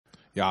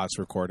Yeah, it's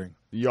recording.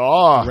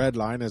 Yeah. The red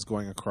line is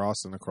going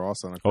across and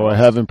across and across. Oh, I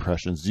have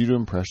impressions. Do you do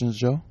impressions,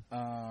 Joe?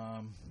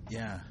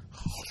 Yeah.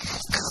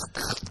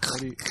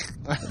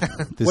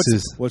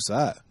 What's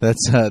that?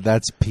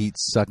 That's Pete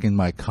sucking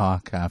my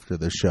cock after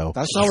the show.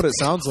 That's not what it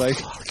sounds like.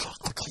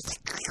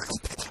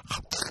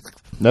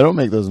 I don't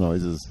make those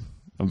noises.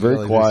 I'm very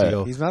like quiet.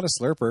 this, He's not a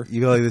slurper.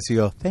 You go like this. You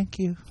go, thank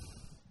you,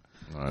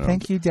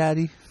 thank you,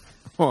 Daddy,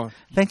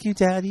 thank you,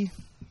 Daddy.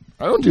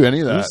 I don't do any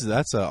of that.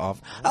 That's a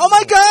off. Oh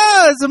my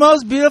God! It's the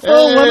most beautiful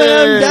woman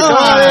I've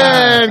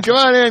done. Come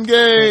on in,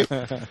 Gabe.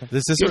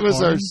 This is Give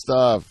us our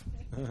stuff.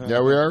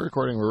 Yeah, we are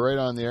recording. We're right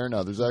on the air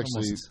now. There's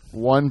actually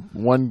one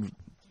viewer.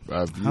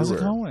 How's it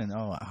going?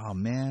 Oh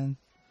man!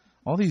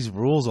 All these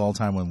rules all the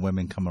time when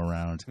women come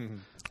around.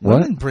 What?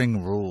 Women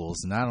bring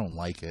rules, and I don't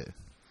like it.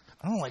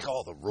 I don't like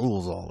all the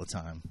rules all the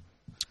time.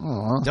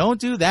 Aww. Don't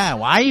do that.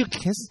 Why are you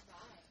kissing?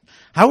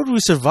 How would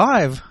we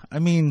survive? I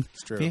mean,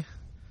 It's true. Have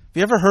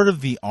you ever heard of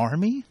the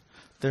army?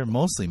 They're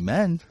mostly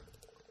men,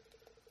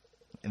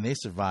 and they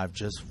survive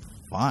just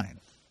fine.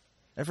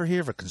 Ever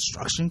hear of a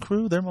construction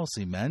crew? They're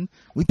mostly men.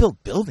 We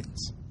build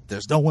buildings.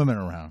 There's no women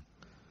around.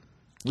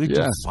 We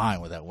do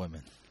fine without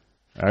women.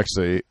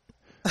 Actually,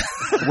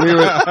 we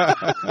would.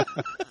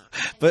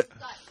 But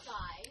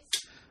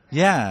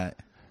yeah.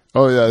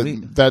 Oh yeah,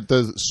 that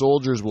the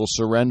soldiers will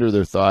surrender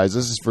their thighs.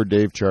 This is for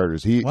Dave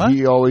Charters. He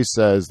always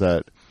says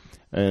that,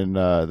 and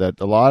that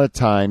a lot of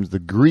times the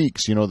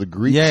Greeks, the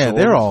Greeks,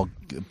 they're all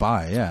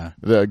bi. Yeah,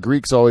 the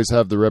Greeks always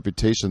have the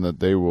reputation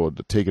that they will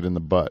take it in the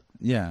butt.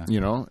 Yeah,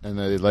 and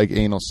they like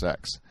anal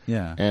sex.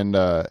 Yeah, and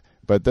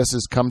but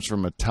this comes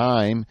from a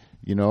time,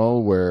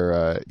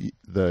 where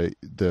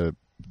the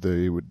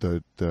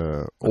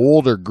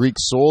older Greek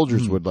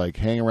soldiers would like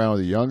hang around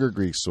with the younger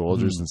Greek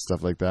soldiers and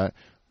stuff like that,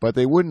 but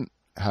they wouldn't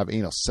have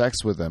anal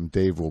sex with them.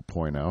 Dave will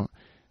point out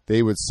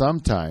they would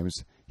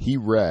sometimes. He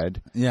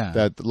read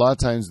that a lot of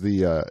times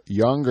the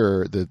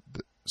younger the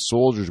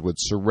soldiers would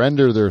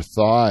surrender their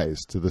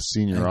thighs to the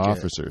senior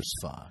officers.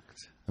 Fucked.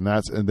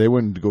 And they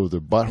wouldn't go to their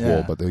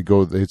butthole, but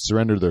they'd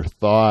surrender their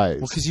thighs.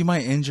 Well, because you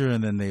might injure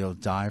and then they'll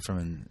die from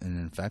an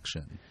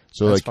infection.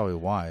 So that's probably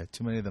why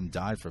too many of them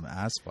died from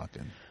ass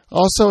fucking.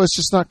 Also, it's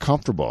just not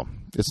comfortable.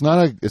 It's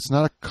not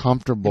a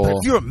comfortable. But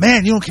if you're a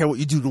man, you don't care what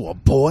you do to a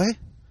boy.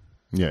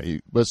 Yeah,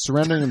 but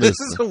surrendering this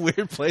is a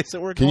weird place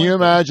that we're. Can you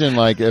imagine,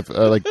 like, if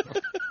like.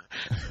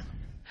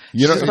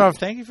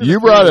 Thank you for you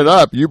brought it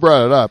up. You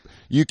brought it up.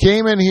 You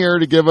came in here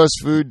to give us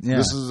food.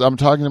 Yeah. I'm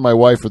talking to my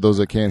wife for those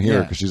that can't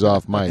hear because she's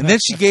off mic. And then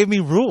she gave me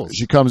rules.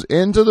 She comes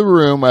into the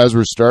room as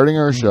we're starting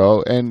our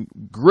show and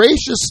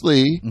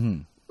graciously,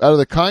 out of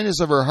the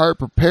kindness of her heart,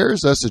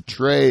 prepares us a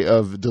tray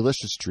of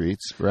delicious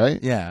treats. Right?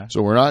 Yeah.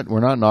 So we're not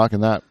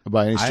knocking that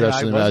by any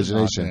stretch of the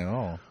imagination. At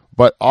all.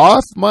 But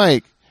off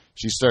mic,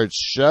 she starts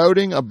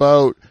shouting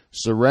about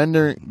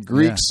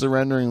Greeks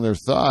surrendering their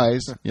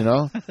thighs.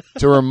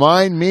 To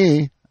remind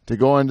me. To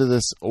go into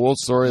this old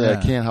story that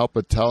I can't help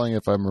but telling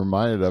if I'm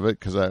reminded of it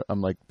because I'm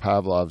like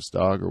Pavlov's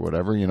dog or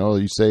whatever.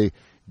 You say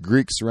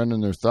Greeks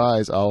surrendering their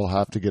thighs, I'll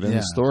have to get in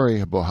the story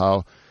about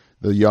how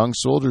the young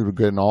soldiers would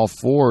get in all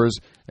fours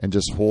and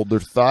just hold their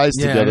thighs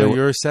together. You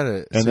already said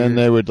it. And then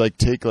they would like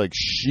take like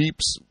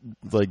sheep's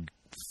like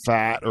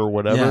fat or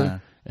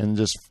whatever and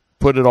just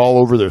put it all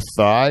over their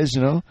thighs.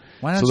 Why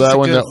not so just that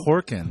a good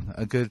horkin?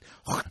 A good.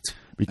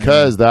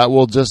 Because that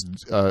will just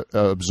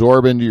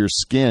absorb into your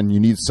skin. You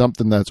need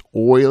something that's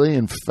oily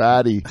and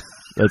fatty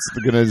that's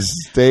going to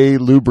stay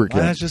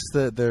lubricant. Why not just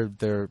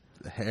their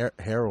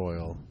hair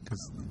oil?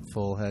 Because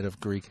full head of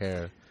Greek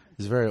hair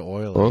is very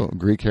oily. Oh,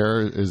 Greek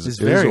hair is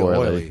very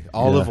oily.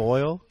 Olive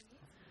oil?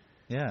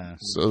 Yeah.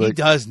 So he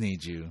does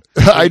need you.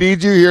 I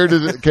need you here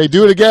to... Okay,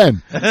 do it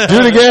again. Do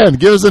it again.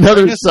 Give us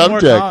another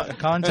subject.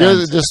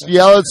 Just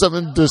yell at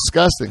something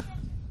disgusting.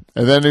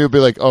 And then he'll be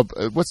like, "Oh,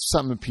 what's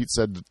something Pete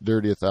said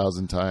dirty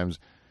 1,000 times?"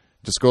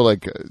 Just go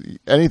like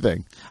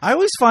anything. I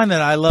always find that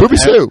I love. I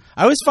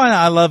always find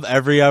that I love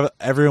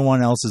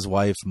everyone else's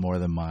wife more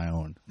than my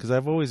own because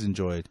I've always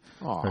enjoyed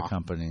her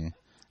company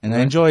and I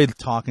enjoyed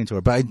talking to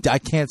her. But I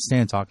can't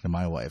stand talking to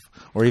my wife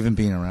or even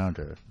being around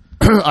her.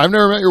 I've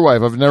never met your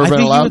wife. I've never been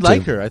allowed to. I think you would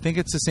like her. I think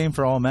it's the same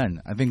for all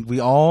men. I think we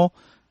all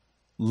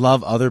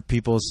love other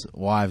people's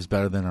wives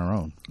better than our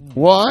own.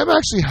 Well, I'm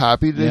actually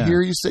happy to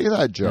hear you say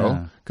that,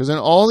 Joe, because in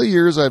all the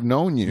years I've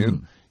known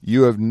you,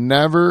 you have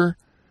never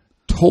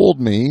told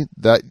me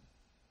that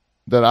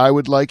I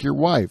would like your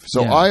wife.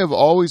 So I have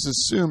always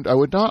assumed I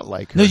would not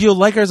like her. No, you'll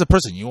like her as a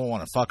person. You won't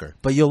want to fuck her,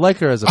 but you'll like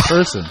her as a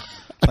person.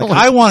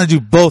 I want to do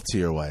both to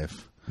your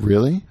wife.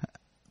 Really?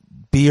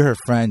 Be her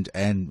friend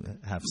and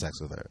have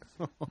sex with her.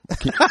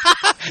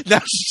 Now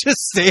she's just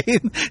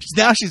staying.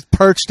 Now she's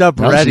perched up,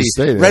 ready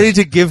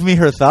to give me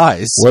her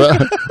thighs.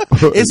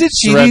 Is it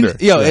cheating?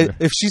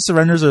 If she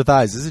surrenders her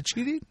thighs, is it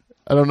cheating?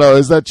 I don't know.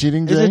 Is that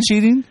cheating, Jay? Is it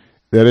cheating?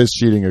 That is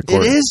cheating, of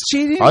course. It is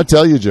cheating? I'll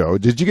tell you, Joe.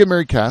 Did you get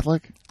married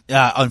Catholic?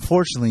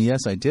 Unfortunately,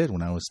 yes, I did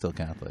when I was still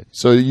Catholic.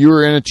 So you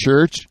were in a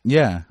church?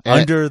 Yeah,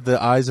 under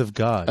the eyes of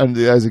God. Under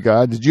the eyes of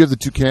God. Did you have the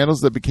two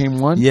candles that became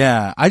one?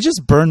 Yeah, I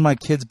just burned my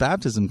kids'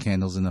 baptism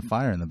candles in the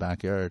fire in the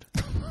backyard.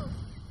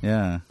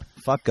 Yeah.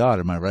 Fuck God,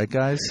 am I right,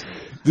 guys?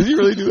 Did you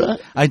really do that?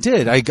 I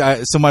did.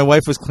 So my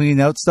wife was cleaning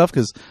out stuff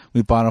because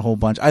we bought a whole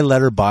bunch. I let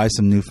her buy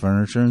some new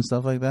furniture and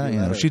stuff like that. You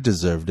know, she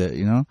deserved it.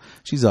 You know,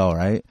 she's all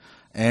right.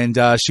 And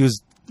she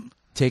was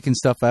taking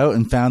stuff out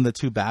and found the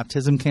 2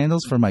 baptism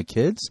candles for my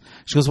kids.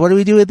 She goes, "What do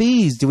we do with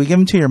these? Do we give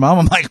them to your mom?"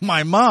 I'm like,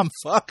 "My mom,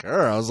 fuck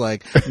her." I was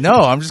like, "No,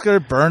 I'm just gonna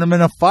burn them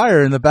in a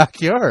fire in the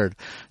backyard."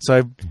 So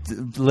I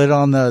lit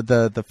on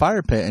the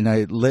fire pit and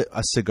I lit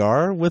a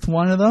cigar with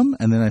one of them,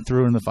 and then I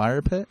threw it in the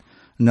fire pit.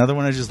 Another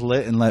one I just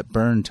lit and let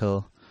burn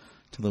till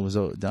it was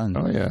done.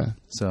 Oh yeah.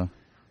 So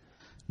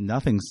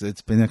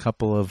it's been a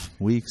couple of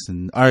weeks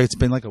it's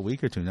been like a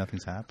week or two.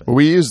 Nothing's happened. Well,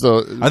 we use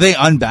the. Are they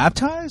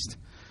unbaptized?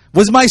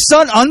 Was my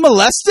son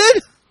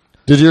unmolested?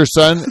 Did your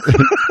son?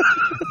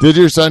 Did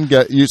your son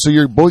get you? So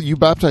you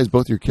baptized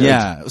both your kids.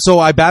 Yeah. So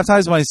I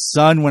baptized my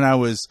son when I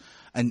was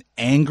an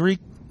angry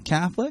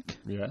Catholic.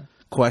 Yeah.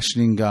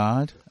 Questioning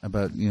God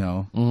about,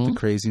 the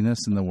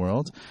craziness in the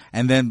world.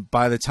 And then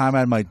by the time I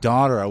had my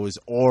daughter, I was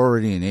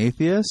already an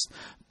atheist.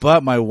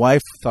 But my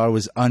wife thought it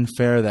was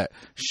unfair that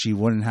she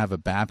wouldn't have a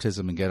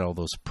baptism and get all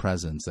those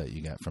presents that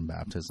you get from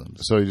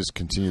baptisms. So you just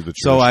continued the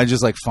tradition. So I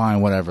just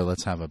fine, whatever,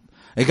 let's have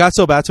it got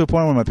so bad to a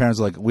point where my parents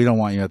were like, "We don't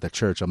want you at the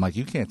church." I'm like,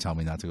 "You can't tell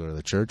me not to go to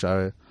the church.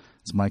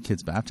 It's my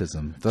kid's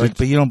baptism." They're like,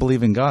 "But you don't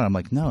believe in God." I'm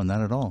like, "No,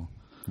 not at all."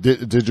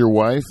 Was your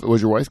wife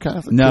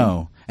Catholic?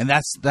 No. And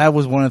that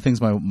was one of the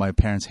things my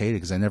parents hated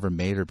because I never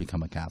made her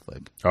become a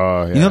Catholic.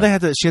 Oh,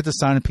 yeah. She had to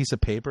sign a piece of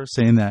paper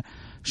saying that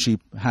she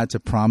had to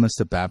promise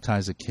to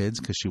baptize the kids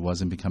because she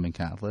wasn't becoming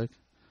Catholic.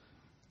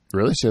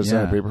 Really? She had to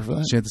sign a paper for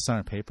that? She had to sign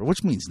a paper,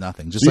 which means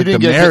nothing. Just like the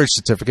marriage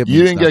certificate means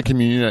You didn't nothing. get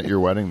communion at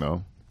your wedding,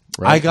 though,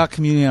 right? I got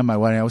communion at my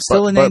wedding. I was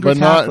still an angry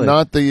Catholic. But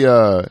not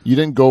the, you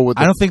didn't go with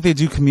I don't think they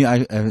do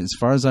communion. As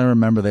far as I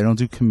remember, they don't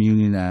do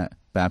communion at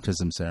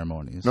baptism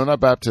ceremonies. No,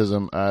 not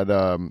baptism,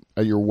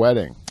 at your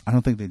wedding. I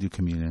don't think they do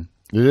communion.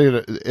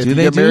 If you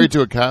get married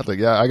to a Catholic,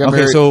 yeah. I got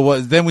married. Okay, so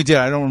then we did.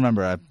 I don't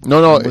remember.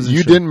 No,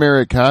 you didn't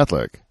marry a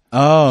Catholic.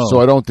 Oh. So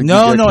I don't think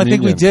No, I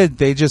think we did.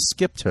 They just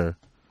skipped her.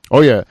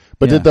 Oh, yeah.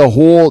 But did the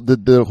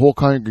whole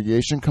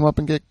congregation come up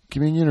and get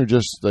communion, or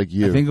just like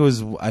you?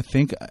 I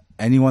think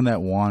anyone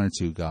that wanted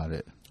to got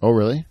it. Oh,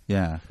 really?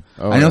 Yeah.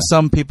 Oh, I know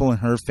some people in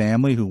her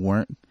family who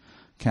weren't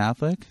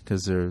Catholic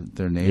because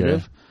they're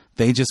native. Yeah.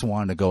 They just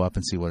wanted to go up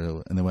and see what it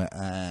was. And they went,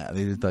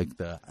 they did like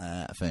the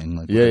thing.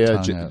 Like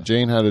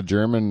Jane had a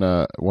German,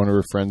 one of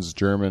her friends'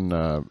 German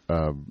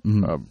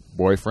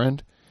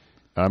boyfriend.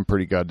 I'm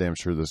pretty goddamn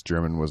sure this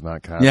German was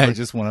not Catholic. Yeah, he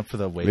just went up for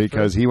the wafer.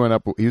 Because he went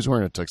up, he was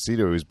wearing a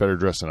tuxedo. He was better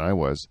dressed than I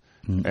was.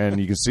 And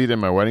you can see it in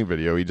my wedding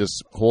video. He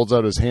just holds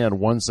out his hand,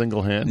 one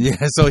single hand. Yeah,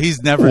 so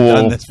he's never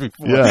done this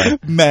before. Yeah.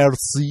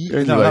 Merci.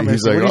 And No, not merci.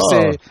 he's like, What do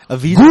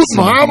you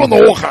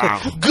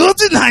say?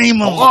 Guten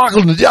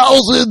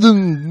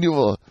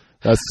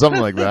That's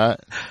something like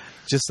that.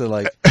 Just to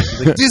like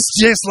this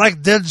just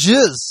like the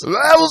jizz.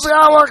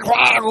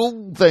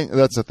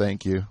 That's a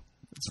thank you.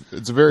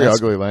 It's a very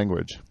ugly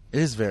language. It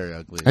is very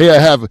ugly.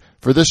 Hey,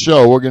 for this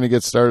show, we're going to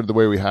get started the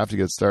way we have to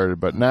get started.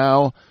 But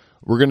now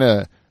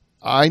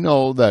I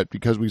know that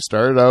because we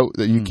started out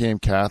that you came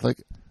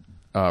Catholic.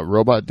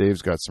 Robot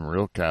Dave's got some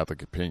real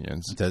Catholic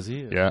opinions. Does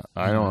he? Yeah,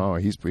 I don't know.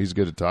 He's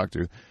good to talk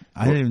to.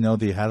 I didn't even know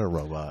that you had a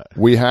robot.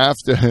 We have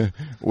to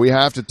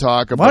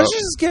talk about. Why don't you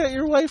just get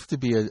your wife to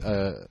be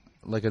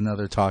like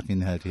another talking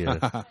head here?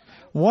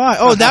 Why?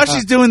 Oh, now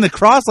she's doing the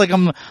cross like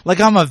I'm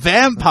a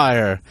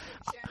vampire.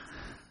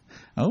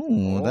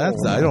 Oh,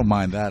 I don't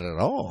mind that at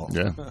all.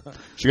 Yeah,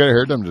 she got her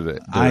hair done today.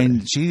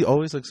 She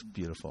always looks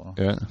beautiful.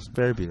 Yeah, she's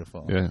very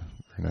beautiful. Yeah,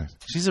 very nice.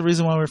 She's the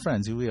reason why we're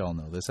friends. We all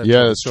know this. I've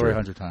told the story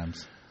 100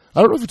 times.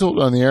 I don't know if you told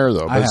it on the air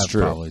though. But it's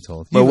true. Probably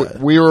told.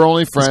 But we were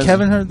only friends. Has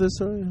Kevin heard this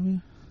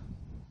story?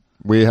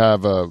 We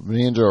have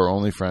me and Joe are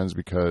only friends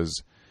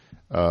because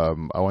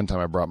one time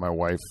I brought my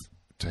wife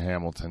to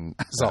Hamilton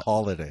as a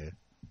holiday.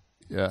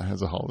 Yeah,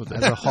 as a holiday.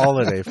 As a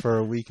holiday for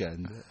a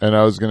weekend. And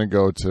I was going to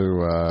go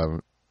to.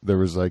 There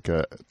was like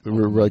it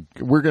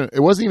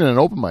wasn't even an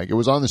open mic. It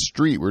was on the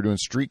street. We were doing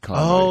street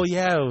comedy. Oh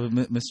yeah,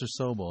 Mr.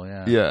 Sobel.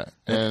 Yeah. Yeah,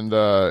 and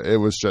it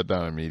was shut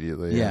down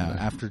immediately. Yeah,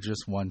 after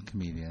just one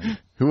comedian.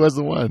 Who was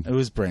the one? It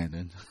was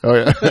Brandon. Oh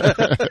yeah.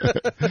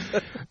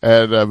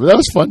 And but that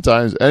was fun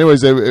times.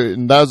 Anyways,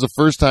 and that was the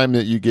first time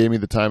that you gave me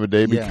the time of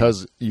day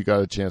because you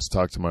got a chance to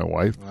talk to my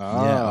wife.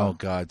 Oh. Yeah. Oh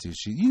God, dude.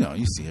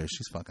 You see her.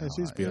 She's fucking.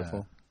 She's hot.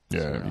 beautiful.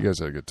 Yeah, you guys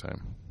had a good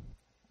time.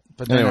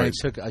 But then I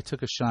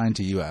took a shine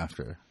to you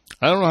after.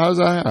 I don't know how does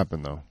that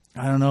happen though.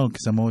 I don't know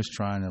because I'm always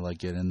trying to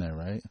get in there,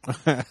 right?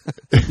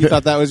 You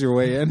thought that was your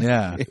way in?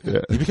 Yeah.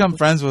 You become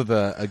friends with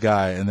a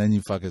guy and then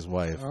you fuck his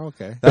wife. Oh,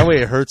 okay. That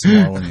way it hurts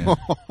more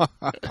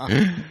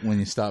when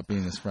you stop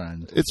being his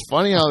friend. It's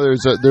funny how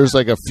there's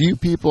like a few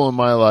people in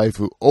my life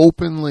who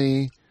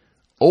openly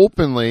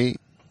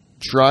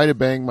try to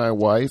bang my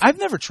wife. I've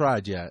never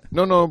tried yet.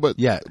 No, but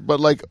Yet. but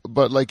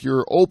like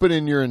you're open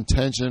in your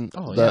intention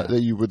that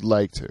you would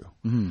like to.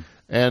 Mm-hmm.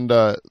 And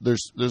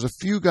there's a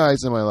few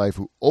guys in my life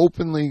who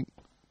openly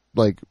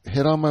like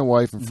hit on my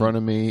wife in front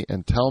of me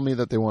and tell me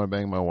that they want to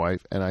bang my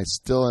wife, and I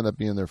still end up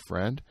being their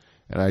friend,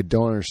 and I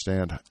don't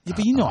understand. Yeah,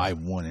 but you know I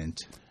wouldn't.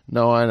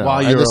 No, I know. While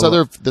And you're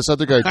this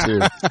other guy too.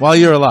 While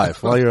you're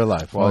alive. While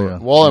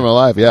I'm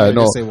alive, yeah, I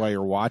know. Say while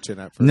you're watching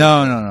it.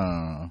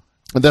 No.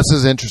 But this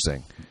is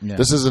interesting. Yeah.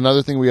 This is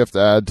another thing we have to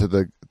add to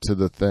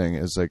the thing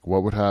is like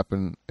what would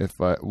happen if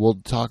we'll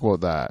talk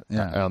about that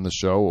on the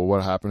show. Well,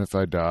 what happened if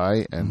I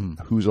die, and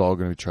who's all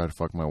going to try to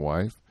fuck my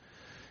wife?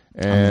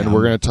 And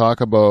we're going to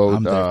talk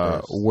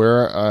about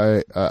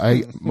where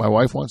my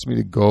wife wants me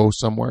to go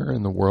somewhere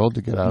in the world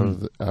to get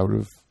out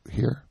of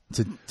here.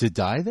 To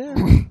die there?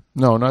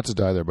 No, not to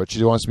die there, but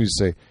she wants me to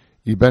say,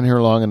 you've been here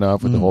long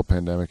enough with the whole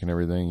pandemic and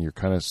everything. You're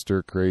kind of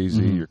stir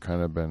crazy. You're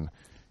kind of been,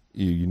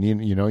 you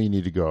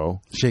need to go.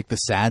 Shake the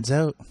sads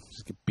out?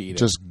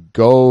 Just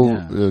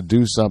go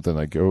do something.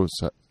 Like go.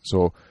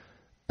 So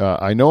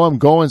I know I'm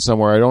going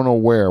somewhere. I don't know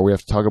where. We have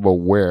to talk about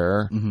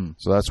where. Mm-hmm.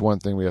 So that's one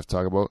thing we have to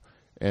talk about.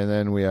 And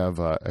then we have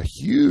a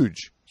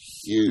huge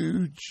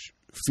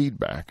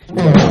feedback.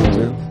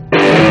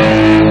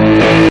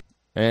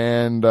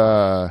 And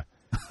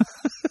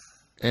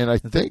and I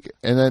think,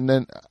 and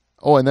then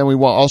we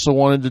also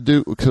wanted to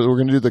do, because we're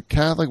going to do the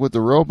Catholic with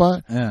the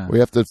robot. Yeah. We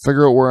have to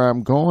figure out where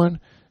I'm going,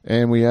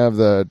 and we have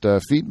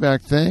the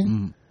feedback thing.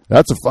 Mm.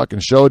 That's a fucking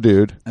show,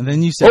 dude. And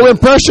then you said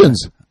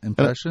impressions.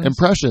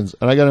 Impressions.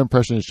 And I got an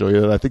impression to show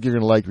you that I think you're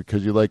going to like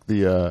because you like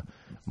the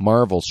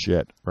Marvel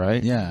shit,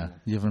 right? Yeah,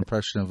 you have an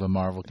impression of a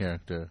Marvel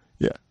character.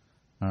 Yeah.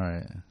 All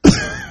right.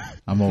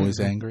 I'm always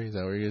angry. Is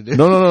that what you're going to do?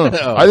 No.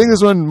 Oh. I think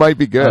this one might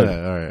be good.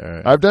 All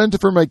right. I've done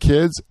it for my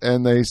kids,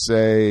 and they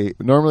say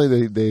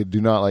normally they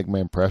do not like my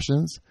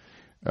impressions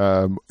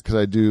because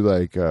I do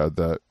like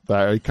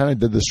I kind of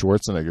did the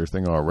Schwarzenegger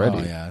thing already.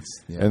 Oh,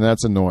 yeah. And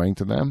that's annoying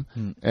to them.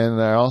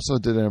 And I also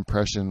did an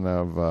impression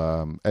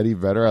of Eddie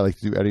Vedder. I like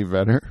to do Eddie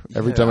Vedder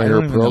every time I hear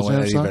a Pearl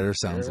Jam Eddie song. Vedder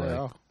sounds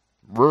like.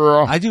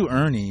 Brr. I do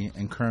Ernie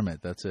and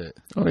Kermit. That's it.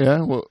 Oh yeah,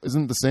 well,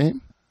 isn't it the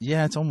same?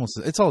 Yeah, it's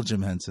all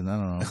Jim Henson. I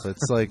don't know, but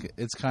it's like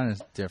it's kind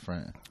of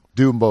different.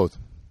 Do them both.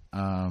 You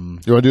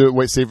want to do it?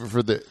 Wait, save it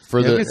for the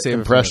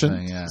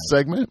impression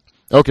segment.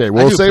 Okay,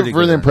 we'll save it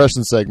for the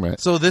impression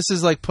segment. So this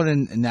is like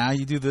now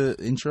you do the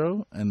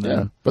intro and then...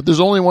 Yeah, but there's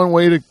only one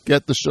way to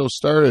get the show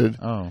started.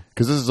 Oh.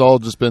 Because this has all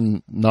just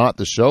been not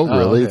the show,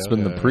 really. It's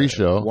been the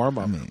pre-show. Warm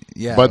up.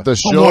 Yeah. But the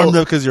show... warmed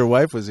up because your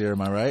wife was here,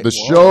 am I right? The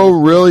show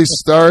really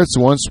starts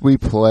once we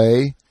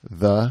play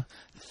the...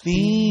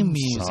 theme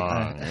music.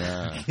 Song.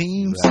 Yeah.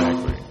 Theme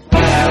exactly.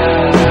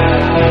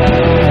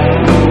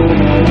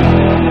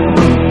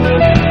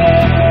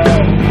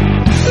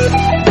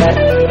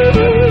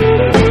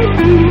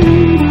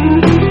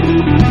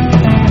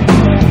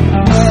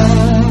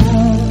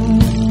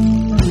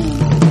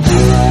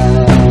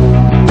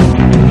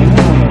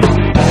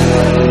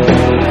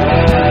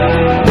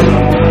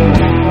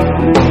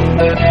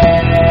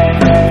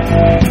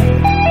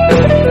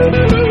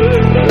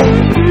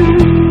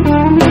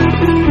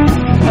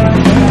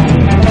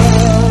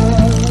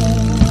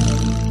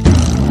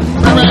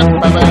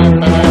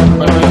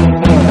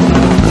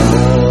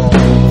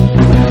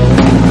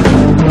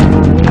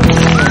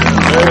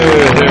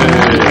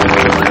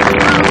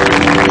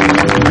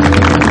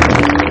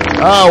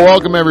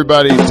 Welcome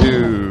everybody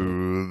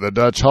to the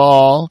Dutch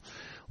Hall.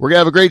 We're going to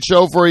have a great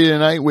show for you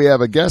tonight. We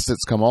have a guest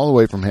that's come all the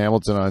way from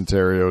Hamilton,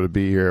 Ontario to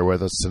be here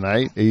with us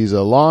tonight. He's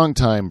a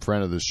longtime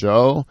friend of the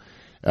show.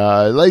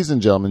 Ladies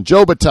and gentlemen,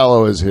 Joe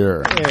Botelho is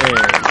here. Hey.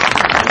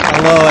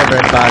 Hello,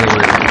 everybody.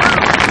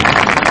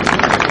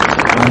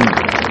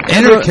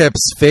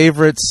 Innerkip's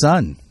favorite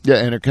son.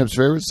 Yeah, Innerkip's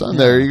favorite son. Yeah.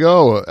 There you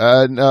go.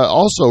 And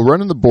also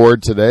running the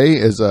board today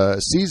is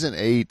Season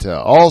 8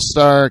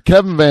 All-Star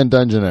Kevin Van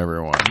Dungen,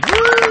 everyone.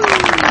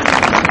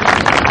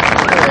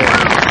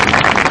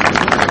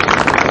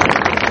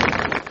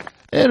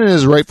 And in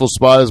his rightful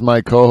spot as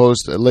my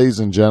co-host, ladies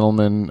and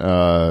gentlemen,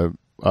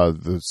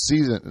 the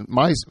season,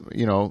 I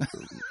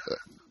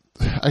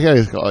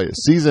gotta call you,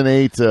 Season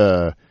 8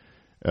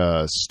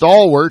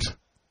 stalwart,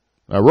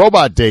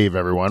 Robot Dave,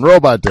 everyone.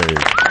 Robot Dave.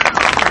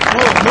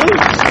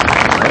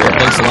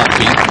 Thanks a lot,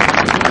 Pete.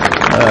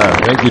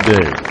 Thank you,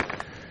 Dave.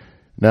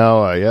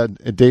 Now,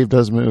 Dave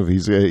does move.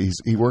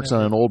 He works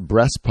on an old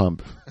breast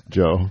pump,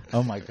 Joe.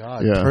 Oh my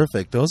God! Yeah.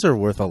 Perfect. Those are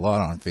worth a lot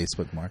on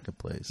Facebook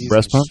Marketplace.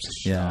 Breast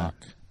pumps? Yeah.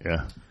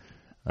 Yeah.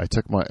 I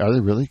took my. Are they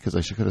really? Because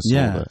I could have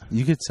sold it.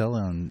 You could sell it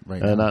on right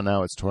now. Not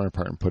now. It's torn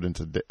apart and put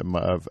into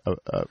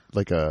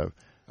like a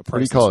what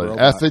do you call it?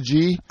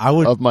 Effigy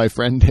of my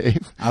friend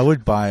Dave. I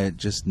would buy it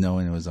just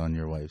knowing it was on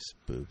your wife's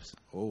boobs.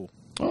 Oh,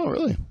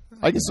 really?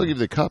 I can still give you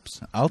the cups.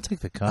 I'll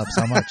take the cups.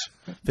 How much?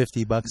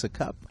 $50 a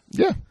cup.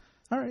 Yeah.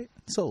 All right,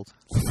 sold.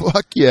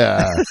 Fuck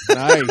yeah!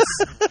 Nice.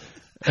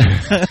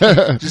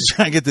 Just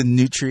trying to get the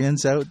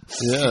nutrients out.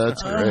 Yeah,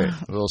 that's great.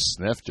 A little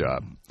sniff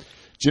job. Do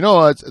you know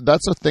what?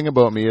 That's the thing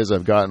about me as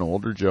I've gotten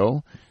older,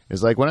 Joe,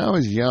 is like when I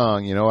was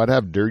young, I'd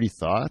have dirty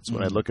thoughts.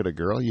 When I look at a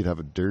girl, you'd have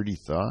a dirty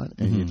thought,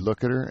 and you'd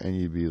look at her, and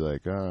you'd be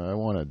like, I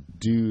want to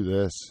do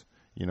this.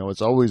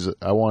 It's always,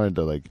 I wanted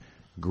to like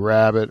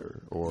grab it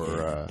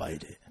or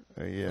bite it.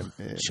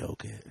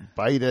 Choke it.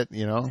 Bite it,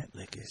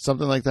 lick it.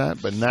 Something like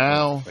that. But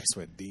now, I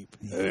sweat deep.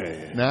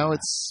 now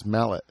it's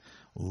smell it.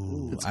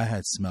 Ooh, I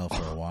had smell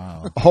for a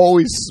while.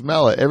 Always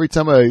smell it. Every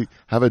time I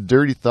have a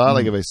dirty thought,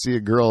 like if I see a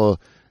girl,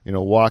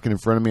 walking in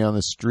front of me on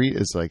the street,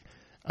 it's like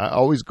I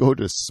always go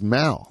to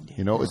smell.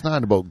 It's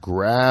not about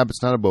grab.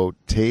 It's not about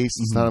taste.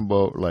 It's not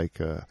about like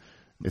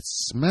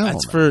it's smell.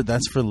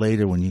 That's for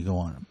later when you go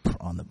on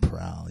the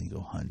prowl. You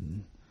go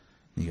hunting.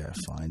 You gotta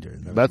find her.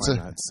 That's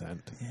that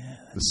scent. Yeah,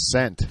 the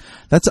scent.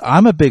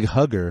 I'm a big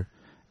hugger,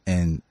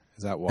 and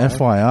Is that why?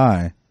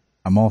 FYI,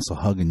 I'm also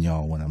hugging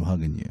y'all when I'm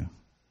hugging you.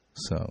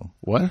 So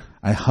What?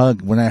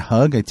 when I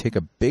hug, I take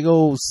a big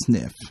old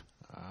sniff.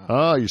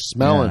 Oh, you're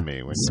smelling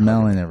me. When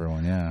Smelling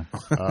everyone, yeah.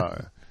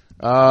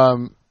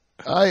 That's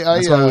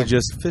That's why we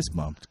just fist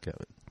bumped, Kevin.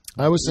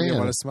 I was You saying.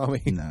 want to smell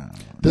me? No,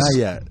 not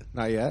yet.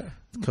 Not yet.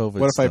 COVID.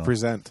 What if I still.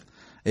 present?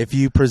 If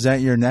you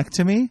present your neck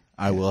to me,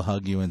 I will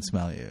hug you and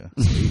smell you.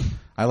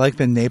 I like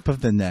the nape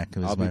of the neck. It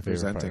was I'll my be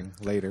favorite presenting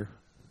later.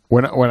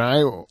 When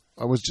I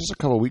was just a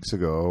couple of weeks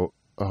ago.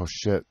 Oh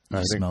shit!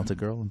 part. You smelt a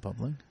girl in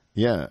public?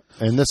 Yeah,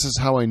 and this is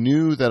how I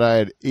knew that I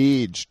had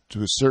aged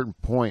to a certain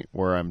point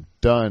where I'm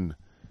done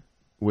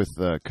with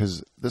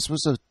because this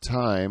was a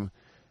time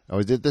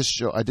I did this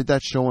show. I did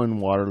that show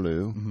in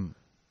Waterloo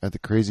at the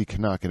Crazy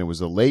Canuck, and it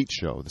was a late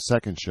show, the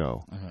second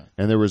show,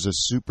 and there was a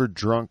super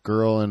drunk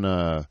girl in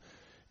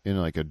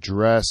like a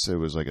dress. It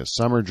was like a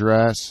summer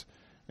dress,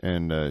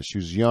 and she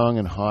was young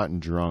and hot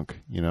and drunk,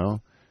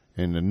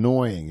 and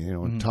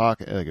annoying,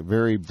 talking like a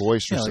very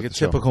boisterous. Yeah, like a at the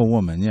show. typical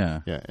woman,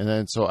 yeah. Yeah, and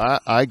then so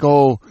I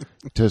go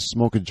to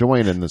smoke a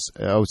joint in this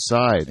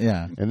outside,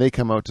 Yeah. and they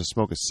come out to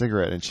smoke a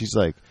cigarette, and she's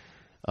like,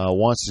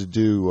 wants to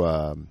do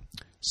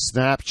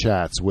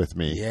Snapchats with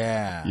me,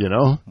 Yeah.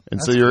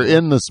 and so you're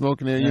in the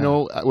smoking area,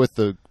 with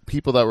the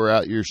people that were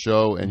at your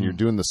show, and you're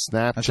doing the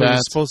That's what Snapchats, you're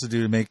supposed to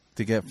do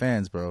to get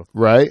fans, bro.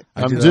 right?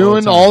 I I'm do that doing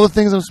all the all time. the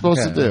things I'm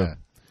supposed to do. Yeah.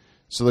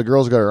 So the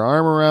girl's got her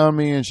arm around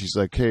me, and she's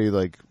like, "Hey,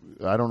 like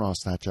I don't know how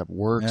Snapchat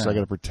works. Yeah. I got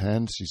to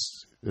pretend." She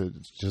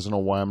doesn't know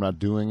why I'm not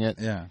doing it.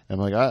 Yeah. I'm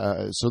like,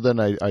 so then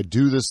I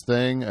do this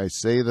thing. I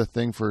say the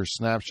thing for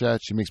Snapchat.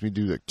 She makes me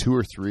do like 2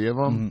 or 3 of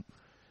them.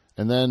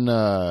 And then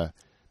the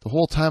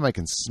whole time I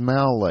can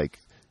smell like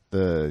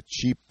the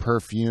cheap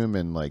perfume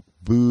and like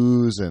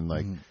booze. And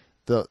like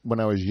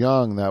when I was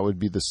young, that would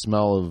be the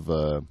smell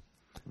of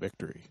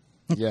Victory.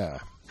 yeah.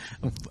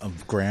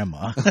 Of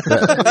grandma.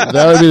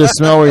 That would be the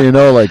smell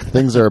where like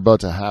things are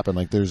about to happen.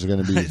 Like there's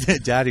going to be.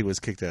 Daddy was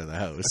kicked out of the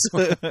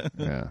house.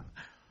 Yeah.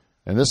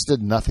 And this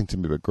did nothing to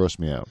me but gross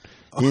me out.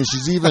 And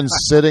she's even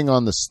sitting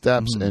on the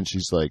steps and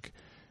she's like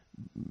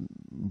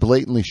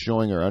blatantly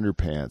showing her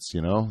underpants,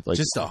 like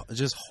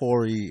just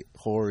hoary.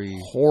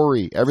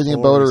 hoary. Everything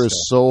Hoary about her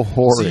is stuff. so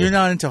hoary. So you're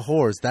not into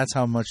whores. That's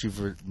how much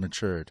you've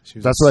matured.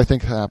 That's what I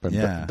think happened.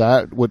 Yeah.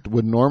 But that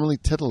would normally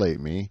titillate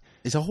me.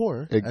 It's a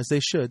whore, as they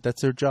should.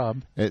 That's their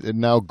job. It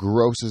now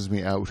grosses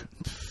me out.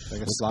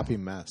 Like a sloppy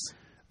mess.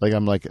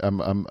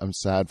 I'm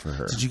sad for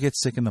her. Did you get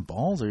sick in the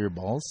balls? Are your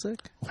balls sick?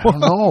 I don't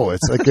know.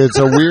 It's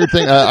a weird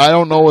thing. I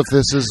don't know if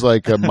this is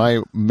like my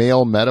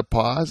male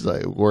menopause,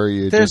 where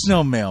you There's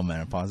no male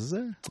menopause, is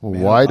there?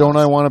 Why don't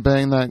I want to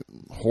bang that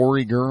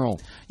hoary girl?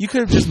 You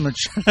could have just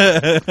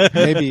matured.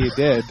 Maybe you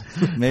did.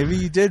 Maybe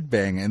you did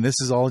bang, and this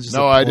is all just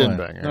No, a I ploy. didn't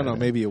bang her. No,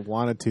 maybe you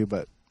wanted to,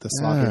 but the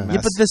sloppy mess.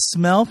 Yeah, but the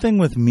smell thing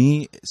with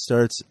me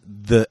starts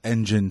the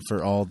engine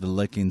for all the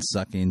licking,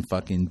 sucking,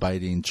 fucking,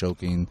 biting,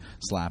 choking,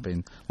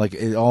 slapping. Like,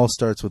 it all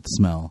starts with the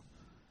smell.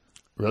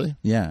 Really?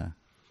 Yeah.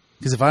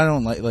 Because if I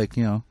don't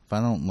if I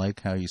don't like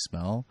how you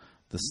smell,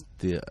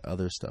 the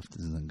other stuff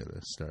isn't going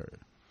to start.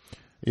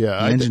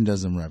 Yeah. The engine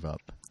doesn't rev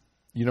up.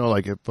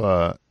 Like if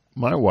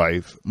my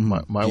wife,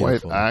 my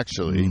wife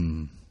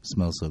actually,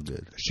 smells so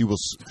good. she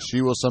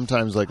will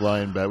sometimes like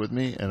lie in bed with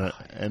me,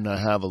 and I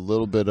have a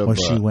little bit of.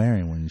 What's she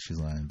wearing when she's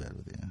lying in bed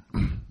with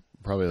you?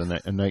 Probably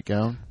a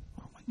nightgown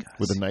Oh my god!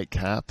 with a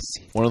nightcap,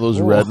 one of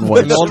those red and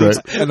white An stripes.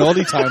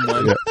 oldie time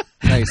one. Yeah.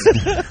 Nice.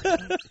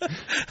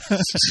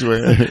 She's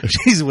wearing-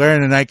 She's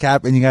wearing a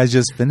nightcap, and you guys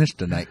just finished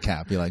the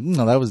nightcap. You're like,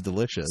 no, that was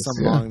delicious.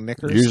 Some long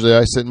knickers. Usually,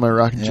 I sit in my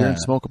rocking chair Yeah. and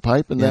smoke a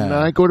pipe, and then Yeah.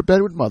 I go to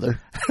bed with mother.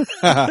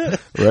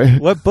 Right?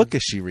 What book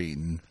is she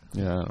reading?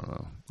 Yeah, I don't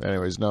know.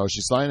 Anyways, no,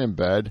 she's lying in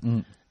bed,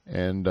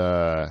 and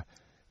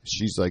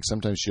she's like,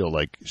 sometimes she'll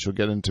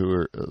get into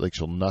her, like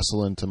she'll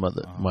nuzzle into my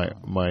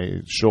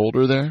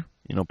shoulder there,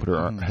 put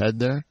her head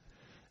there,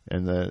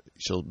 and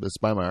it's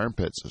by my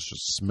armpit, so she'll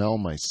smell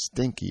my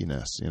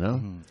stinkiness,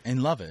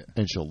 And love it.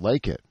 and she'll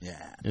like it,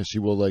 Yeah. and she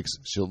likes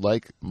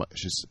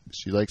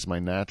my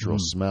natural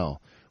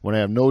smell when I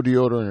have no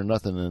deodorant or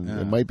nothing, and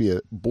it might be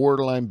a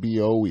borderline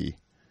BO-y.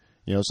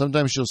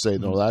 Sometimes she'll say,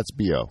 no, that's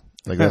BO.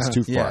 Like, that's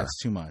too far. Yeah, it's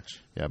too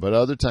much. Yeah, but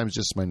other times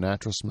just my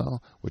natural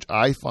smell, which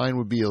I find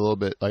would be a little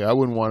bit, like I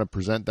wouldn't want to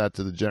present that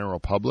to the general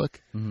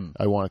public.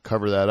 I want to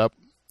cover that up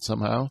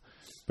somehow.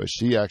 but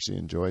she actually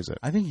enjoys it.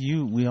 I think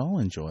we all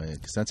enjoy it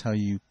because that's how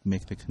you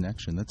make the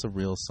connection. That's a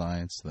real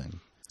science thing.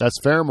 That's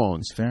pheromones.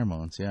 It's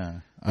pheromones, yeah.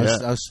 I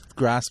was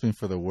grasping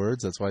for the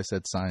words. That's why I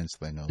said science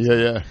thing.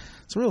 Yeah.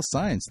 It's a real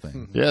science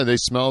thing. Yeah, they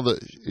smell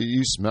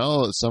you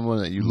smell someone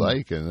that you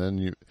like,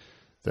 and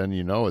then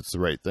you know it's the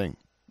right thing.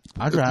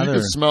 I'd If rather you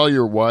can smell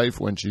your wife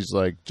when she's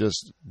like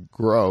just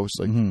gross,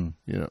 like you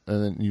know,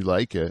 and then you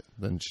like it,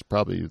 then she's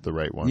probably the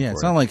right one. Yeah, for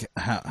it's it. not like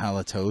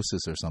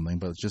halitosis or something,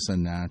 but it's just a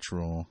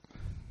natural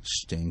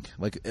stink.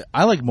 Like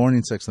I like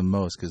morning sex the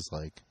most because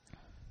like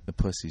the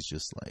pussy's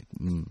just like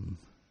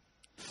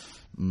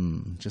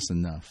just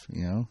enough,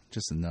 you know,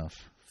 just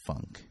enough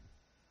funk.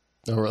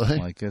 Oh, really?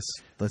 Like let's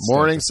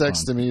morning start the sex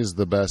funk. to me is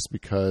the best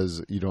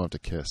because you don't have to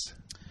kiss.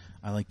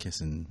 I like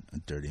kissing a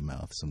dirty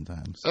mouth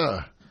sometimes.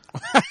 Ugh.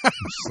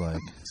 It's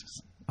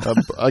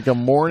Like a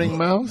morning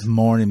mouth.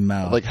 morning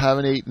mouth. Like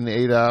haven't eaten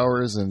 8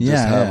 hours and just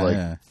Yeah, have yeah, like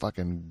yeah.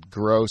 fucking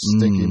gross,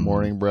 sticky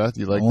morning breath.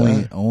 You like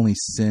only that? only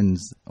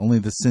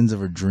the sins of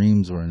her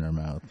dreams were in her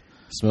mouth.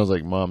 Smells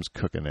like mom's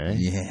cooking, eh?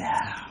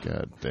 Yeah.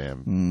 God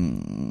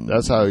damn.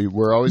 That's how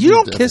we're always. You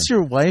don't different. kiss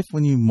your wife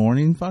when you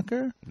morning fuck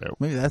her? Nope.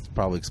 Maybe that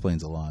probably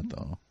explains a lot,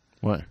 though.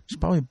 What? She's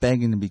probably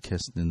begging to be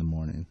kissed in the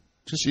morning.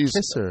 Just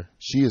kiss her.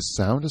 She is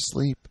sound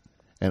asleep,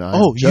 and I'm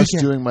Oh, you just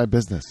can- doing my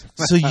business.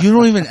 So you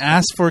don't even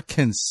ask for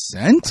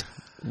consent?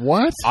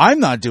 What? I'm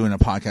not doing a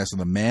podcast with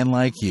a man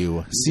like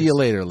you. See you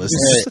later, We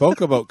listeners.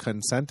 spoke about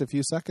consent a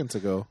few seconds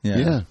ago.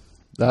 Yeah.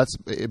 That's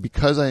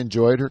because I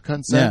enjoyed her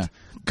consent. Yeah.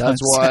 That's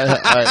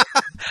why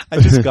I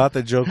just got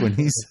the joke when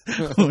he.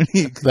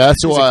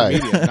 That's He's a why.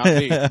 comedian, not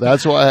me.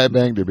 That's why I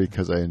banged her,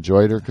 because I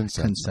enjoyed her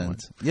consent. so much.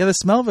 Consent. Yeah, the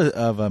smell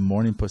of a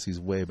morning pussy is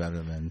way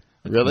better than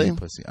a Really? clean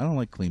pussy. I don't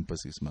like clean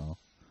pussy smell.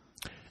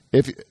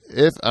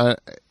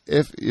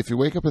 If you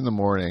wake up in the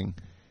morning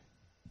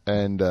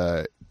and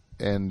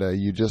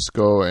you just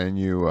go and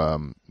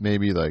you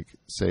maybe like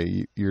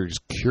say you're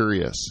just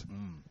curious,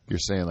 you're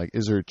saying like,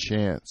 is there a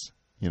chance?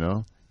 You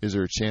know, is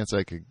there a chance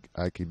I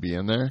could be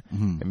in there?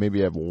 And maybe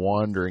you have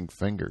wandering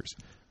fingers.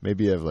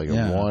 Maybe you have like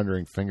a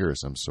wandering finger of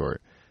some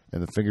sort,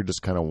 and the finger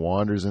just kind of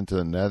wanders into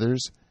the nethers,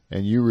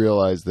 and you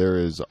realize there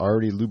is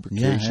already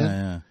lubrication.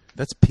 Yeah.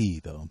 That's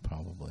pee though,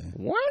 probably.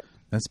 What?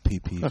 That's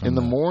pee-pee. In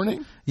the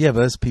morning? Yeah,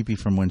 but that's pee-pee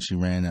from when she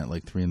ran at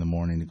like 3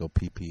 a.m. to go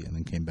pee-pee and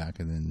then came back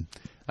and then...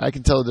 I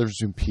can tell the difference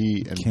between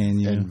pee and, Can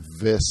you? and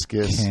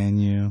viscous. Can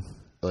you?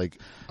 Like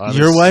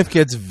Your wife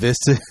gets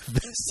viscous.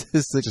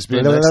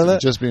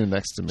 just being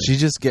next to me. She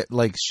just gets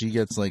like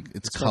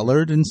it's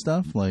colored and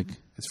stuff. Like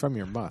It's from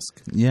your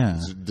musk. yeah,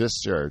 It's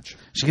discharge.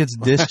 she gets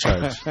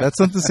discharged. That's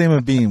not the same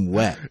as being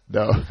wet.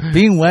 No.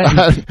 Being wet.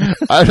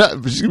 I'm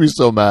not, she's gonna be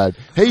so mad.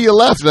 Hey, you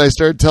left, and I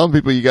started telling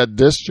people you got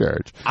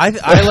discharge. I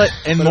like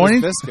in But it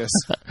morning was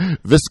viscous.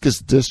 Viscous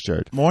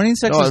discharge. morning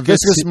sex No, is good.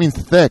 viscous means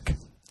thick,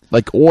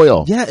 like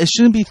oil. Yeah, it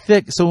shouldn't be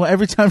thick. So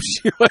every time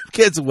your wife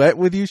gets wet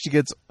with you, she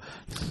gets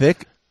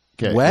thick.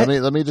 Okay, Wet.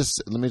 let me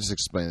just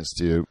explain this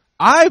to you.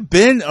 I've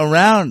been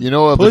around. You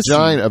know, a pussy.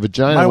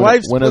 vagina. My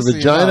wife's when pussy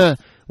a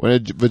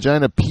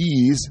vagina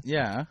pees,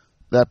 Yeah.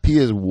 that pee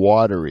is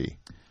watery.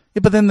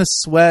 Yeah, but then the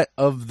sweat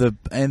of the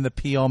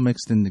pee all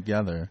mixed in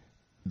together.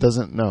 It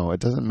doesn't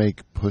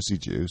make pussy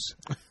juice.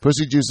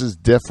 Pussy juice is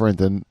different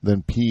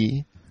than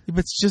pee. Yeah, but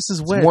it's just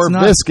as wet. more It's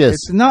not, viscous.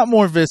 It's not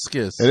more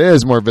viscous. It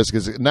is more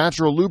viscous.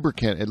 Natural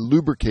lubricant. It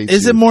lubricates.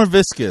 Is you. it more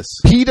viscous?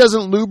 Pee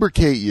doesn't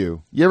lubricate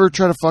you. You ever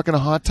try to fuck in a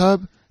hot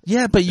tub?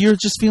 Yeah, but you're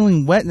just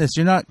feeling wetness.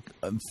 You're not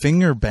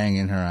finger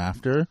banging her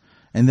after.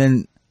 And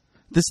then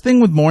this thing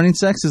with morning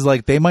sex is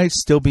like they might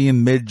still be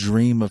in mid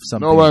dream of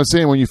something. No, what I'm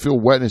saying, when you feel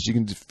wetness, you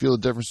can feel the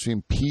difference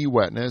between pee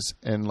wetness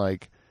and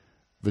like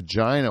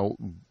vagina,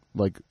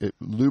 like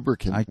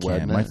lubricant I can't.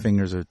 wetness. My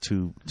fingers are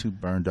too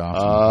burned off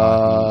from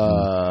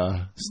hockey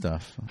and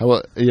stuff.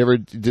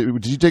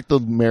 Did you take the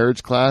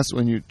marriage class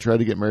when you tried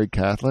to get married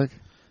Catholic?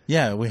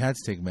 Yeah, we had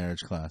to take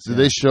marriage class. Did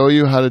they show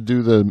you how to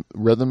do the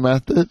rhythm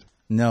method?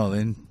 No, they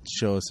didn't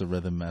show us a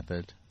rhythm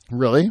method.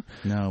 Really?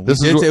 No, we This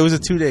is did. what- It was a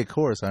 2-day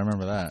course. I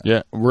remember that.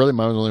 Yeah, really.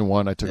 Mine was only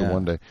one. I took Yeah. it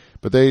one day.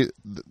 But they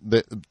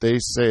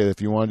say that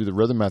if you want to do the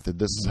rhythm method,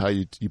 this is how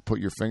you put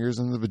your fingers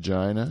in the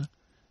vagina,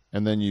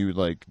 and then you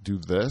like do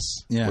this.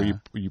 Yeah. Where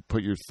you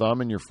put your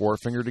thumb and your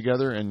forefinger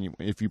together, and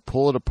if you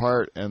pull it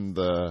apart and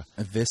A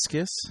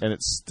viscous.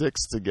 it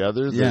sticks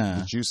together, Yeah.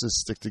 the juices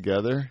stick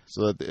together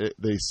so that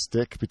they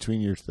stick between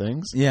your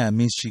things. Yeah, it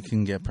means she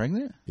can get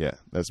pregnant. Yeah,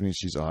 that means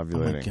she's Oh my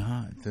ovulating.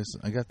 god!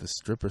 I got the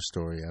stripper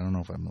story. I don't know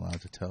if I'm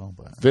allowed to tell,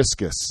 but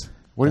Viscous.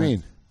 What do you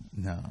mean?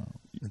 no,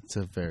 it's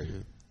a very.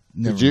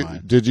 Never Did you?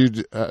 mind. Did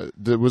you?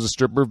 Was a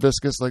stripper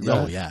viscous like that?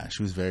 Oh yeah,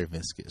 she was very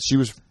viscous. She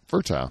was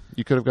fertile.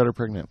 You could have got her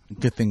pregnant.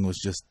 Good thing was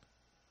just,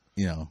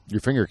 Your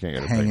finger can't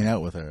get her hanging pregnant.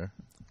 out with her.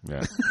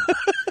 Yeah.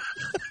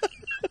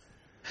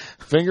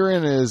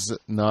 Fingering is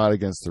not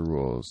against the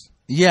rules.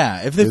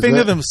 Yeah, if they Is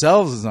finger it?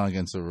 themselves, it's not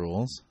against the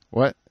rules.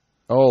 What?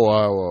 Oh,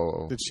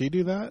 whoa. Did she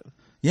do that?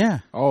 Yeah,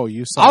 Oh,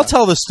 you saw. I'll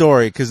tell the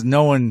story because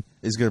no one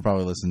is going to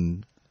probably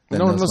listen. that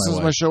No one knows listens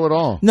to my wife. show at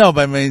all. No,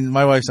 but I mean,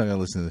 my wife's not going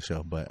to listen to the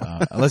show. But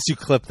unless you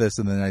clip this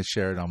and then I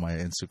share it on my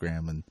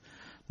Instagram, and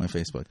my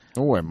Facebook.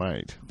 Oh, I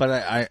might. But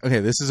I okay,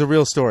 this is a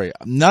real story.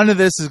 None of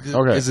this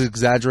Okay. is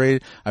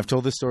exaggerated. I've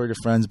told this story to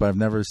friends, but I've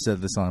never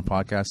said this on a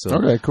podcast. So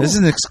Okay, cool. this is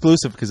an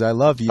exclusive because I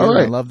love you. All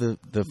right. I love the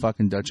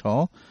fucking Dutch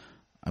Hall.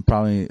 I've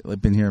probably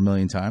been here a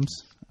million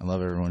times. I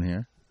love everyone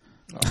here.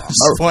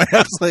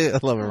 I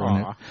love everyone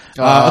here.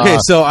 Okay,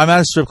 so I'm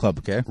at a strip club,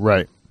 okay?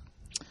 Right.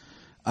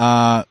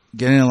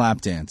 Getting a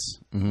lap dance,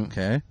 Mm-hmm.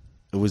 okay?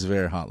 It was a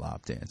very hot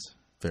lap dance.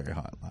 Very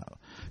hot.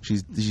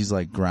 She's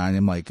like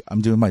grinding.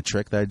 I'm doing my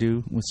trick that I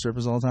do with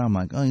strippers all the time. I'm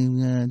like, oh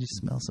yeah, you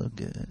smell so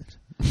good.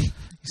 You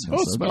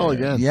smell good.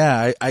 again.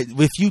 Yeah,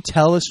 if you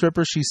tell a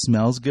stripper she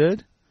smells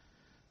good,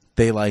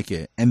 they like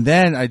it. And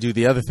then I do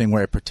the other thing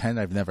where I pretend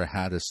I've never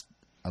had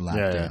a lap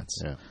dance.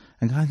 Yeah.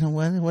 And I go,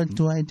 what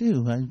do I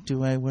do? Where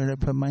do I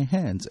put my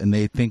hands? And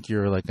they think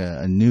you're like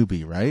a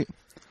newbie, right?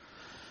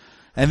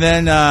 And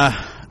then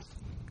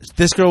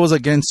this girl was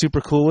like getting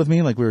super cool with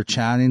me. Like we were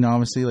chatting,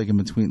 obviously, like in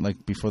between,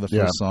 like before the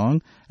first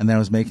song. And then I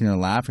was making her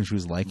laugh, and she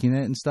was liking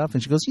it and stuff.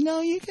 And she goes,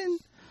 you can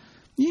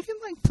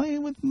like play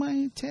with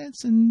my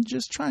tits and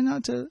just try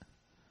not to,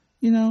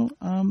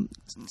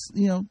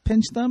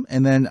 pinch them.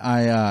 And then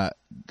I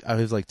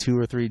was like 2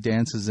 or 3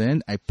 dances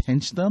in. I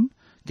pinched them,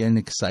 getting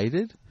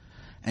excited.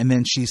 And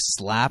then she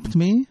slapped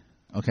me,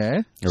 okay?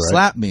 Right.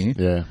 Slapped me.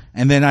 Yeah.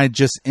 And then I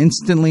just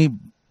instantly,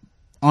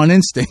 on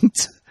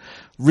instinct,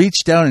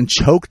 reached out and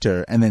choked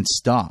her and then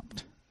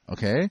stopped,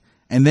 okay?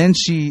 And then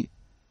she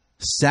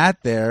sat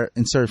there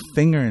and started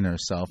fingering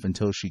herself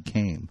until she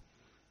came.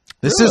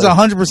 This is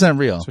 100%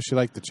 real. So she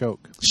liked the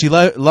choke. She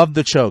loved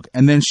the choke.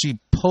 And then she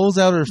pulls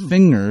out her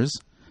fingers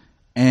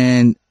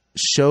and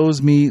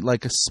shows me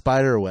like a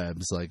spider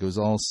webs. Like it was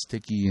all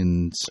sticky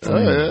and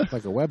stringy. Oh, yeah.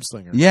 Like a web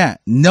slinger. Yeah,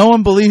 no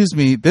one believes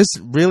me. This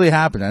really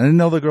happened. I didn't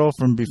know the girl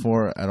from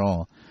before at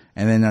all.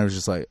 And then I was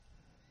just like,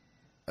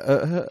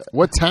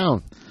 What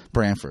town?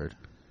 Brantford.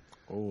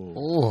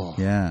 Oh,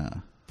 Yeah.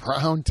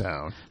 Brown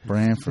Town.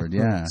 Brantford,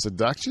 yeah.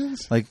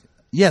 Seductions? Like,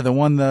 yeah, the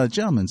one, the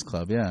Gentleman's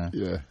Club, yeah.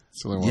 Yeah.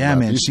 It's the only one Yeah, left.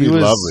 man, Used she to be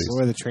was- Lovely's.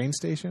 Where the train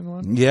station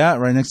one? Yeah,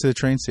 right next to the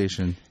train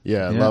station.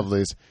 Yeah, Yeah.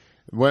 Lovely's.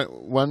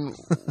 One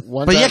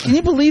But time- yeah, can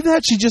you believe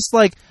that? She just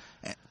like,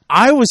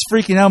 I was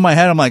freaking out in my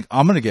head. I'm like,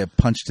 I'm going to get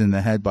punched in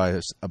the head by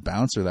a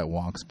bouncer that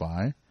walks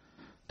by.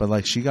 But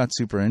like, she got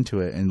super into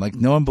it. And like,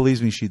 no one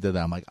believes me she did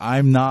that. I'm like,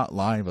 I'm not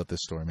lying about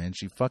this story, man.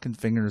 She fucking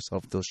fingered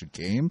herself until she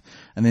came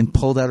and then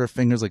pulled out her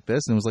fingers like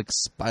this. And it was like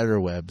spider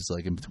webs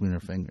like in between her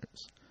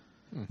fingers.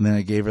 And then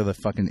I gave her the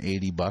fucking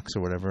 $80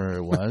 or whatever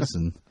it was.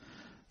 And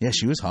yeah,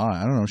 she was hot.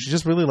 I don't know. She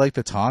just really liked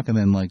the talk. And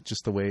then like,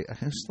 just the way,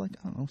 I was like,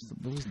 I don't know.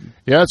 It was,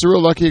 Yeah, it's a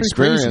real lucky Pretty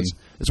experience. crazy.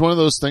 It's one of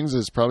those things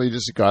that's probably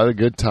just got a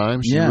good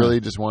time. She Yeah. really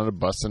just wanted to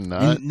bust a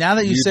nut. and now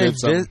that you say did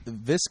something.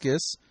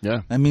 viscous,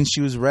 Yeah, that means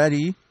she was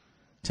ready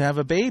to have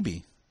a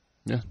baby.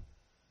 yeah.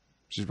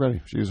 She's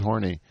ready. She was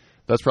horny.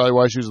 That's probably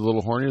why she was a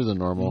little hornier than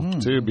normal, Mm-hmm.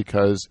 too,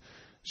 because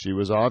she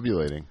was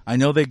ovulating. I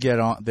know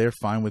they're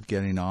fine with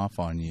getting off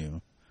on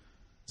you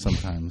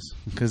sometimes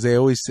because they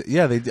always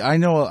I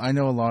know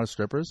a lot of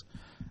strippers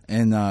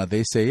and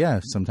they say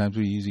sometimes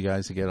we use you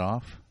guys to get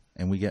off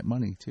and we get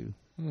money too.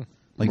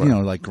 Like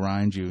Right. like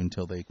grind you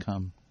until they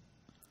come.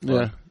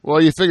 Yeah. Well,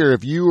 you figure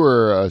if you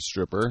were a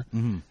stripper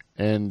Mm-hmm.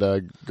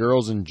 and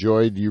girls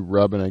enjoyed you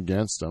rubbing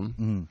against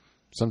them,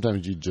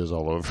 sometimes you jizz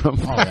all over them.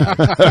 Oh,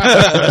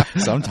 yeah.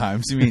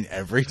 Sometimes, you mean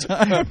every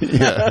time?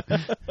 Yeah.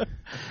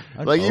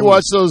 Like you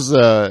watch those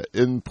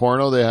in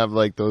porno, they have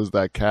like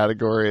that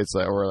category. It's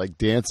like or like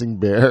Dancing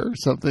Bear or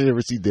something. You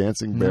ever see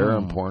Dancing Bear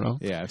on porno?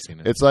 Yeah, I've seen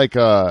it. It's like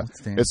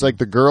dancing? it's like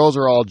the girls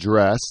are all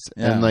dressed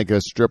Yeah. and like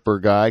a stripper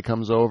guy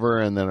comes over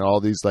and then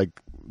all these like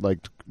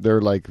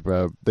they're like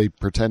they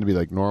pretend to be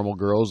like normal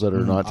girls that are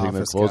not taking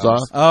their Office clothes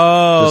gals. off.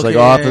 Oh, Just like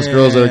okay, office yeah,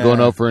 girls yeah, that are going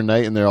yeah. out for a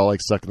night and they're all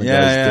like sucking the Yeah,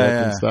 guy's yeah, dick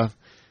yeah. and stuff.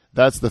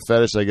 That's the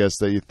fetish, I guess,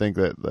 that you think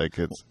that like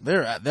it's.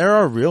 There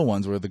are real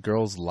ones where the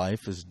girl's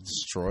life is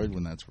destroyed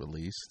when that's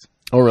released.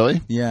 Oh,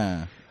 really?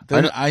 Yeah,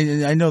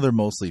 I I know they're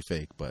mostly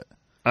fake, but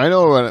I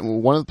know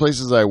one of the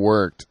places I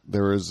worked,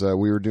 there was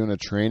we were doing a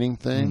training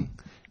thing,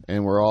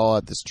 and we're all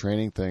at this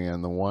training thing,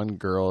 and the one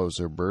girl, it was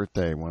her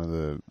birthday, one of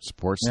the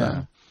support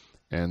staff,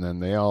 and then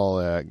they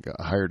all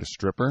hired a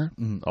stripper,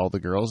 all the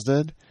girls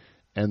did,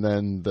 and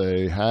then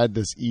they had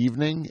this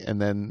evening,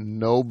 and then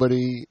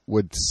nobody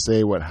would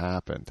say what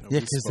happened. yeah,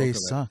 because they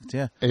sucked.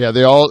 Yeah, Yeah,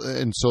 they all,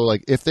 and so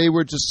like if they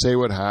would just say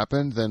what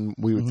happened, then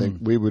we would think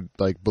we would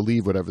like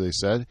believe whatever they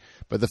said.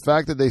 But the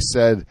fact that they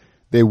said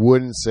they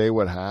wouldn't say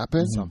what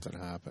happened, Something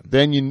happened.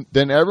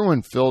 then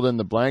everyone filled in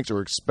the blanks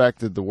or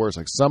expected the worst.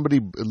 Like somebody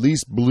at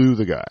least blew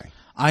the guy.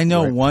 I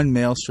know Right. one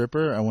male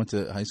stripper I went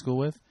to high school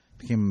with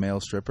became a male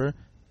stripper.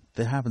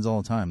 That happens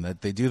all the time. That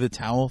they do the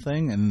towel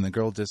thing and then the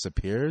girl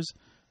disappears,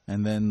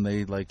 and then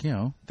they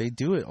they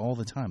do it all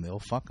the time. They'll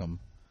fuck them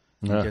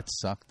and Yeah. get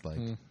sucked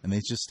and they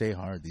just stay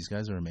hard. These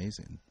guys are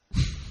amazing.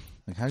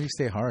 Like how do you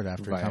stay hard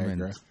after coming?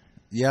 Viagra.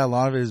 Yeah, a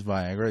lot of it is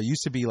Viagra. It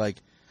used to be like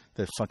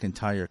the fucking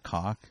tie your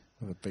cock.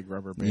 With a big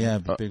rubber band. Yeah,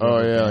 big Oh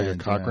rubber yeah, like a band,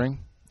 cock yeah. ring.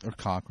 Or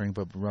cock ring,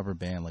 but rubber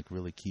band, like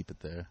really keep it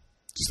there.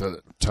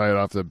 Just tie it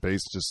off the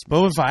base. Just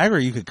But with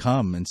Viagra, you could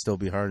come and still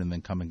be hard and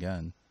then come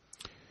again.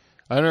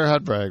 I never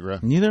had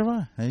Viagra. Neither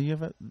have I. You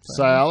have it?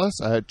 Cialis?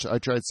 I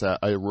tried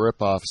I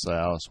rip off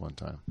Cialis one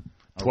time.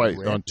 Twice,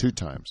 on 2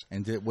 times.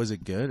 And was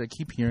it good? I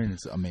keep hearing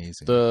it's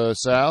amazing. The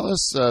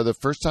Cialis, the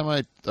first time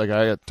I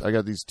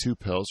got these 2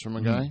 pills from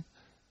a guy,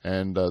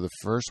 and the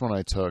first one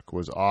I took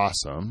was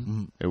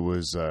awesome. It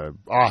was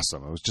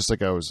awesome. It was just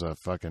like I was a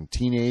fucking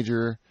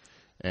teenager,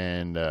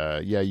 and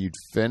you'd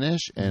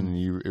finish and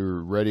you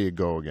were ready to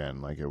go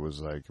again. Like it was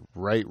like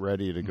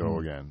ready to go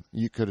again.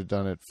 You could have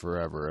done it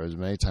forever, as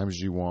many times as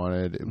you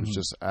wanted. It was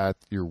just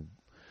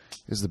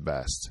it's the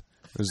best.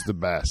 It was the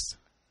best.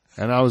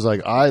 And I was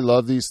like, I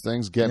love these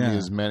things. Get me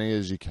as many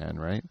as you can,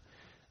 right?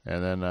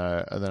 And then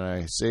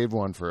I saved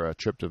one for a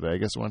trip to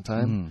Vegas one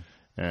time,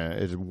 and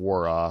it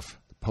wore off.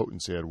 The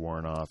potency had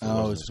worn off. It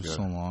was for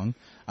so long.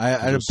 I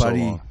had a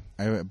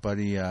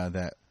buddy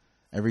that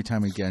every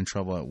time he'd get in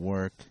trouble at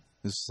work,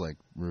 this is like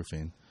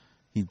roofing,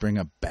 he'd bring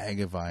a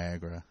bag of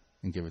Viagra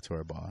and give it to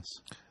our boss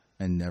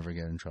and never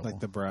get in trouble. Like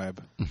the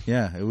bribe.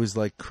 Yeah, it was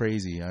like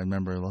crazy. I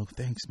remember,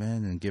 thanks,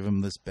 man, and give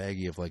him this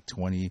baggie of like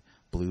 20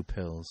 blue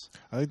pills.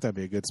 I think that'd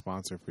be a good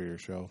sponsor for your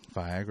show.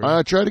 Viagra.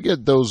 I try to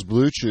get those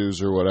Blue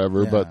Chews or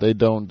whatever, but they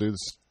don't do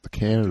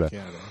Canada.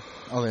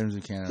 Oh, they don't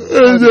do Canada.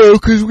 No,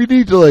 because we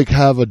need to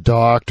have a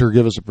doctor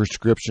give us a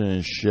prescription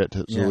and shit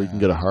so we can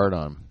get a hard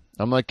on.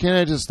 I'm like, can't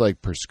I just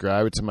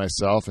prescribe it to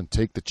myself and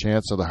take the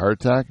chance of the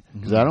heart attack?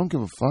 Because I don't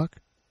give a fuck.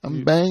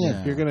 I'm banging.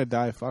 If you're gonna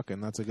die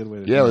fucking, that's a good way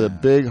to do it. Yeah, with it. a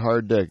big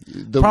hard dick.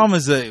 The problem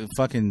is that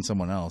fucking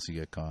someone else, you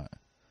get caught.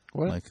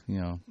 What? I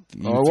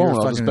won't.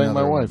 I'll just bang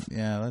my wife.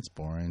 Yeah, that's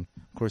boring.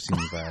 Of course you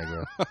need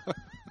Viagra.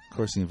 Of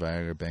course you need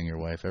Viagra, bang your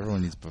wife.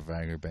 Everyone needs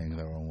Viagra, bang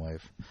their own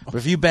wife. But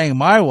if you bang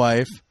my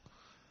wife,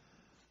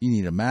 you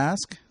need a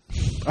mask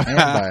and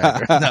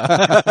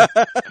Viagra.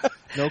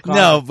 No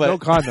condom. No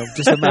condom,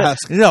 just a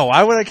mask. No,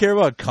 why would I care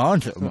about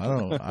condom? I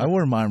don't know. I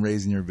wouldn't mind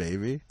raising your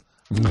baby.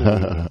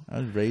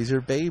 I'd raise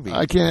your baby.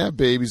 I can't have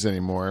babies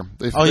anymore.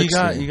 They you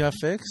me. got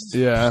fixed?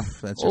 Yeah.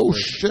 That's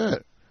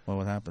shit. What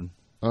would happen?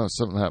 Oh,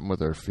 something happened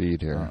with our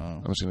feed here.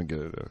 Uh-oh. I'm just going to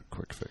get it a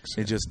quick fix.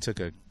 They just took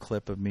a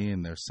clip of me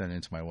and they're sending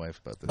it to my wife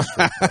about this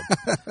strip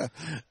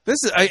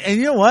club. And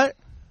you know what?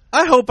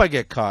 I hope I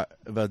get caught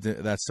about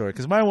that story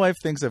because my wife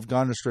thinks I've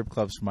gone to strip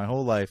clubs for my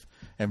whole life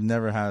and I've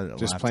never had a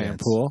just lap playing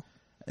dance. Pool.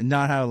 And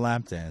not had a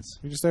lap dance.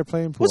 You just start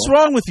playing pool. What's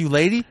wrong with you,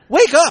 lady?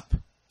 Wake up!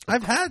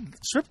 I've had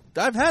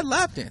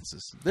lap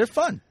dances. They're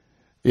fun.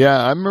 Yeah,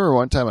 I remember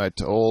one time I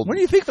told. Where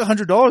do you think the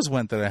 $100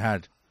 went that I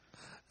had?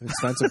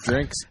 Expensive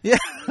drinks. Yeah.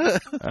 I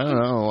don't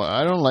know.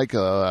 I don't like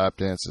lap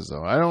dances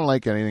though. I don't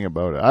like anything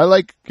about it. I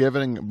like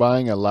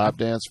buying a lap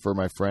dance for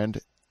my friend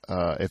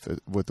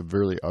with a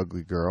really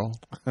ugly girl.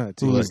 An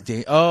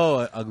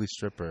ugly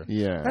stripper.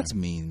 Yeah. That's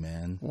mean,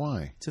 man.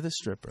 Why? To the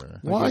stripper.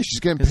 Why? She's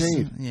getting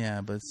paid.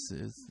 Yeah, but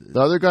the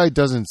other guy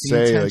doesn't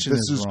say this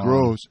is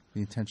gross.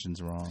 The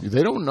intention's wrong.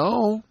 They don't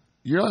know.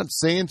 You're not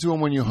saying to them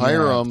when you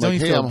hire them, don't like, you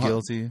hey, feel I'm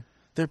guilty.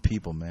 They're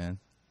people, man.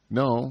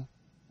 No.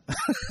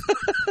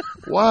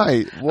 Why?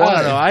 I don't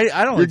know.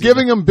 I don't. You're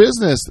giving them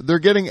business. They're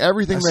getting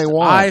everything they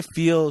want. I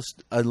feel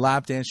a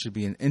lap dance should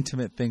be an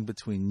intimate thing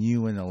between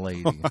you and a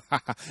lady.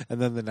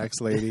 And then the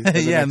next lady.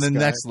 And the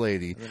next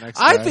lady.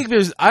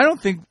 I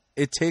don't think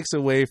it takes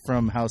away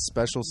from how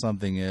special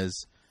something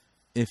is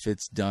if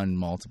it's done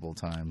multiple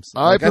times.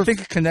 I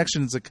think a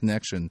connection is a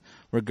connection,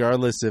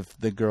 regardless if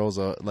the girl's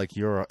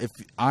if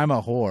I'm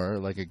a whore,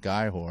 like a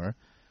guy whore.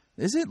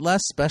 Is it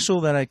less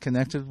special that I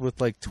connected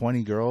with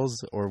 20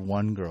 girls or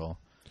one girl?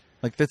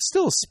 That's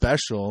still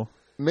special.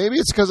 Maybe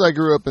it's because I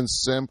grew up in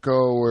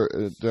Simcoe, where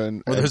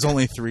there's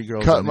only 3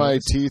 girls. Cut my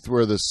teeth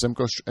were the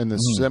Simcoe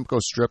Simcoe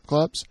strip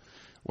clubs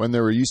when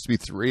there used to be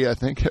 3, I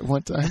think, at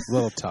one time. A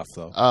little tough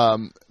though.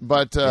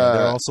 But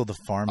they're also the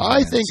farm.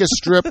 I think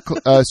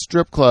a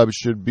strip club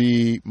should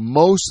be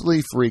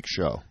mostly freak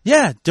show.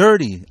 Yeah,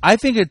 dirty. I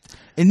think it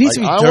needs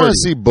to be dirty. I want to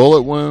see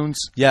bullet wounds.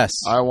 Yes.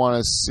 I want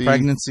to see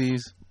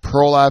pregnancies.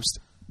 Prolapsed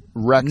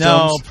rectums.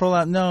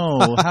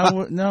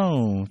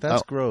 No,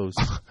 that's gross.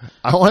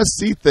 I want to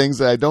see things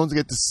that I don't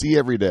get to see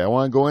every day. I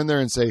want to go in there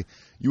and say,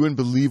 you wouldn't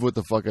believe what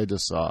the fuck I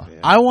just saw.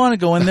 Yeah. I want to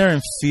go in there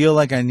and feel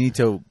like I need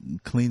to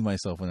clean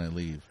myself when I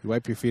leave. You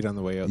wipe your feet on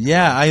the way out.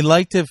 Yeah, I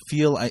like to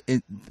feel...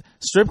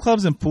 strip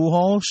clubs and pool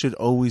halls should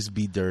always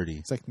be dirty.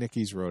 It's like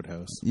Nikki's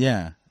Roadhouse.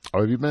 Yeah.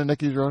 Oh, have you been to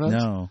Nikki's Roadhouse?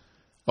 No.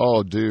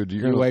 Oh, dude,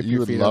 you would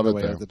love it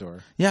there. The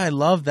door. Yeah, I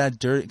love that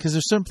dirty because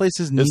there's certain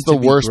places it's the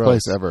worst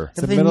place ever. It's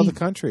the middle of the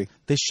country.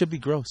 They should be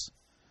gross.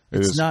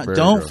 It's not. Very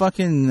don't gross.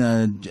 fucking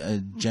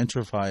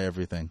gentrify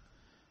everything.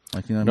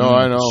 I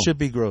know. It should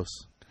be gross.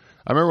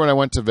 I remember when I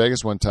went to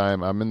Vegas one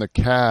time. I'm in the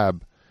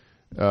cab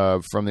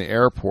from the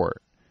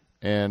airport,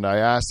 and I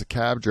asked the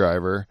cab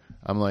driver,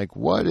 I'm like,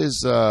 "What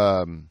is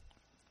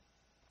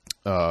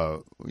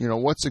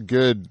what's a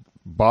good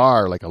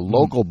bar, like a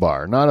local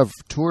bar, not a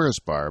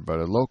tourist bar, but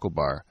a local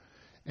bar?"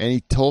 And he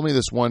told me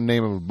this one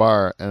name of a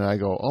bar, and I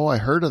go, "Oh, I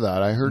heard of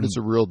that. I heard it's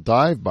a real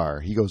dive bar."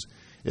 He goes,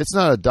 "It's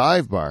not a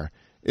dive bar.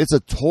 It's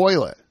a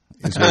toilet."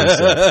 Is what he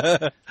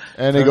said.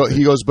 And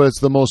he goes, "But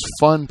it's the most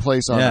fun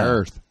place on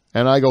earth."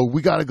 And I go,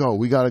 "We gotta go.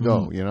 We gotta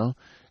go." You know.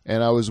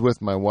 And I was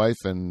with my wife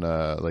and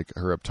like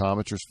her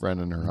optometrist friend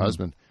and her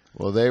husband.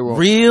 Well, they were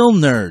Real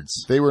nerds.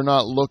 They were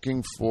not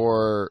looking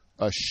for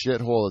a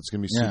shithole that's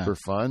going to be Yeah. super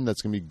fun,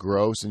 that's going to be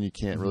gross, and you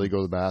can't really go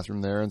to the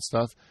bathroom there and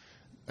stuff.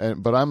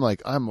 But I'm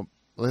like, that's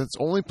the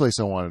only place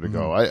I wanted to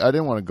go. I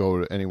didn't want to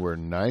go to anywhere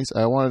nice.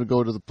 I wanted to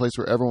go to the place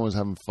where everyone was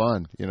having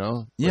fun, you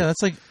know? Yeah,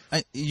 that's like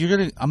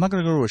I'm not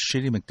gonna go to a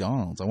shitty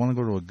McDonald's. I want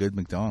to go to a good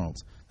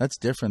McDonald's. That's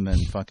different than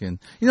fucking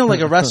like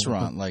a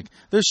restaurant. Like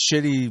there's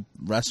shitty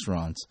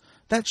restaurants.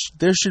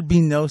 There should be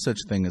no such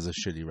thing as a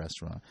shitty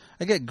restaurant.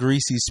 I get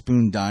greasy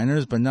spoon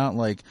diners, but not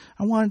like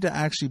I want it to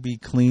actually be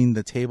clean.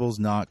 The table's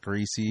not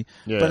greasy.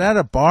 Yeah. But at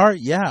a bar,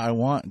 yeah, I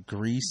want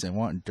grease. I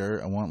want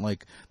dirt. I want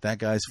like that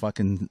guy's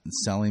fucking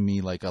selling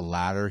me like a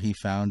ladder he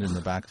found in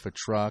the back of a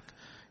truck.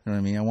 You know what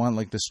I mean? I want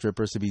like the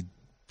strippers to be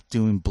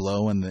doing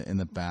blow in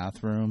the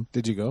bathroom.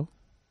 Did you go,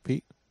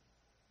 Pete?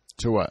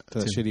 To what? To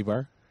the shitty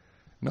bar?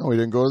 No, we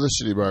didn't go to the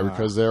shitty bar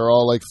because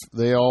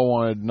they all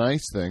wanted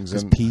nice things.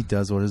 Because And Pete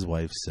does what his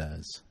wife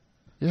says.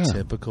 yeah,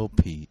 Typical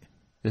Pete.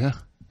 yeah,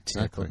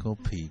 exactly. Typical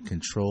Pete.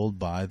 Controlled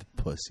by the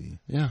pussy.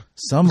 Yeah.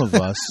 Some of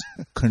us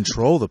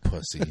control the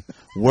pussy.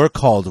 We're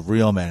called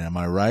real men. Am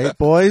I right,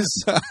 boys?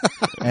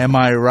 Am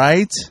I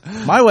right?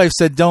 My wife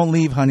said, don't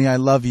leave, honey. I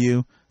love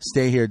you.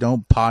 Stay here.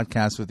 Don't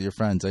podcast with your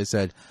friends. I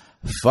said,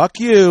 fuck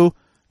you.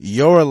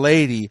 You're a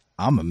lady.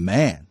 I'm a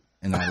man.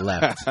 And I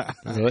left.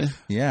 Really?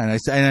 Yeah.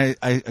 And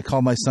I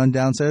called my son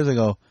downstairs. I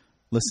go,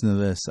 listen to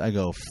this. I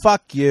go,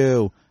 fuck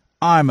you.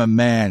 I'm a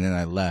man. And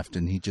I left.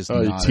 And he just Oh,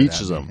 he nodded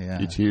teaches at me.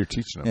 them. Yeah. You're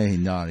teaching them. Yeah, he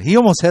nodded. He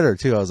almost hit her,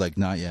 too. I was like,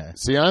 not yet.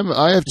 See, I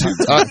have two.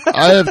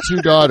 I have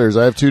two daughters.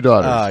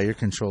 Ah, you're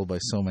controlled by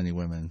so many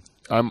women.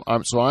 I'm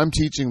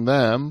teaching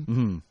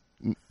them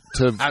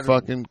to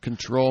fucking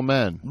control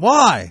men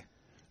Why?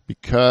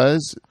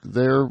 because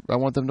I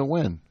want them to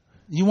win.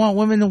 You want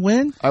women to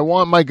win? I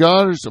want my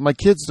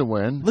kids to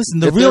win. Listen,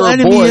 the If real they're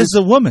enemy boys- is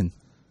the woman.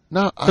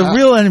 No, The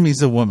real enemy is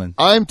the woman.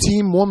 I'm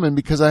team woman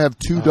because I have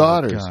two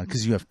daughters.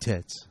 Because you have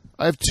tits.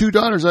 I have two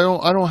daughters. I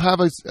don't have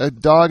a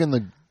dog in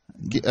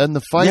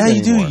the fight. Yeah,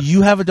 you anymore. do.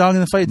 You have a dog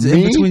in the fight. It's in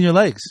Me? between your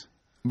legs.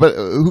 But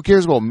who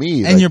cares about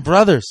me? And your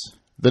brothers.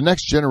 The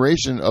next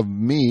generation of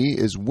me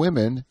is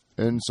women,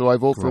 and so I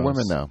vote for Gross.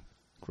 women now.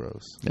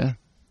 Gross. Yeah,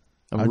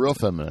 I'm a real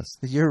feminist.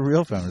 You're a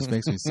real feminist.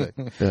 Makes me sick.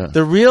 Yeah.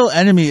 The real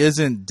enemy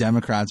isn't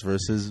Democrats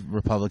versus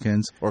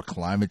Republicans or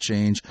climate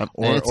change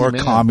or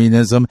anti-man.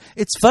 communism.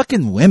 It's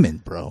fucking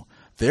women, bro.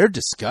 They're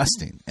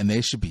disgusting, and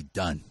they should be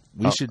done.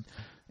 We should...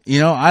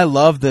 I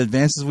love the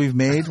advances we've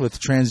made with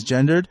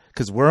transgendered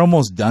because we're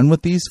almost done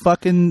with these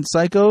fucking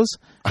psychos,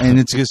 and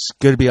it's just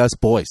going to be us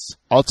boys.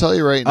 I'll tell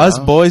you right now. Us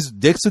boys,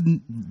 dicks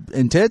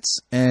and tits,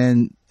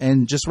 and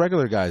just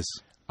regular guys.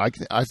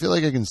 I feel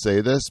like I can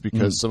say this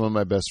because some of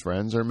my best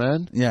friends are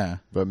men, Yeah.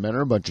 but men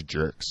are a bunch of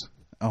jerks.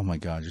 Oh my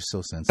God, you're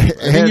so sensitive.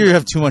 I think you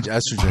have too much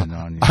estrogen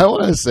on you. I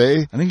want to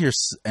say, I think your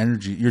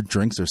energy, your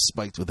drinks are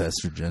spiked with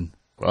estrogen.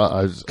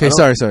 well, Okay,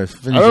 sorry. Finish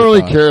I don't your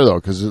really thought. care though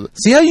because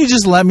See how you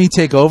just let me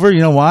take over? You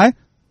know why?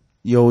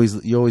 You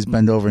always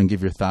bend over and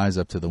give your thighs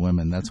up to the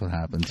women. That's what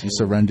happens. You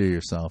surrender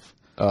yourself.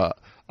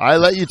 I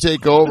let you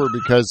take over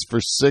because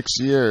for 6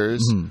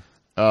 years,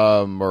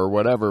 or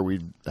whatever we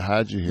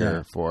had you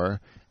here for,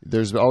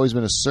 there's always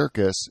been a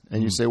circus,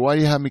 and you say, why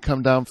do you have me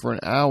come down for an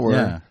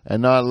hour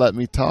and not let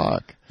me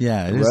talk?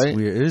 Yeah, it is Right?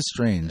 weird. It is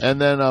strange.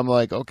 And then I'm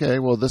like, okay,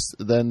 well,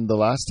 then the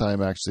last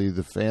time actually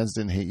the fans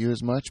didn't hate you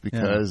as much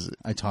because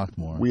I talked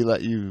more. we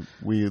let you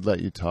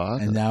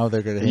talk, And now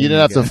they're gonna hate you didn't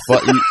have me to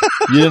fight.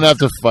 You didn't have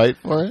to fight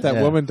for it. That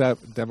Yeah. woman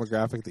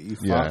demographic that you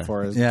fought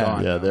for is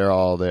gone. Yeah, they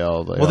all.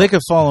 Well, they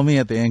could follow me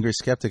at the Angry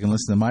Skeptic and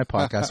listen to my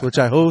podcast, which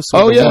I host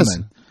with Oh a yes,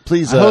 woman.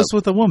 please. I host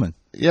with a woman.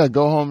 Yeah,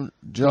 go home,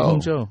 Joe. Go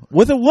home, Joe.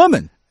 With a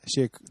woman. Is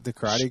she the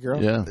karate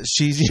girl? Yeah,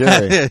 She's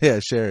Sherry.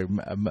 Sherry.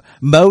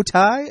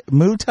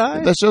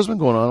 Muay. that show's been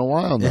going on a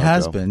while now. It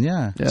has Joe. been,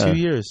 yeah. Yeah. 2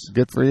 years.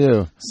 Good for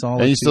you.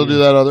 Solid And you 2 still do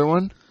years. that other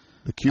one,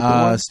 the Cupid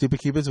one. Stupid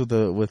Cupids with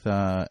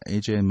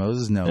AJ and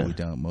Moses? No, we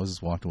don't.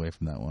 Moses walked away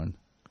from that one.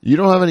 You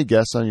don't have any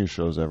guests on your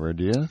shows ever,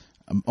 do you?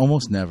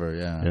 Almost never,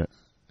 yeah. Yeah.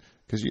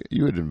 Because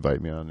you would invite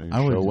me on your I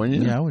show, would,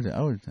 wouldn't you? yeah,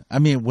 I would. I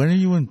mean, when are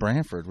you in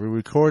Brantford? We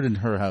record in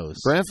her house.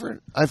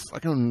 Brantford? I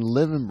fucking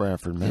live in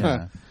Brantford, man.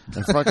 Yeah.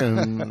 I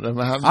fucking.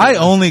 I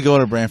only go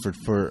to Brantford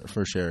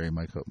for Sherry,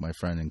 my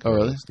friend and Oh,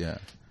 really? co-host. Yeah.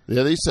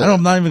 Yeah, they said.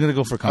 I'm not even going to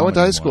go for comedy I went to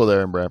high anymore. school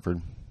there in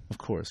Brantford. Of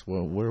course.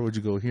 Well, where would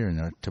you go here? In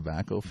a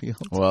tobacco field?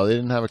 Well, they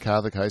didn't have a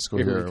Catholic high school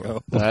Here here. we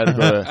go.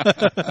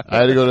 I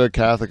had to go to a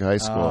Catholic high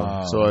school,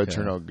 Oh, so it okay.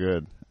 turned out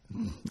good.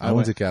 I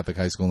went to Catholic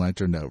high school and I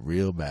turned out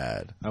real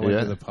bad. I went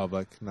Yeah. to the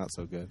public, not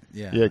so good.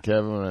 Yeah. Yeah,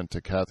 Kevin went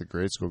to Catholic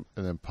grade school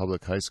and then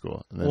public high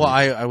school. And then Well,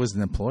 I was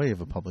an employee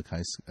of a public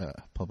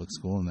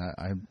school,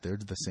 and they're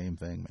the same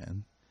thing,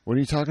 man. what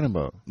are you talking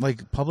about?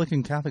 Like public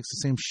and Catholic's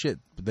the same shit,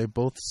 but they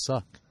both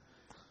suck.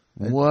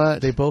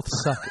 What? They both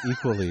suck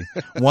equally.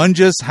 One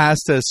just has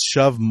to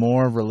shove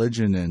more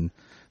religion in.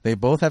 They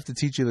both have to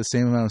teach you the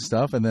same amount of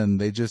stuff, and then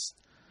they just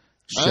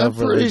I'm shove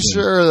pretty religion.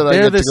 sure that I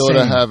They're get to the go to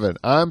same. heaven.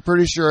 I'm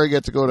pretty sure I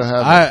get to go to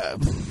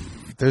heven.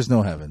 There's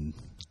no heaven.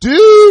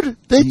 Dude,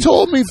 they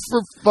told me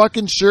for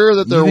fucking sure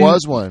that there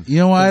was one. You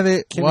know why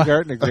they...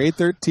 Kindergarten to grade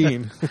 13.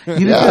 You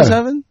think there's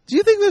heaven? Do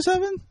you think there's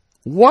heaven?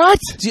 What?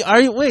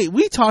 Wait,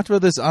 we talked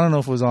about this. I don't know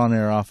if it was on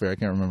air or off air. I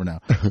can't remember now.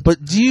 But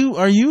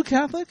are you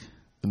Catholic?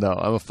 No,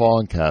 I'm a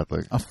fallen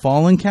Catholic. A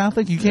fallen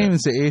Catholic? You can't even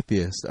say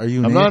atheist. Are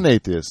you? I'm not an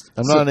atheist.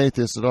 I'm not an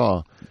atheist at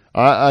all.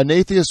 An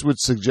atheist would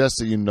suggest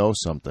that you know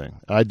something.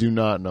 I do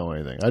not know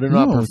anything. I do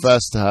not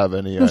profess to have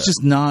any. It's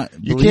just not.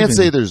 You can't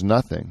say there's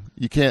nothing.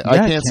 You can't. Yeah,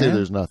 I can't say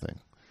there's nothing.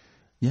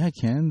 Yeah, I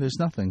can. There's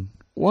nothing.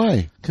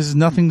 Why? Because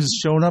nothing's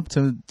shown up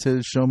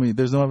to show me.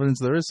 There's no evidence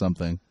there is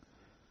something.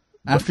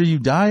 After you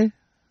die,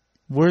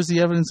 where's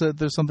the evidence that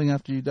there's something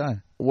after you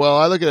die? Well,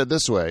 I look at it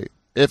this way: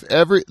 if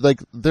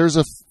there's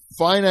a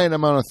finite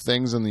amount of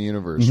things in the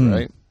universe,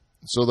 right?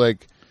 So,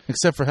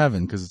 except for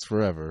heaven, because it's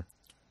forever,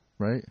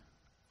 right?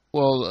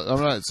 Well,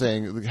 I'm not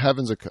saying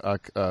heaven's a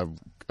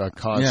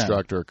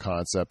construct or a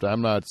concept.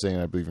 I'm not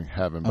saying I believe in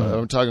heaven, but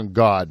I'm talking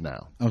God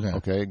now.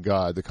 Okay,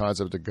 God, the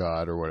concept of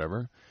God or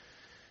whatever.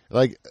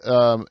 But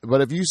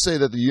if you say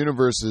that the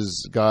universe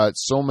has got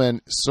so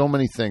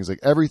many things, like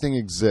everything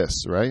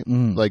exists, right?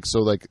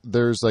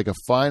 There's a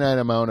finite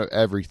amount of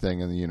everything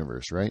in the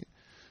universe, right?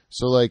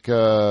 So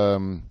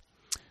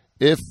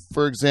if,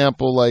 for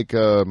example,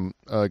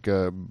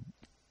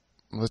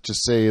 let's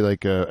just say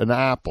an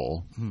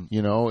apple,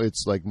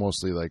 it's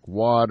mostly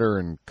water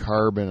and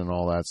carbon and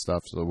all that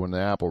stuff. So when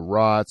the apple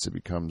rots, it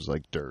becomes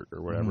like dirt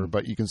or whatever.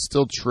 But you can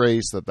still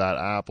trace that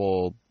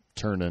apple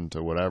turned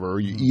into whatever,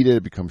 or you eat it,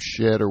 it becomes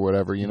shit or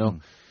whatever,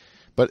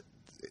 But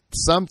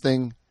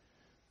something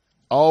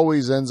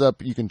always ends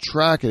up, you can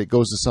track it, it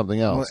goes to something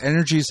else. Well,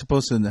 energy is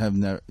supposed to have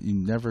you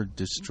never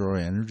destroy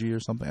energy or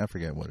something. I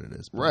forget what it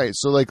is. Right.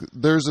 So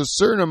there's a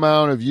certain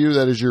amount of you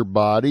that is your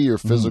body, your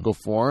physical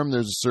form.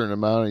 There's a certain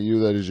amount of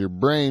you that is your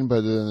brain,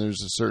 but then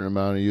there's a certain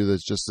amount of you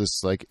that's just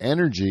this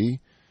energy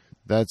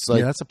that's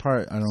that's a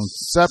part I don't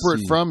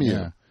separate from you.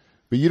 Yeah.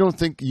 But you don't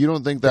think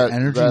that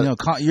energy? No,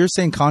 you're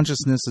saying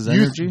consciousness is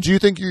energy. Do you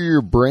think you're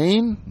your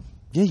brain?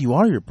 Yeah, you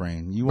are your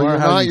brain. You're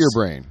not your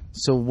brain.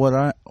 So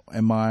what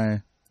am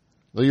I?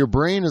 Well, your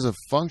brain is a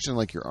function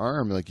like your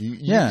arm.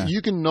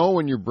 You can know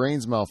when your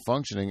brain's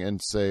malfunctioning and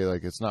say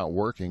it's not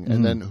working.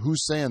 And then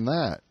who's saying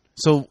that?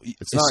 So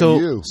it's not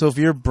you. So if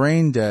you're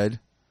brain dead,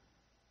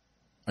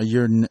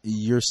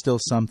 you're still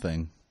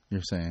something.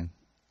 You're saying.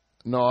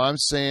 No, I'm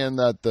saying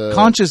that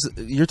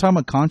You're talking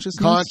about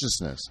consciousness.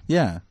 Consciousness.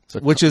 Yeah,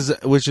 which is a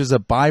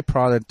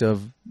byproduct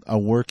of a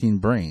working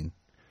brain.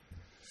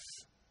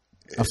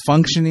 A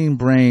functioning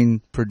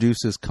brain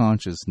produces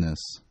consciousness.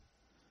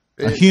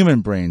 A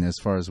human brain, as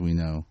far as we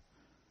know.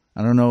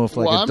 I don't know if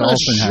a dolphin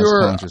has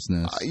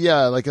consciousness.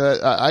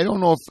 I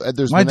don't know if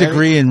there's. My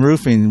degree in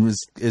roofing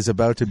is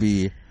about to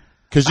be.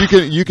 Because you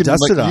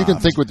can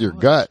think with your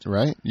gut,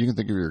 right? You can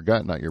think of your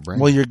gut, not your brain.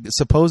 Well,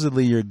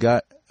 supposedly your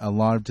gut. A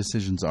lot of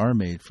decisions are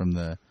made from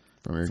the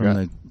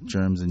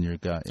germs in your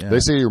gut. Yeah. They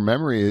say your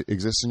memory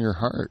exists in your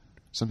heart.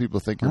 Some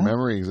people think your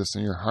memory exists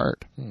in your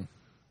heart,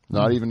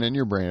 not even in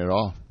your brain at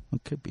all.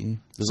 It could be.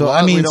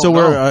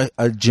 We're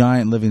a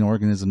giant living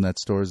organism that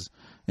stores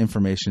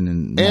information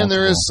and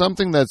there is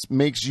something that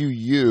makes you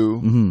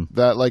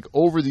that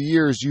over the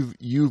years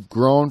you've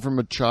grown from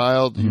a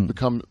child, you've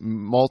become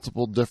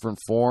multiple different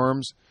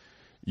forms,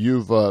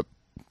 you've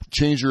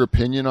changed your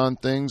opinion on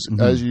things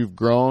as you've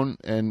grown,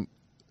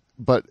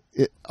 but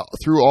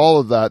through all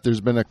of that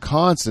there's been a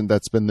constant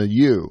that's been the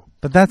you.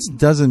 But that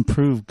doesn't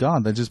prove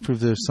God. That just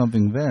proves there's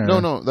something there.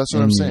 No, that's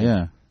what I'm saying.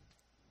 Yeah.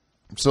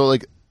 So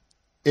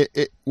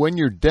when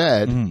you're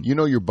dead,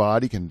 your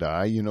body can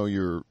die,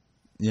 your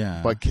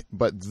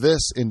but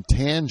this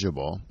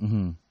intangible,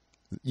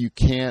 you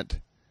can't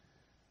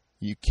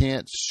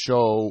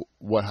show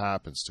what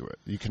happens to it.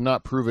 You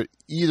cannot prove it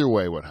either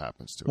way what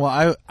happens to it.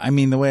 Well, I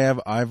mean the way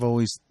I've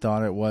always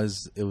thought it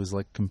was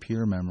like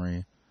computer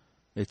memory.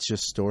 It's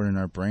just stored in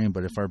our brain,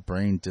 but if our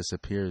brain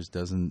disappears,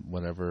 doesn't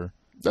whatever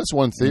that's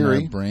one theory.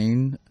 In our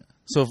brain.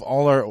 So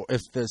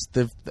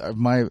if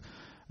my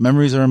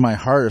memories are in my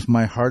heart, if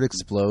my heart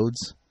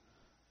explodes,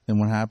 then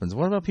what happens?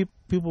 What about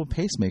people with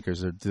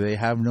pacemakers? Or do they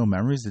have no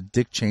memories? Did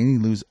Dick Cheney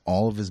lose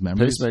all of his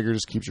memories? Pacemaker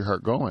just keeps your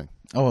heart going.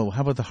 Oh,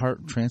 how about the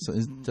heart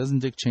transplant? Doesn't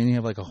Dick Cheney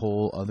have a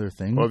whole other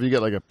thing? Well, if you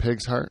get a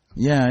pig's heart.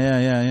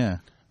 Yeah.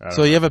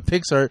 So you have a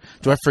pig's heart.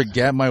 Do I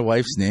forget my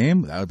wife's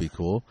name? That would be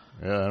cool.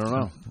 Yeah, I don't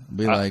know.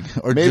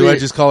 Or maybe, do I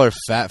just call her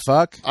fat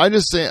fuck? I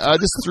just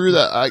threw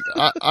that.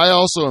 I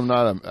also am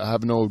not. I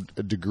have no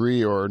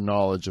degree or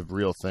knowledge of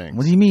real things.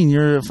 What do you mean?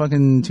 You're a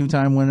fucking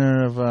 2-time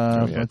winner of.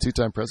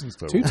 2-time President's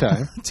Club.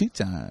 2-time.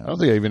 2-time. I don't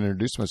think I even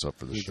introduced myself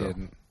for this show.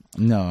 Didn't.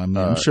 No, I mean,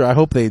 I'm sure. I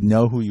hope they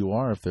know who you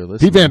are if they're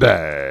listening. Pete Van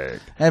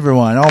Dyke.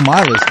 Everyone, all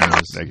my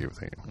listeners. Thank you.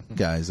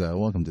 Guys,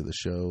 welcome to the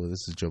show.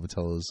 This is Joe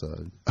Botelho's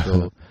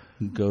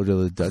Go to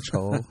the Dutch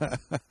Hall.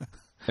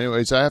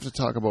 Anyways, I have to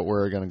talk about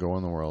where I'm going to go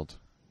in the world.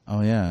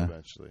 Oh, yeah.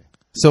 Eventually.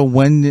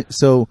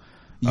 So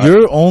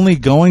you're only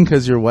going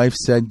because your wife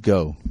said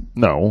go?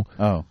 No.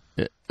 Oh.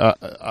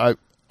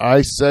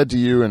 I said to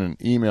you in an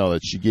email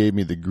that she gave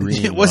me the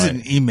green. It wasn't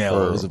light an email.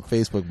 for It was a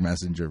Facebook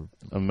Messenger.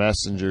 a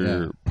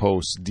messenger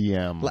post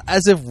DM.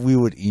 As if we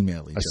would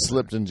email each I other.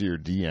 slipped into your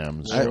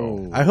DMs.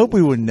 Joe. I hope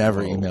we would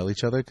never email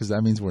each other because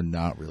that means we're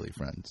not really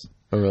friends.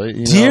 Oh,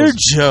 really? Dear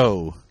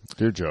Joe.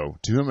 Dear Joe,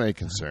 to whom may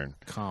concern.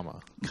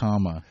 Comma.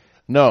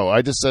 No,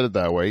 I just said it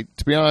that way.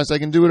 To be honest, I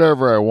can do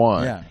whatever I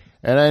want. Yeah.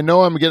 And I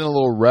know I'm getting a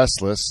little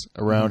restless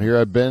around here.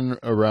 I've been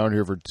around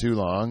here for too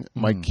long.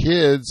 My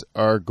kids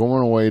are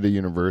going away to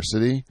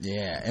university.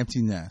 Yeah,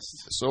 empty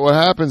nest. So what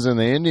happens in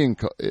the Indian,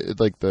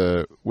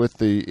 with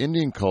the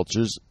Indian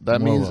cultures, that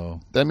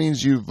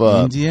means you've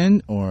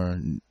Indian or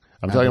I'm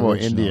talking about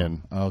Aboriginal?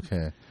 Indian.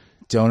 Okay,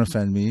 don't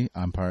offend me.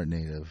 I'm part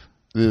native.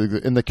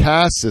 In the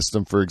caste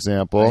system, for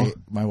example,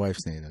 My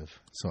wife's native,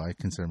 so I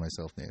consider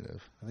myself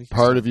native.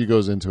 part of you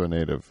goes into a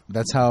native.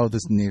 That's how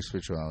this native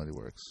spirituality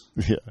works.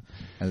 Yeah.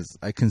 As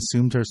I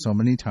consumed her so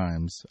many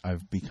times,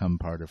 I've become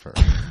part of her.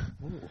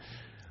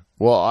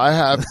 Well, I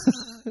have.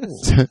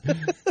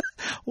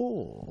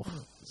 Oh.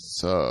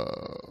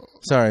 So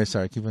Sorry,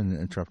 keep on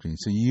interrupting.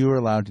 So you are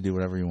allowed to do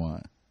whatever you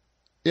want.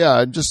 yeah,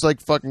 I'm just like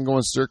fucking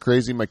going stir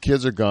crazy. My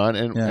kids are gone,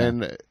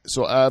 and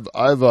so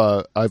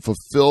I've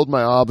fulfilled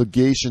my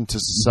obligation to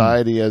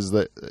society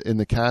in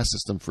the caste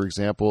system. For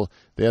example,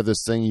 they have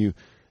this thing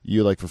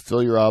you like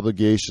fulfill your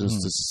obligations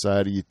to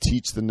society. You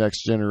teach the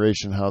next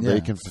generation how they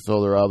can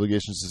fulfill their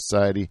obligations to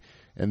society,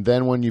 and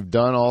then when you've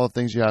done all the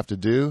things you have to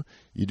do,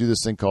 you do this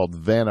thing called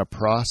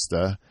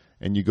vanaprastha,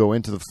 and you go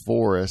into the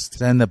forest.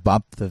 Then the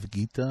Bhagavad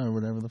Gita or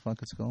whatever the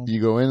fuck it's called.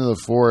 You go into the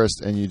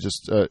forest and you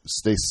just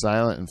stay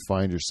silent and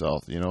find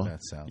yourself. You know, That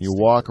sounds you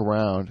stupid. walk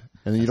around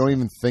and you don't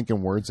even think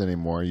in words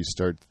anymore. You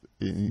start.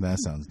 That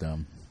sounds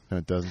dumb. No,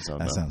 it doesn't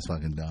sound. That dumb. sounds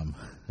fucking dumb.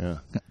 Yeah.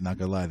 Not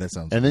gonna lie, that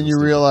sounds. And then real you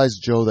stupid. realize,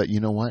 Joe, that you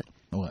know what?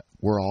 What?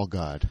 We're all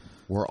God.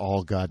 We're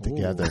all God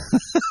together.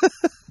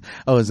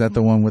 Oh, is that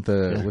the one with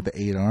the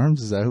 8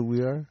 arms? Is that who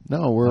we are?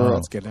 No, we're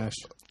It's Ganesh.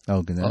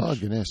 Oh, Ganesh. oh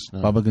Ganesh.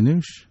 No. Baba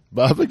Ganoush.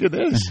 Baba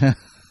Ganesh. That's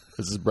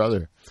his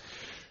brother.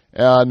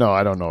 No,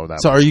 I don't know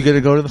that. So, one. are you going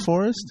to go to the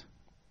forest?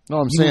 No,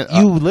 I'm saying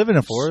You live in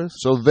a forest.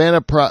 So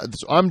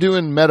I'm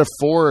doing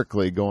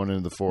metaphorically going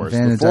into the forest.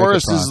 The Vanadika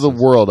forest is the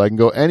process. world. I can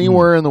go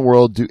anywhere in the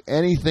world, do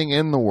anything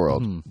in the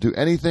world, do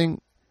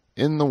anything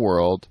in the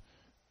world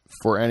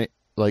for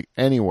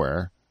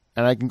anywhere,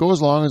 and I can go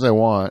as long as I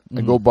want.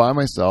 I go by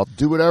myself,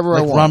 do whatever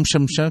I Like want.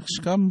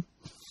 Ramshimshkum?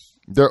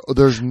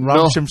 There's no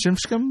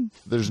Ramshimshkum?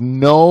 there's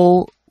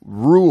no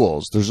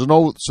rules. There's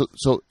no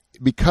so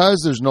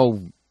because there's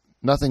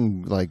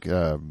nothing like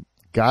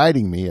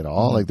guiding me at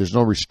all. Like there's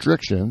no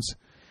restrictions,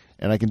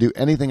 and I can do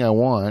anything I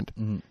want.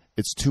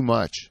 It's too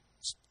much.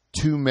 It's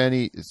too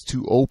many. It's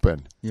too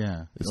open.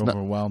 Yeah. It's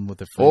overwhelmed with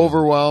the freedom.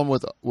 Overwhelmed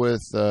with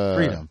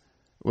freedom.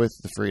 With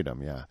the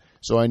freedom. Yeah.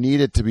 So I need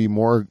it to be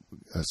more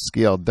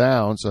scaled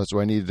down. So that's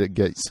why I needed to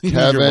get you need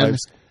your Kevin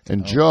wife's-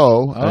 and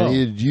Joe. Oh. I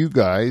needed you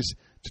guys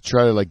to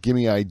try to like give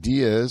me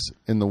ideas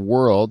in the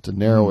world to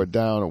narrow it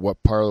down at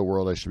what part of the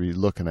world I should be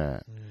looking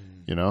at.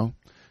 You know.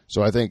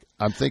 So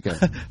I'm thinking.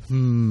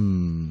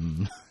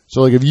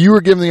 So like if you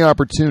were given the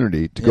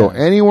opportunity to go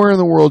anywhere in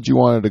the world you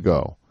wanted to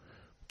go,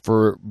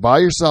 by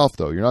yourself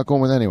though, you're not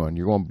going with anyone.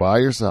 You're going by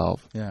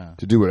yourself. Yeah.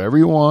 To do whatever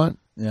you want.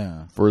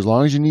 Yeah. For as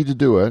long as you need to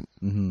do it.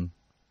 Mm-hmm.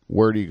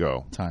 Where do you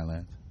go?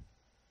 Thailand.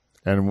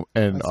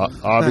 And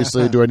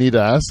obviously, do I need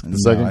to ask the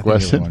second I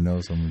question? think everyone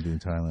knows I'm going to do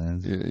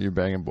Thailand. You're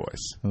banging boys.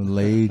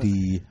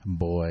 Lady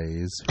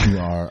boys who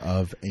are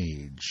of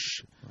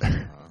age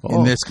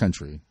in this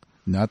country,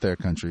 not their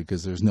country,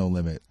 because there's no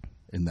limit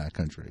in that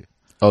country.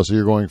 Oh, so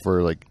you're going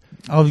for like?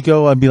 I'll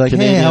go and be like,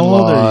 Canadian hey, how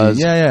old are laws.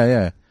 you?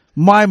 Yeah.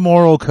 My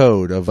moral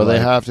code of, But they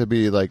have to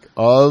be like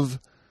of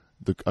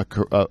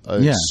a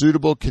Yeah.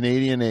 suitable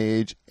Canadian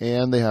age,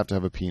 and they have to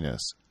have a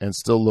penis and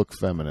still look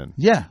feminine.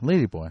 yeah,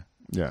 lady boy.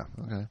 Yeah.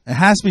 Okay. It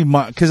has to be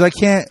because I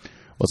can't.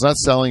 Well, it's not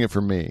selling it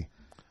for me.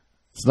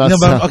 It's not. No,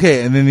 but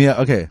okay, and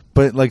then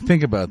but like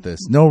think about this.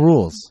 No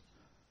rules.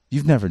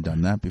 You've never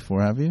done that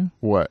before, have you?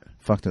 What?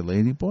 Fucked a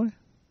lady boy?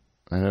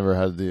 I never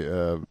had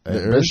the The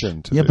ambition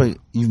urge? to. Yeah, do. but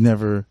you've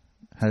never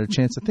had a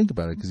chance to think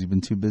about it because you've been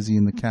too busy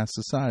in the caste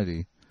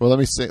society. Well, let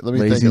me think.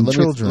 Raising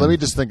children. Let me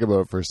just think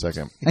about it for a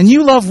second. And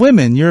you love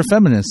women. You're a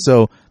feminist,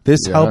 so this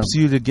Yeah. helps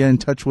you to get in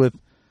touch with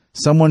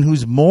someone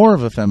who's more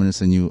of a feminist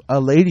than you, a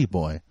lady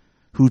boy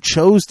who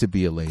chose to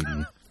be a lady.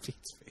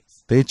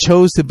 They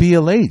chose to be a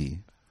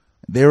lady.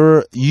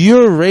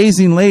 You're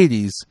raising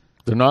ladies.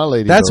 They're not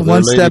ladies. That's though. They're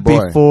one lady step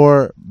boy.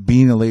 before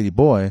being a lady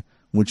boy,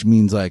 which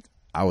means like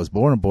I was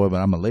born a boy,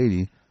 but I'm a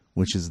lady,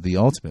 which is the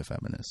ultimate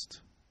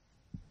feminist.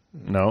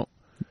 No.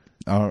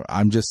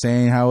 I'm just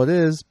saying how it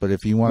is, but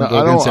if you want to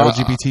No, go against the I-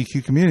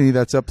 LGBTQ community,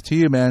 that's up to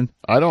you, man.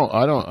 I'm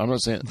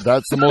not saying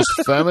that's the most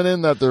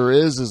feminine that there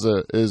is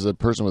a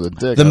person with a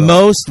dick.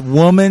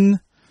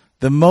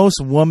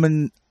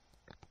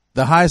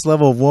 The highest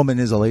level of woman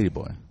is a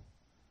ladyboy.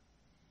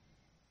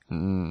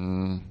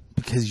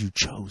 Because you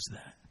chose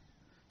that.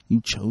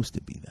 You chose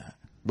to be that.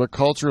 But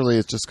culturally,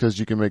 it's just because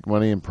you can make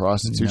money in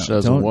prostitution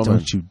as a woman.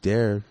 Don't you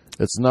dare.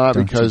 It's not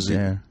Don't because you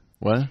dare.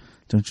 what?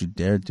 Don't you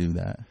dare do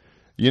that.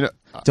 You know,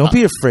 Don't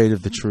be afraid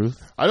of the truth.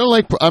 I don't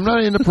like. I'm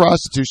not into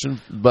prostitution,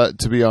 but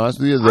to be honest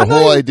with you, the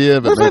whole idea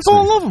of it What if I makes fall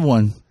in me, love with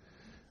one?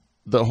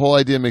 the whole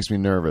idea makes me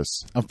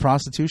nervous. Of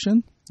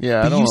prostitution?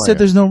 Yeah, But I don't you like said it.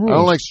 there's no rules. I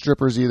don't like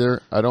strippers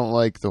either. I don't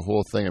like the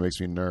whole thing. It makes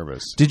me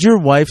nervous. Did your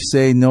wife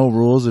say no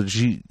rules, or did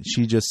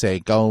she just say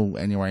go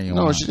anywhere you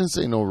want? No, she didn't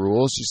say no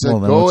rules. She said Well,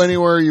 then go what's-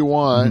 anywhere you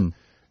want. Mhm.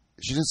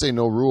 She didn't say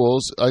no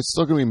rules. I'm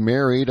still going to be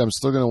married. I'm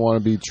still going to want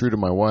to be true to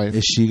my wife.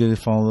 Is she going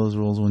to follow those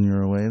rules when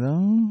you're away,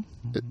 though?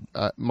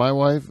 My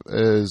wife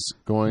is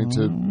going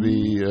to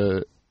be,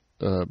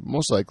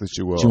 most likely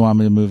she will. Do you want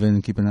me to move in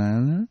and keep an eye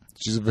on her?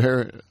 She's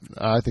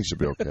I think she'll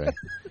be okay.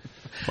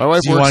 My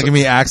wife Do you want works. to give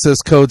me access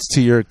codes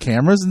to your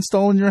cameras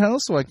installed in your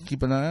house so I can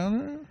keep an eye on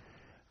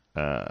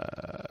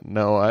her?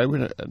 No, I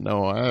would.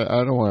 No,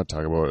 I don't want to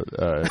talk about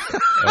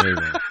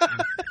anything.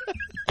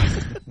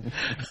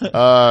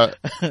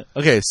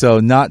 Okay, so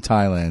not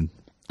Thailand.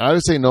 I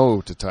would say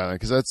no to Thailand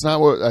because that's not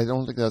what. I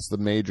don't think that's the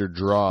major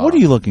draw. What are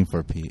you looking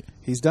for, Pete?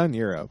 He's done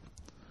Europe.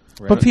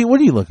 Right? But Pete, what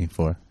are you looking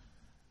for?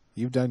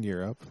 You've done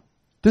Europe.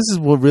 This is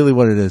really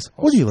what it is.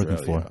 What are you looking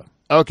for? Australia.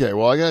 Okay,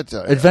 well, I got to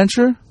tell you.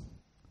 Adventure?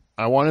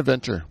 I want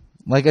adventure.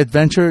 Like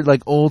adventure,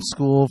 like old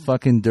school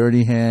fucking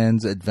dirty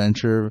hands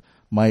adventure.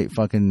 Might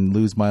fucking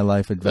lose my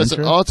life adventure.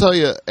 Listen, I'll tell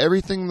you,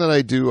 everything that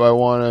I do, I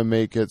want to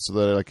make it so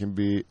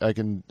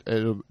that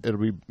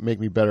it'll make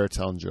me better at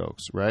telling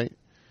jokes, right?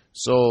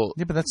 So,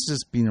 Yeah, but that's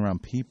just being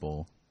around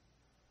people.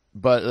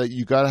 but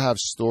you got to have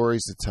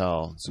stories to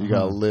tell, so you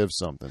got to live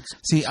something.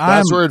 See,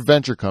 That's where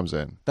adventure comes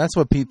in. that's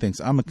what Pete thinks.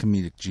 I'm a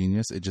comedic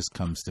genius. It just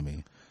comes to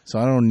me. So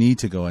I don't need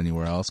to go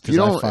anywhere else because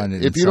I find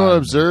it If you inside don't of me.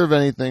 observe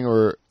anything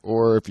or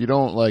if you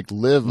don't like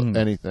live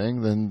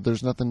anything, then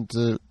there's nothing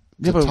to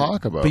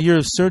talk about. But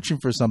you're searching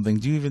for something.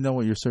 Do you even know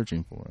what you're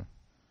searching for?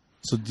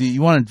 So do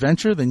you want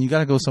adventure? Then you got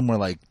to go somewhere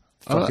like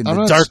fucking I'm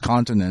the not- dark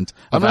continent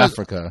of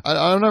Africa.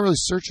 I'm not really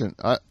searching.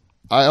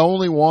 I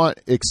only want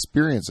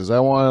experiences. I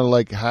want to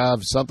like have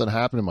something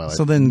happen in my life.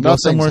 So then go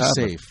Nothing's somewhere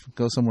happened. safe.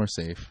 Go somewhere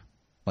safe.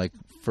 Like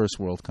first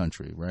world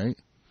country, right?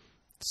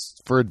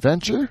 For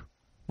adventure.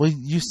 Well,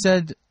 you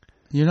said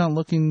you're not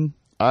looking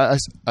I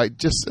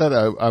just said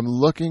I'm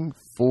looking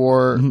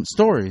for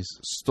stories.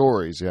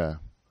 stories. Yeah.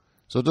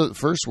 So the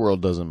first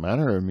world doesn't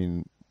matter. I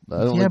mean,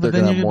 I don't Yeah, think but they're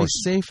then gonna you're have gonna more. be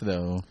safe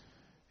though.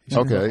 You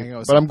should go Okay, hang out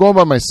with but I'm going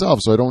by myself,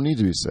 so I don't need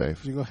to be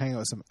safe. You go hang out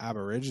with some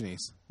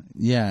Aborigines.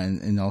 Yeah,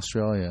 in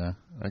Australia.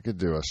 I could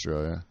do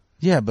Australia.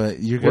 Yeah, but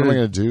you're What am I gonna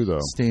going to do though?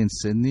 stay in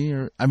Sydney,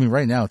 or I mean,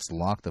 right now it's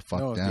locked the fuck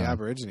No, down. the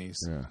Aborigines.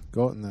 Yeah.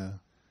 Go out in the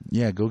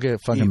Yeah, go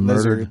get fucking eat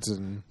murdered. lizards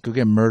and Go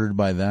get murdered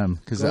by them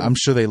because Go. I'm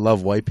sure they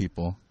love white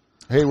people.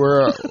 Hey,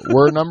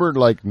 we're numbered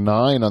like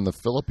 9 on the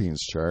Philippines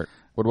chart.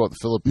 What about the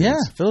Philippines? Yeah,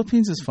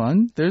 Philippines is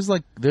fun. There's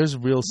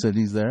real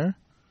cities there.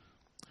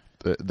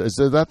 Is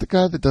that the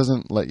guy that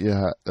doesn't let you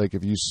like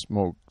if you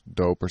smoke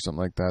dope or something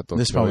like that? They'll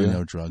There's kill probably you?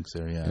 no drugs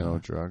there. Yeah, No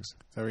drugs. is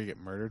that where you get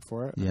murdered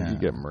for it? yeah. You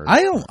get murdered.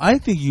 I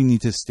think you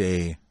need to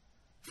stay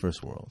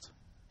first world.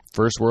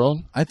 First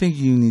world. I think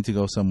you need to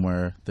go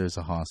somewhere. There's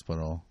a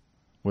hospital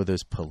where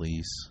there's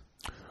police.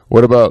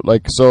 What about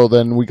like so?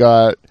 Then we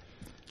got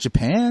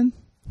Japan.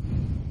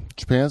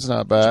 Japan's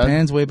not bad.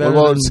 Japan's way better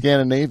What about than-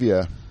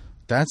 Scandinavia?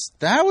 That's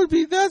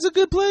a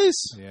good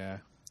place. Yeah.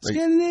 Like-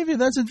 Scandinavia.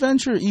 That's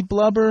adventure. Eat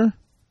blubber.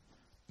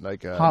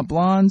 Like Hot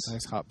blondes.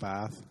 Nice hot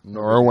bath.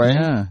 Norway.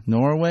 Yeah,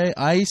 Norway.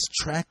 Ice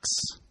treks.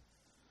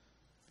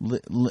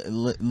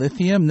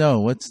 Lithium. No,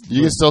 what's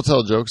You can still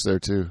tell jokes there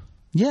too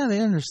Yeah, they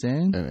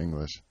understand. in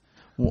English.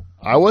 Well,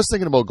 I was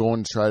thinking about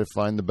going to try to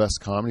find the best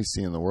comedy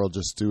scene in the world.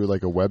 Just do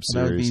like a web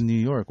that would be series. New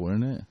York,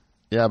 wouldn't it?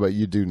 Yeah, but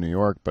you do New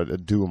York,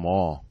 but do them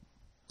all.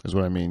 Is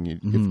what I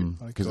mean.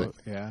 Like Because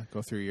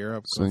go through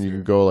Europe. so then you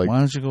can go like. Why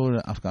don't you go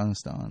to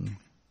Afghanistan?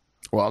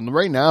 Well,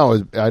 right now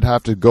I'd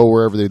have to go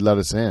wherever they let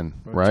us in,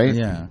 right?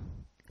 Yeah.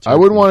 I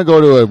wouldn't want to go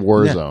to a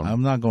war Yeah, zone.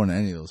 I'm not going to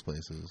any of those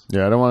places.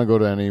 Yeah, I don't want to go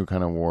to any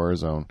kind of war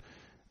zone.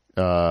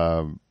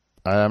 I'm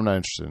not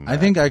interested in that. I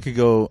think I could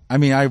go. I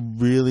mean, I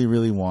really,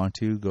 really want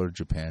to go to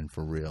Japan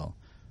for real,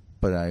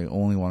 but I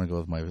only want to go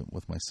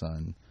with my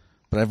son.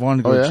 But I've wanted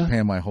to go Oh, to yeah?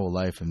 Japan my whole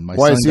life, and my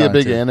Why son is he a got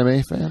big into-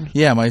 anime fan?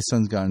 Yeah, my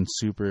son's gotten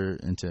super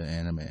into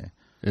anime.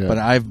 Yeah. But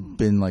I've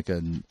been like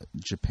a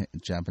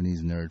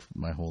Japanese nerd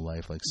my whole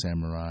life, like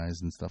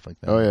samurais and stuff like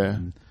that. Oh, yeah.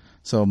 And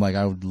so I'm like,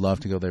 I would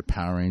love to go there,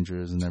 Power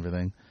Rangers and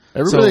everything.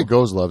 Everybody So- that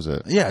goes loves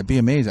it. Yeah, it'd be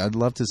amazing. I'd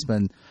love to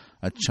spend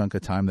a chunk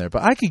of time there.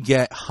 But I could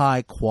get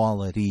high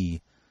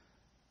quality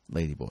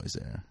ladyboys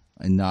there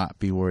and not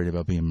be worried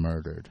about being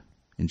murdered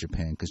in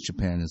Japan, because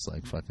Japan is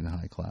like fucking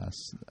high class,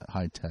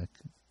 high tech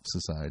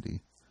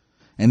society.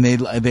 And they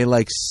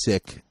like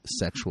sick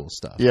sexual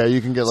stuff. Yeah, you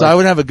can get So I like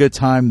would have a good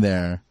time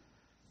there.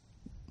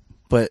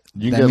 But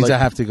You that get, means like, I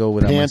have to go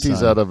without my panties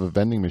son. out of a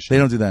vending machine. They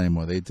don't do that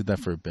anymore. They did that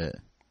for a bit.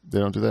 They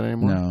don't do that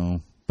anymore?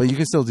 No. But you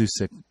can still do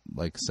sex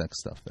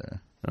stuff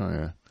there. Oh,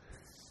 yeah.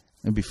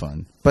 It'd be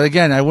fun. But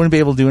again, I wouldn't be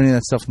able to do any of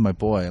that stuff with my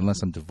boy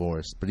unless I'm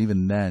divorced. But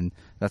even then,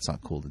 that's not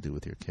cool to do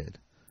with your kid.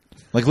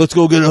 Like, let's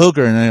go get a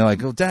hooker. And then you're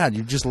like, oh, Dad,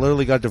 you just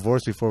literally got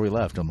divorced before we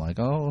left. I'm like,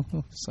 oh,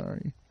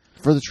 sorry.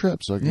 For the trip,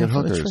 so I can get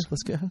for the hookers. trip,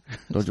 let's get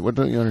hookers. What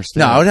don't you No,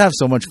 understand? I would have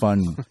so much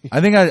fun.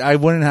 I think I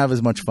wouldn't have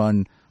as much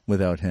fun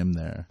without him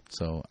there.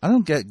 So I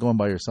don't get going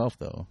by yourself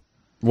though.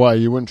 Why,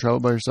 you wouldn't travel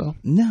by yourself?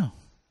 No,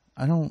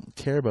 I don't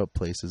care about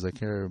places. I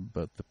care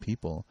about the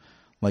people.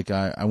 Like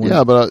I wouldn't,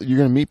 Yeah, but you're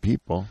going to meet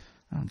people.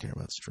 I don't care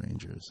about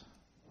strangers.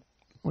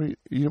 What,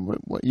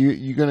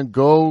 you're going to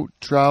go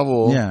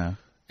travel Yeah.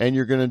 and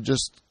you're going to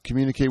just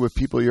communicate with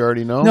people you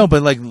already know? No,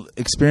 but like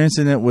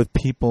experiencing it with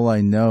people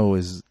I know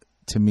is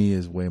to me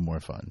is way more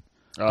fun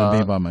than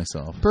being by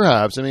myself.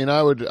 Perhaps. I mean,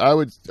 I would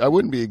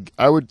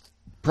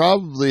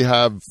probably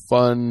have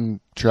fun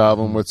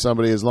traveling with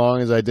somebody as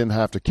long as I didn't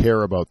have to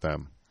care about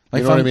them.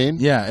 Like you know what I mean?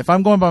 Yeah. If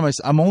I'm going by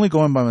myself, I'm only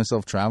going by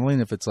myself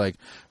traveling. If it's like,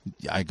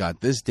 I got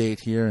this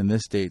date here and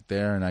this date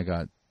there, and I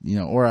got,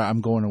 or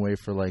I'm going away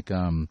for like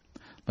a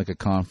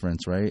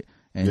conference, right?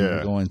 And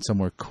you're going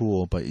somewhere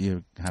cool, but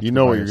you have to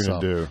know go what by you're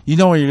yourself. going to do. You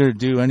know what you're going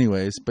to do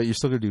anyways, but you're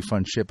still going to do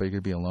fun shit, but you're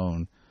going to be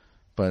alone.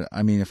 But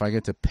I mean, if I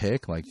get to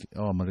pick, like,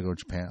 I'm going to go to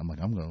Japan, I'm like,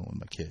 I'm going with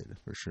my kid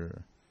for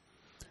sure.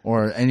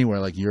 Or anywhere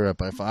like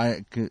Europe. If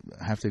I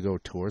have to go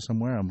tour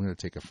somewhere, I'm going to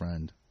take a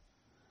friend.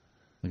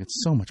 Like,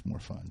 it's so much more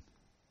fun.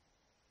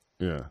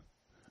 Yeah.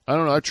 I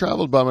don't know. I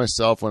traveled by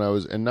myself when I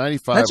was in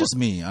 95. That's just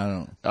me.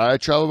 I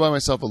traveled by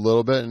myself a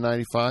little bit in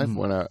 95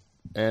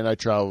 and I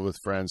traveled with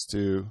friends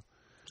too.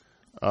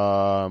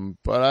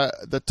 But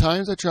the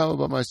times I travel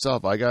by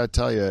myself, I got to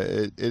tell you,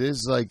 it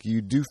is like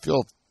you do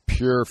feel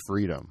pure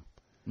freedom.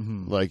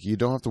 Mm-hmm. Like you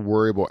don't have to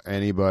worry about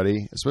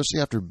anybody,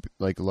 especially after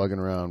like lugging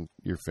around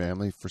your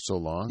family for so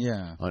long.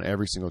 Yeah. On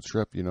every single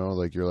trip,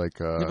 like you're like.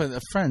 Yeah, but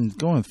a friend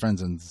going with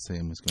friends isn't the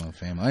same as going with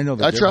family. I know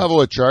that. I travel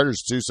with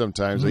charters too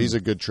sometimes. Mm-hmm. He's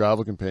a good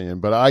travel companion,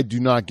 but I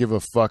do not give a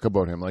fuck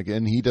about him. Like,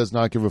 and he does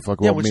not give a fuck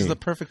about me. Yeah, which is the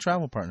perfect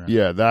travel partner.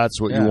 Yeah,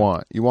 that's what you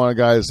want. You want a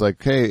guy that's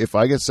like, hey, if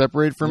I get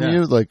separated from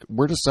you, like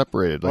we're just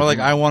separated. Or like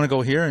I want to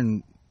go here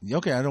and.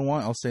 Okay,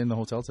 I'll stay in the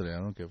hotel today. I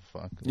don't give a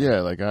fuck.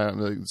 Yeah, like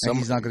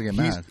he's not going to get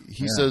mad.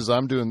 He says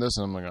I'm doing this,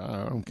 and I'm like,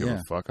 I don't give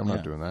a fuck. I'm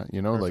not doing that.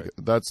 Perfect.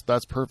 Like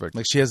that's perfect.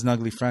 Like she has an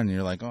ugly friend, and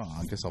you're like, oh,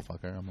 I guess I'll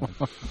fuck her. I'm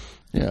like,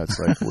 yeah, it's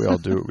like we all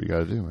do what we got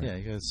to do, man. Yeah,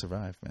 you got to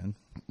survive, man.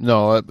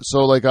 No,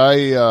 so like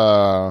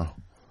I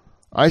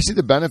see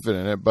the benefit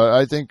in it, but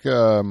I think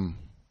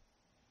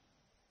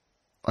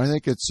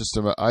it's just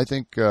about. I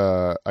think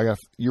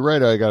you're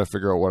right. I got to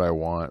figure out what I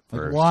want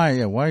first. Like why?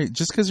 Yeah, why?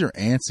 Just because you're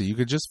antsy, you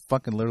could just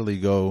fucking literally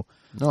go.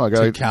 No, I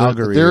got to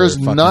Calgary. There is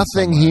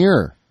nothing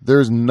here.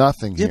 There's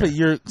nothing here.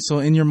 Yeah, but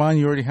in your mind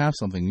you already have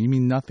something. You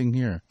mean nothing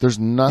here? There's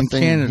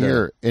nothing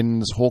here in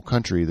this whole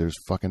country. There's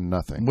fucking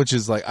nothing. Which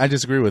is like I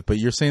disagree with, but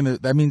you're saying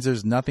that means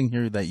there's nothing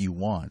here that you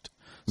want.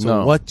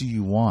 So what do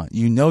you want?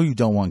 You know you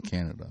don't want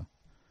Canada.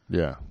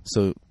 Yeah.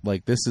 So,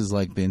 like, this is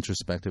like the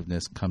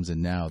introspectiveness comes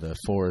in now, the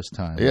forest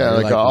time. Yeah,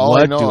 like all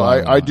I know,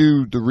 I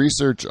do the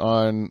research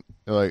on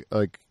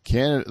like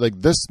Canada, like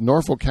this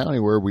Norfolk County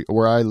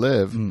where I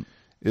live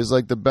is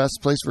like the best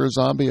place for a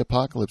zombie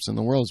apocalypse in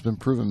the world. It's been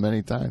proven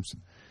many times.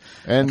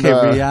 And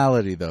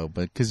reality though,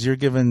 but because you're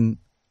given,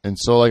 and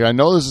so like I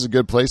know this is a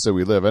good place that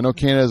we live. I know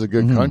Canada is a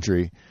good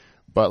country.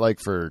 But like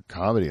for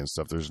comedy and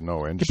stuff, there's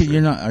no industry. Yeah, but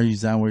you're not. Are you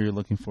that where you're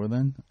looking for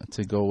then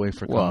to go away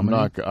for comedy? Well, I'm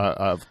not.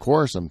 Of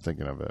course, I'm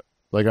thinking of it.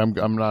 Like I'm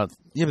not.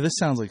 Yeah, but this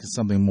sounds like it's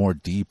something more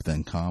deep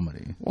than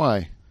comedy. Why?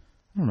 I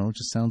don't know. It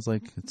just sounds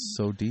like it's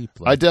so deep.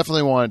 I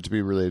definitely want it to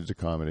be related to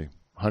comedy,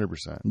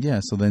 100%. Yeah.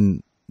 So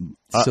then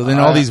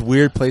all these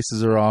weird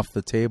places are off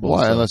the table.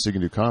 Why? So Unless you can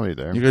do comedy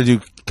there. You're gonna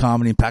do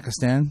comedy in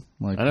Pakistan?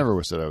 Like I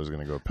never said I was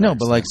gonna go. Pakistan. No,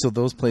 but like so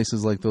those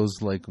places, like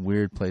those like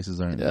weird places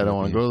aren't. Yeah, I don't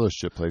want to go to those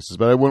shit places,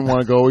 but I wouldn't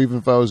want to go even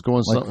if I was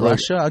going like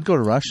Russia. I'd go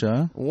to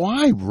Russia.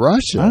 Why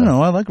Russia? I don't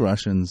know. I like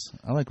Russians.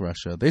 I like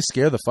Russia. They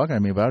scare the fuck out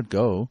of me, but I'd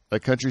go.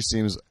 That country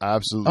seems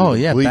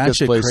absolutely the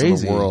bleakest place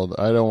crazy. in the world.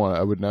 I don't want.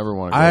 I would never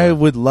want to go. I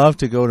would love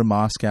to go to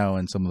Moscow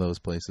and some of those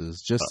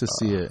places just to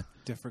see it.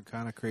 Different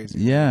kind of crazy.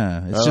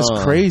 Yeah, it's just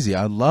crazy.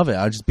 I love it.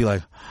 I'd just be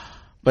like,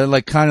 but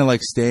like kind of like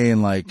stay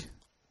in like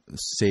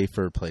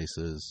safer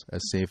places,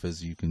 as safe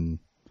as you can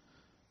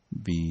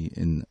be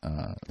in.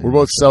 What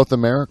about South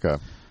America?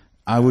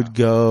 I would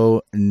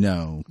go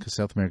because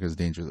South America is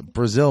dangerous.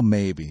 Brazil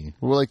maybe.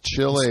 Well, like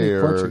Chile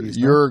or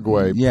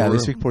Uruguay. Yeah, they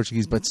speak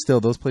Portuguese, but still,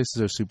 those places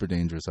are super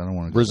dangerous. I don't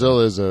want to. Brazil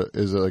is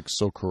like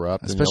so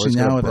corrupt, especially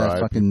now with that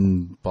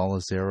fucking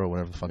Bolsonaro,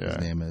 whatever the fuck his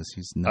name is.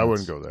 He's nuts. I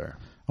wouldn't go there.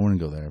 I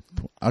wouldn't go there.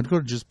 I'd go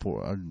to just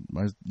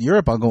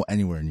Europe. I'll go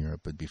anywhere in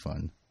Europe. It'd be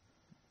fun.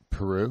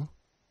 Peru?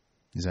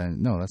 Is that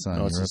no? That's not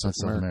Europe. That's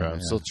South America.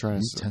 I'm still trying.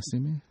 Are you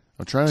testing me?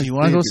 I'm trying to. Do you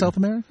want to go to South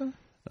America?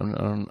 No,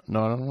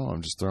 I don't know.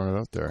 I'm just throwing it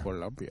out there.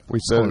 Colombia. We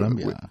said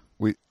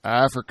we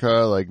Africa.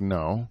 Like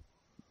no.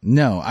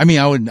 No, I mean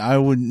I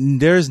would.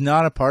 There's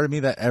not a part of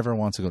me that ever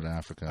wants to go to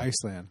Africa.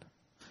 Iceland.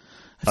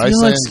 I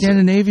feel like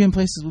Scandinavian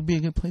places would be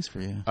a good place for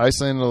you.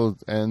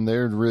 Iceland, and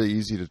they're really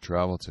easy to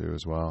travel to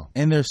as well.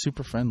 And they're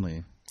super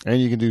friendly. And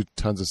you can do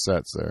tons of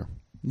sets there.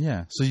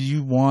 Yeah. So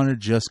you want to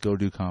just go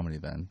do comedy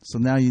then. So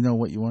now you know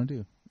what you want to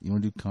do. You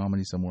want to do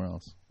comedy somewhere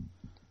else.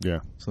 Yeah.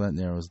 So that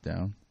narrows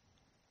down.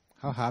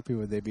 How happy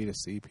would they be to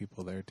see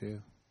people there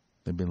too?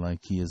 They'd be like,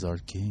 he is our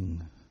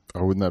king.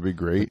 Oh, wouldn't that be The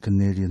great?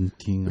 Canadian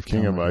king. The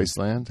king of comedy.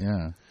 Iceland.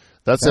 Yeah.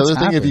 That's the That's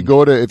other thing. If you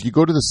go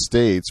to the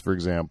States, for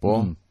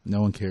example,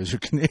 No one cares you're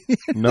Canadian.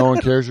 no one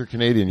cares you're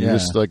Canadian. You're Yeah.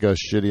 just like a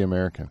shitty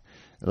American,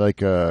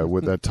 like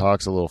with that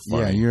talks a little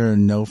funny. Yeah, you're a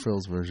no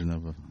frills version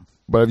of a.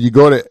 But if you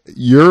go to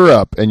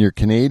Europe and you're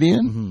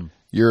Canadian,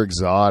 you're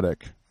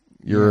exotic.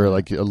 You're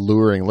like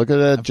alluring. Look at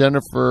that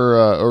Jennifer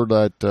or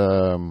that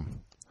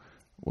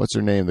what's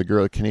her name?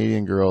 The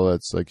Canadian girl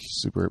that's like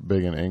super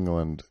big in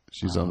England.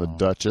 She's on the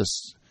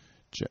Duchess.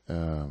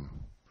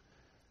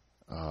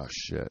 Oh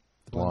shit.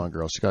 Blonde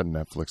girl. She got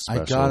Netflix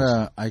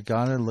specials. I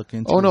gotta look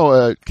into. Oh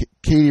no,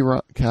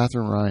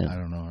 Catherine Ryan. I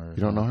don't know her.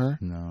 You don't know her?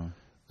 No.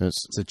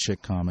 It's a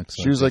chick comic.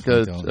 So she was like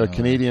don't know a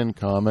Canadian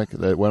comic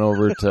that went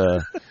over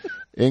to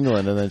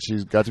England, and then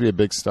she got to be a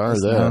big star I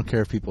there. don't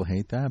care if people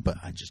hate that, but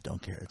I just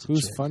don't care. It's a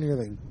Who's chick. funnier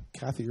than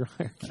Kathy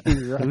Ryan?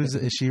 Katie Ryan?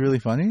 Is she really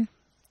funny?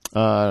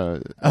 Uh,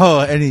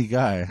 Any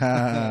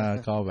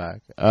guy. Call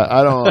back.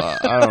 I don't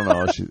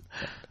know.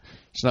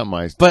 She's not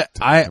my. But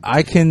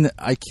I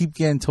keep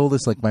getting told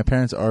this, like my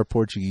parents are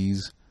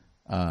Portuguese,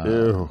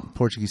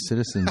 Portuguese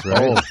citizens,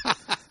 right?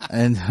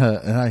 And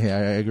I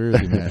agree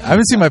with you, man. I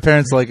haven't seen my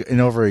parents like in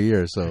over a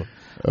year, so,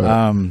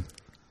 and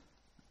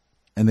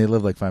they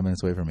live like 5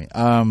 minutes away from me.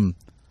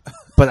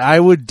 But I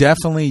would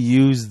definitely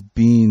use them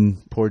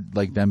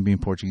being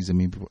Portuguese and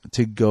me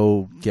to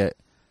go get.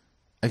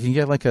 I can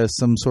get like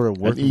some sort of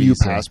work An EU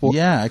visa. passport?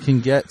 Yeah, I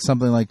can get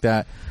something like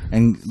that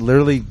and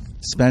literally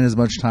spend as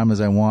much time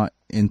as I want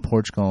in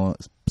Portugal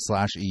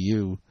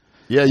 /EU.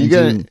 Yeah, if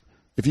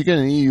you get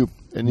an EU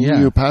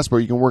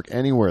passport, you can work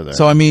anywhere there.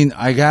 So I mean,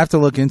 I have to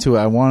look into it.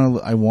 I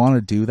want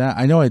to do that.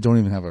 I know I don't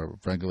even have a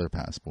regular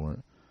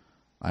passport.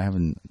 I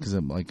haven't, because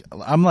I'm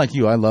like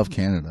you. I love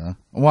Canada.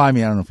 Well, I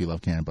mean, I don't know if you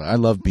love Canada, but I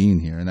love being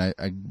here, and I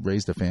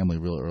raised a family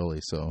real early,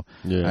 so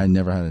I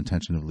never had an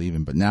intention of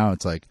leaving. But now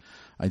it's like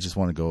I just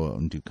want to go out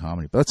and do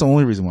comedy. But that's the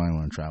only reason why I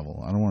want to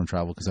travel. I don't want to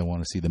travel because I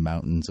want to see the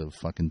mountains of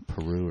fucking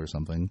Peru or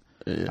something.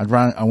 Yeah.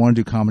 I want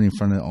to do comedy in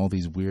front of all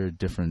these weird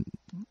different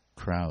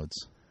crowds.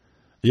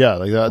 Yeah,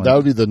 like that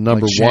would be the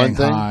number like one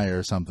thing. Shanghai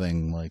or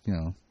something, like, you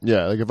know.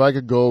 Yeah, like if I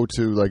could go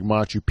to like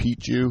Machu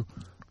Picchu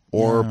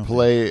or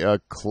play a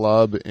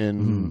club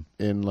in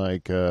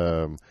like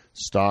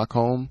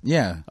Stockholm.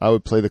 Yeah. I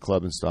would play the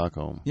club in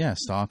Stockholm. Yeah,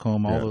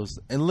 Stockholm, all those.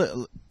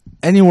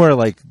 Anywhere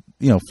like,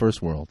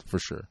 first world, for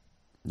sure.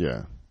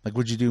 Yeah. Like,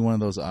 would you do one of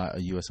those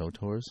USO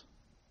tours?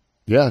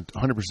 Yeah,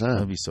 100%.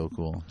 That'd be so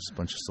cool. Just a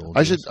bunch of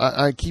soldiers.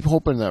 I keep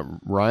hoping that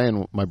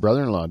Ryan, my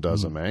brother-in-law,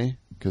 does them, eh?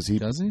 Does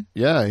he?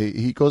 Yeah,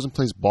 he goes and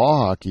plays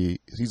ball hockey.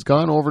 He's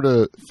gone over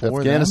to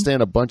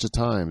Afghanistan a bunch of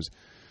times.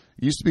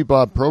 It used to be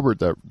Bob Probert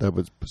that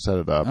would set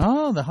it up.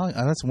 Oh,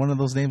 that's one of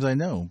those names I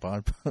know.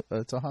 Bob,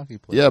 that's a hockey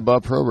player. Yeah,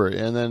 Bob Probert,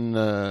 and then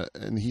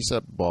and he set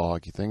up the ball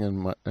hockey thing,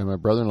 and my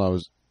brother-in-law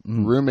was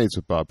roommates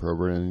with Bob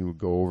Probert, and he would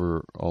go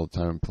over all the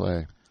time and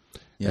play.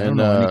 Yeah, I don't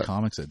know any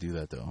comics that do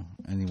that though.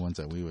 Any ones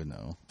that we would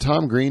know.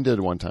 Tom Green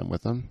did one time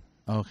with him.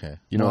 Okay,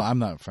 well, I'm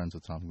not friends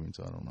with Tom Green,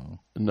 so I don't know.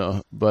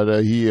 No,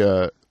 but he.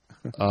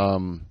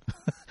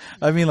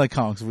 I mean, like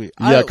comics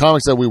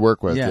comics that we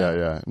work with.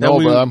 Yeah. No,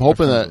 but I'm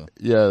hoping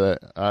that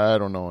I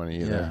don't know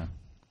any either.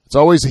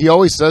 Yeah. It's he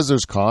always says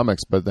there's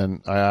comics, but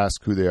then I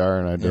ask who they are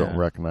and I don't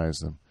recognize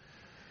them.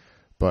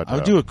 But I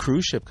would do a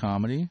cruise ship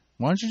comedy.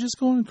 Why don't you just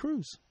go on a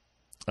cruise?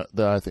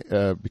 I think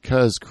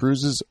because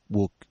cruises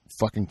will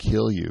fucking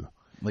kill you.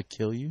 Like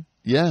kill you?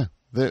 Yeah.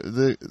 I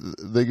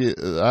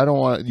don't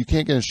want. You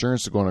can't get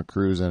insurance to go on a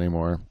cruise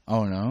anymore.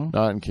 Oh no,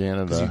 not in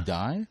Canada. Because you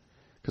die.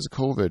 Because of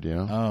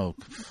COVID, Oh,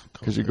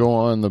 because you go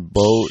on the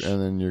boat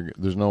and then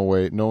there's no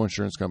way, no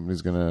insurance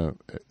company's gonna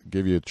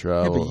give you a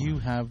travel. Yeah, but you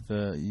have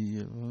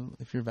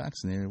if you're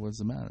vaccinated, what's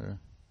the matter?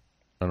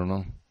 I don't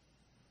know.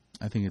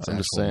 I think it's. I'm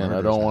just saying. I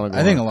don't want to.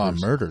 I think a lot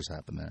of murders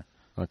happen there.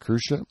 On a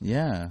cruise ship?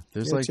 Yeah,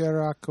 there's Get your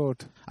rock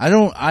coat.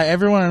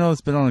 Everyone I know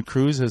that's been on a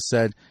cruise has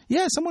said,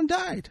 "Yeah, someone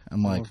died."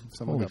 I'm like,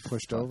 someone got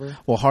pushed over.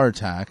 Well, heart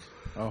attack.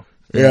 Oh.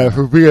 Yeah,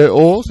 for being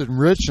old and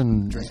rich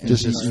and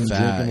just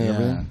fat, drinking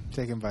everything.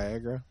 Taking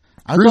Viagra.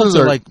 I'd love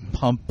to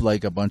pump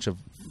like a bunch of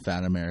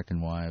fat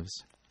American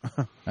wives.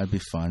 That'd be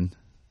fun.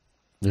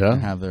 Yeah,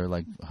 and have their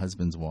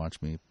husbands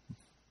watch me.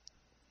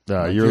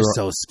 Yeah, you're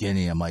so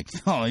skinny. I'm like,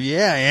 oh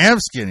yeah, I am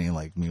skinny.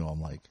 Like me, I'm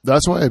like.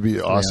 That's why it'd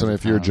be awesome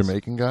if you're a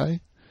Jamaican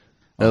guy.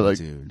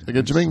 Dude, like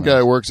a Jamaican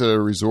guy works at a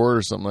resort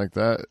or something like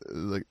that.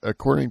 Like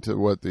according to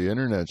what the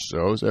internet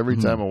shows, every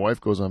time a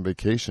wife goes on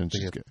vacation,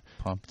 she gets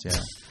pumped. Yeah,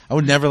 I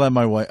would never let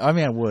my wife. I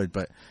mean, I would,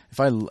 but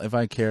if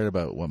I cared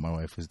about what my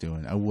wife was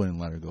doing, I wouldn't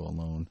let her go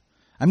alone.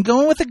 I'm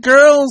going with the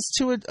girls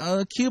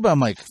to Cuba. I'm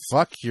like,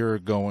 fuck, you're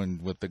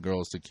going with the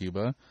girls to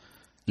Cuba.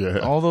 Yeah,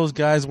 all those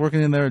guys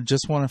working in there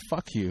just want to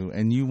fuck you,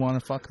 and you want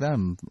to fuck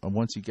them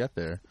once you get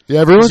there. Yeah,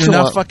 everyone's you're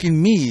not fucking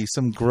me,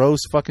 some gross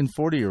fucking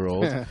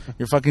 40-year-old.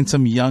 You're fucking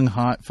some young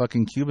hot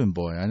fucking Cuban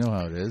boy. I know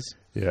how it is.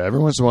 Yeah, every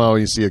once in a while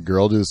you see a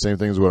girl do the same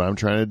thing as what I'm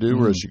trying to do,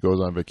 where she goes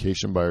on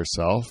vacation by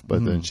herself,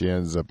 but then she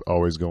ends up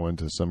always going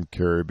to some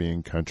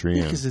Caribbean country.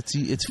 Yeah, because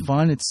it's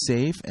fun, it's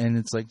safe, and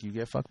it's like you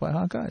get fucked by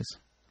hot guys.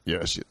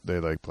 Yeah, they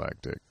like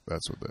black dick.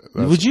 That's what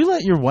they... Would you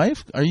let your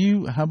wife...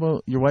 How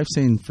about your wife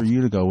saying for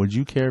you to go? Would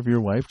you care if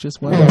your wife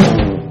just went?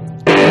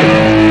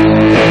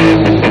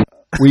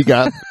 We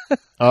got...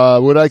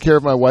 would I care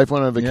if my wife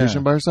went on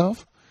vacation by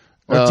herself?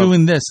 Or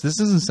doing this. This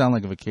doesn't sound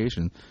like a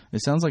vacation.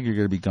 It sounds like you're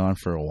going to be gone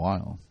for a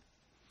while.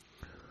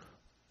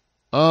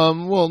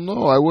 Well,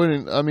 no, I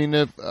wouldn't. I mean,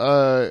 if...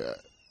 I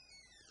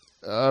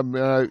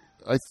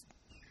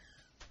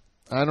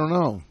don't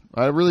know.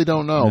 I really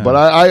don't know. Yeah. But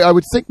I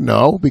would think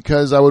no,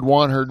 because I would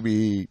want her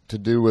to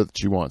do what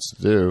she wants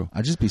to do.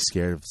 I'd just be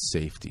scared of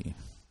safety.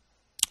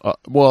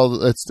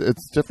 Well, it's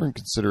different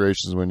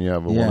considerations when you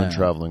have a woman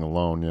traveling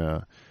alone,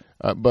 yeah.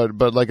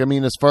 But like, I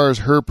mean, as far as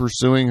her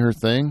pursuing her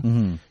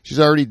thing, she's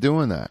already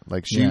doing that.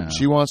 Like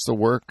she wants to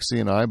work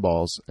seeing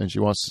eyeballs, and she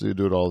wants to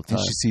do it all the time.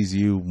 And she sees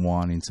you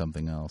wanting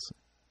something else.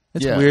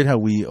 It's weird how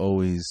we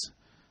always...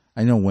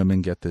 I know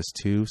women get this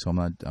too, so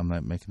I'm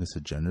not making this a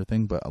gender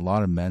thing, but a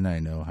lot of men I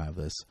know have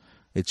this.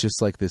 It's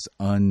just like this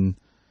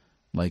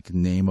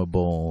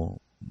nameable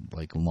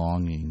like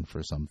longing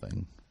for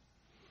something.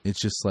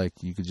 It's just like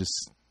you could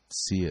just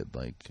see it.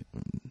 Like,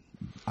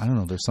 I don't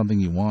know. There's something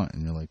you want,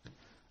 and you're like,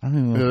 I don't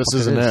even know. This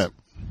isn't it.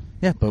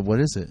 Yeah, but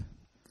what is it?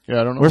 Yeah,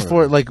 I don't know.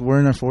 We're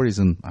in our 40s,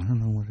 and I don't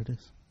know what it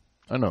is.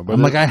 I know, but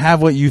I'm like, I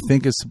have what you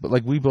think is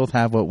like. We both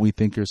have what we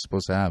think you're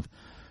supposed to have: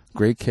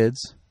 great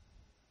kids,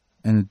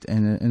 and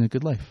a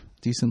good life,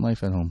 decent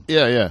life at home.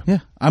 Yeah.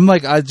 I'm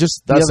like, that's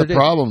the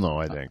problem, though.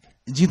 I think.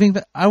 Do you think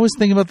that I was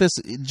thinking about this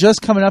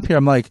just coming up here?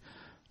 I'm like,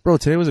 bro,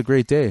 today was a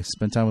great day.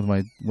 Spent time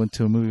went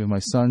to a movie with my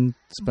son.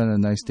 Spent a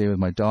nice day with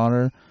my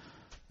daughter.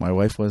 My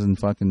wife wasn't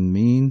fucking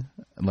mean.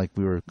 Like,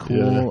 we were cool.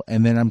 Yeah.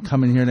 And then I'm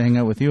coming here to hang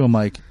out with you. I'm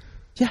like,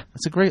 yeah,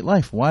 it's a great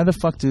life. Why the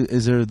fuck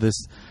is there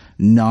this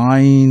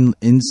gnawing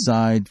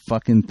inside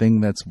fucking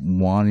thing that's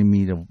wanting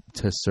me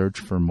to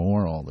search for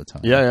more all the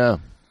time? Yeah.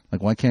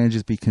 Like, why can't I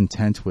just be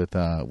content with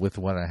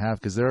what I have?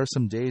 Because there are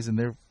some days,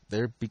 and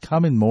they're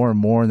becoming more and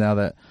more now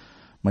that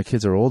my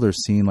kids are older,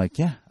 seeing like,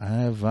 but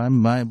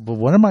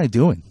what am I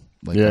doing?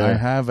 Like, I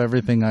have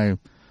everything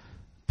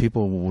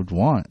people would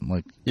want.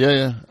 Like,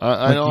 yeah.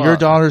 I know your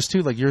daughters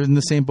too. Like, you're in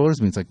the same boat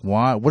as me. It's like,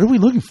 why? What are we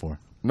looking for?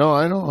 No,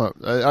 I know.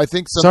 I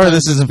think. Sorry,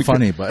 this isn't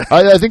funny, but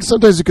I think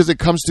sometimes because it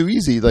comes too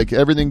easy. Like,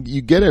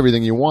 you get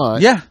everything you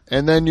want. Yeah,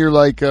 and then you're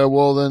like,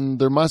 well, then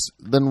because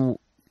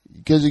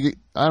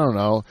I don't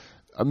know.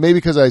 Maybe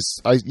because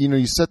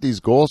you set these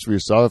goals for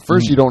yourself. At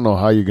first, you don't know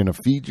how you're going to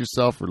feed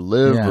yourself or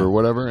live or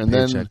whatever, and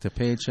paycheck to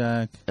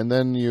paycheck, and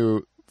then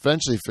you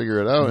eventually figure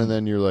it out, and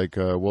then you're like,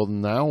 well,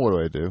 now what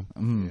do I do?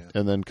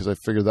 And then because I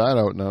figured that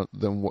out, now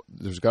then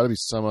there's got to be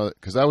some other,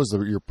 because that was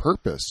your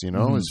purpose,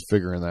 is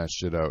figuring that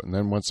shit out, and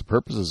then once the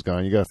purpose is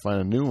gone, you got to find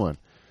a new one,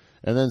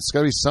 and then it's got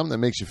to be something that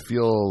makes you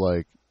feel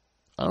like,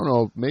 I don't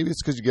know, maybe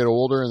it's because you get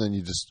older, and then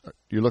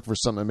you look for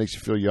something that makes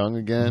you feel young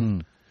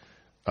again.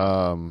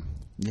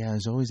 Yeah,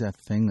 there's always that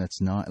thing that's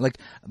not... Like,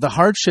 the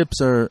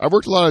hardships are... I've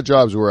worked a lot of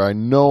jobs where I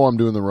know I'm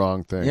doing the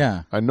wrong thing.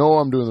 Yeah. I know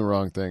I'm doing the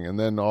wrong thing. And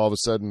then all of a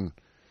sudden,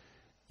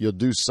 you'll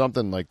do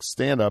something like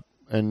stand-up,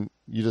 and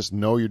you just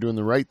know you're doing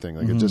the right thing.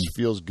 Like, it just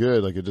feels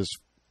good. Like, it just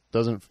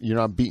doesn't... You're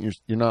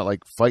not,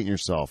 like, fighting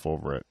yourself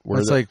over it.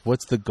 It's like,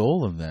 what's the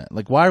goal of that?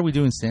 Like, why are we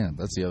doing stand-up?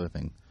 That's the other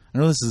thing. I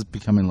know this is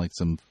becoming, like,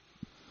 some...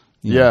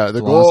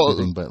 the goal...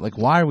 thing, but, like,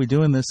 why are we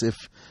doing this if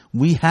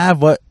we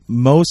have what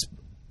most...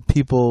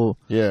 people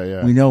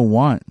we know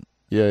want.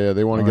 Yeah,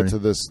 they want to get to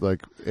this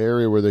like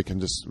area where they can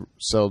just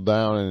settle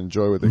down and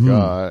enjoy what they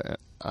got.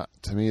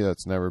 To me,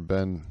 that's never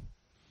been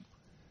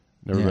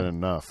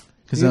enough.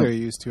 Because either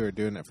you used to are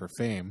doing it for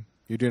fame.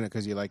 You're doing it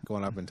because you like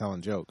going up and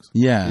telling jokes.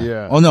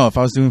 Yeah. Oh no, if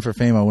I was doing it for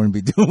fame, I wouldn't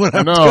be doing what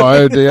I'm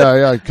doing.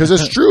 Yeah. Because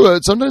it's true.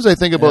 Sometimes I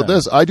think about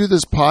this. I do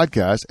this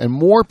podcast, and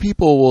more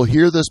people will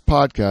hear this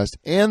podcast,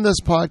 and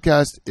this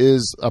podcast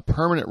is a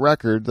permanent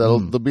record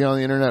they'll be on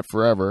the internet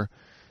forever.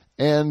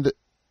 And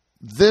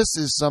this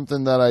is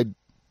something that I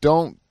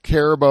don't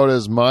care about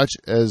as much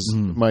as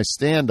my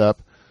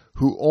stand-up,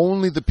 who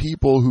only the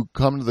people who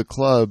come to the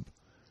club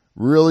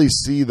really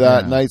see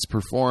that night's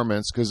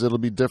performance, because it'll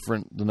be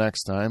different the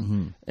next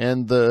time.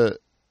 And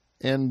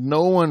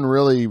no one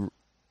really,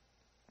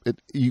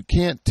 you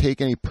can't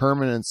take any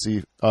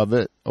permanency of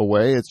it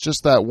away. It's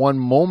just that one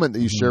moment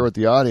that you share with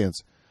the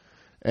audience.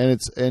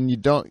 And you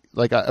don't,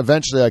 like,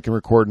 eventually I can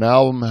record an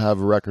album,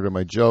 have a record of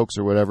my jokes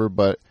or whatever,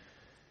 but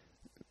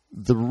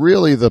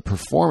the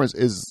performance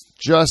is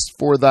just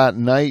for that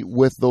night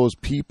with those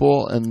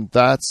people, and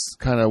that's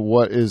kind of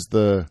what is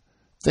the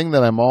thing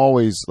that I'm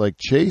always like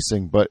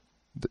chasing, but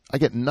I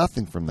get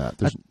nothing from that.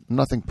 There's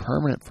nothing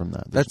permanent from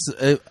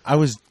that. I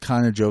was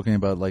kind of joking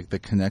about like the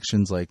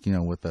connections, like,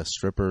 with a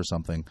stripper or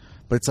something,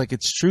 but it's like,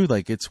 it's true.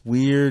 Like, it's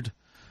weird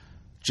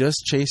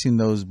just chasing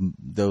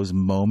those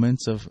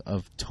moments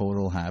of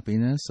total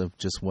happiness, of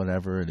just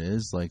whatever it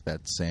is, like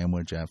that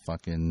sandwich at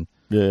fucking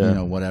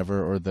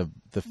whatever, or the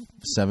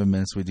 7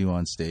 minutes we do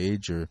on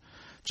stage, or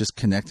just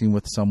connecting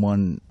with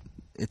someone.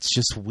 It's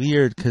just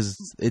weird because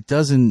it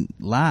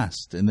doesn't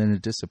last, and then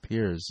it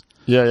disappears.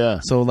 Yeah.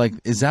 So, like,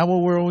 is that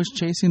what we're always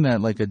chasing?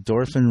 That, like,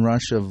 endorphin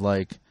rush of,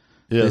 like,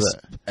 Yeah,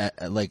 this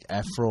like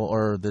ephral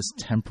or this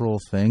temporal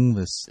thing.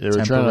 This they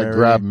were trying to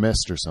grab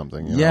mist or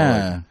something. You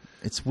know, like,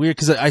 it's weird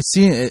because I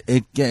see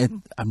it.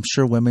 I'm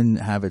sure women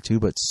have it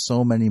too, but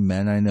so many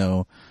men I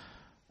know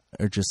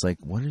are just like,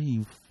 what are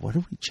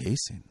we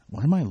chasing?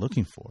 What am I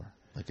looking for?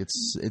 Like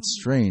it's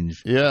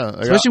strange. Yeah,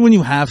 especially when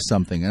you have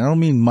something. And I don't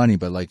mean money,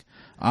 but like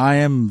I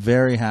am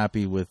very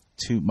happy with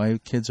my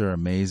kids are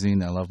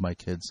amazing. I love my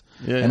kids,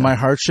 and my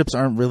hardships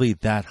aren't really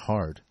that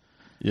hard.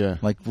 Yeah,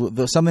 like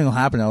something will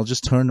happen. I'll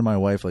just turn to my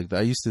wife. Like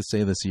I used to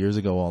say this years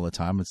ago all the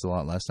time. It's a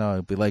lot less now.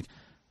 I'd be like,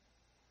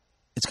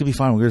 "It's gonna be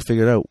fine. We're gonna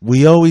figure it out."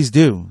 We always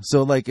do.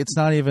 So like, it's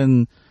not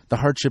even the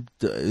hardship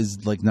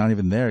is like not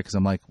even there because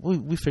I'm like,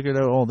 we figured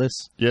out all this.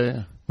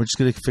 Yeah. We're just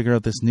gonna figure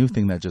out this new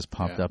thing that just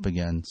popped up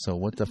again. So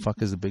what the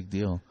fuck is the big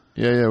deal?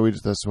 Yeah.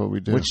 That's what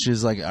we do. Which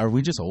is like, are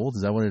we just old?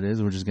 Is that what it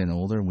is? We're just getting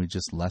older and we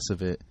just less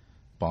of it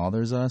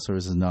bothers us, or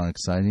is it not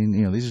exciting?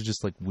 You know, these are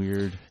just like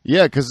weird.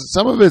 Yeah, because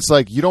some of it's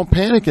like you don't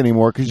panic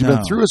anymore because you've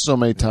been through it so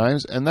many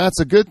times, and that's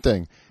a good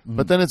thing.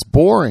 But then it's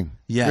boring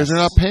because you're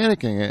not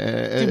panicking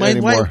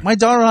anymore. My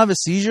daughter will have a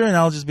seizure, and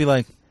I'll just be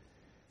like,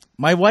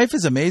 my wife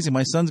is amazing.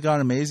 My son's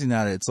gotten amazing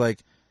at it. It's like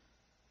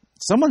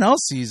someone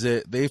else sees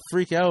it, they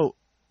freak out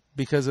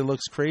because it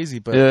looks crazy.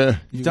 But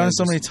you've done it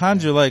so many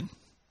times, you're like,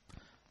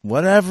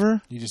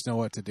 whatever. You just know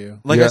what to do.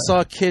 Like I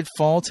saw a kid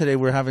fall today.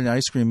 We were having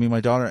ice cream, me and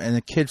my daughter, and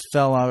the kid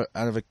fell out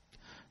of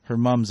her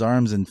mom's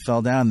arms and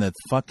fell down. The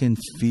fucking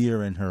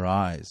fear in her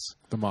eyes.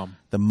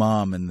 The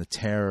mom and the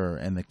terror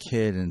and the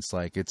kid, and it's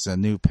like it's a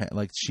new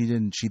like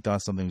she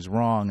thought something was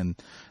wrong, and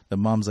the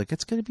mom's like,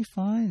 it's gonna be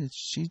fine.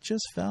 She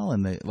just fell,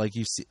 and they like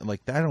you see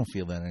like I don't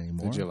feel that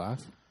anymore. Did you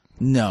laugh?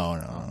 No.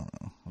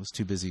 I was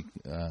too busy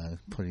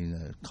putting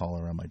a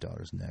collar around my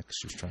daughter's neck.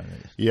 She was trying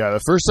to. Yeah,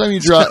 the first time you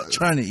drop,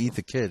 trying to eat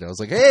the kid. I was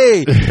like,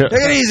 "Hey, take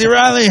it easy,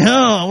 Riley.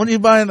 Huh? What are you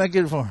buying that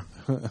kid for?"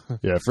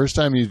 Yeah, first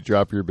time you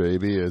drop your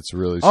baby, it's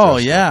really stressful. Oh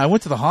yeah, I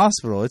went to the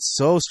hospital. It's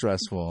so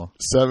stressful.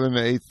 7th,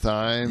 8th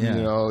time, you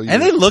know.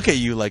 And they look at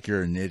you like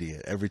you're an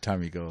idiot every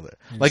time you go there.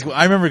 Like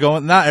I remember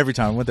going, not every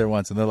time. I went there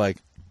once, and they're like,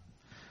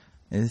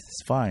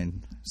 "It's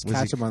fine. Just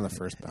catch him on the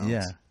first bounce."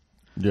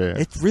 Yeah.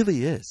 It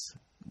really is.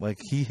 Like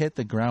he hit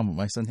the ground, but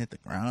my son hit the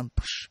ground,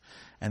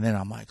 and then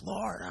I'm like,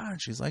 "Lord,"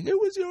 and she's like, "It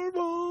was your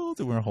fault."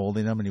 And we were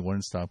holding him, and he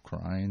wouldn't stop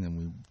crying, and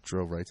we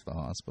drove right to the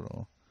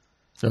hospital.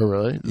 Oh,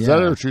 really? Is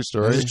that a true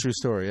story? It's a true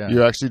story, yeah.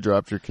 You actually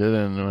dropped your kid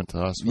and went to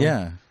the hospital?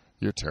 Yeah.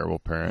 You're a terrible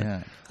parent.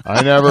 Yeah.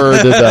 I never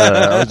did that.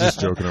 I was just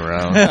joking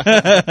around.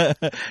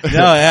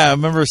 I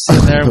remember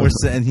sitting there,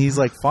 and he's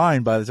like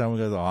fine by the time we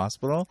go to the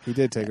hospital. He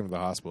did take him to the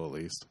hospital at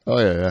least. Oh,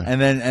 yeah. And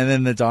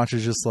then the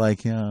doctor's just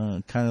like,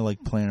 kind of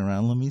like playing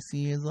around. Let me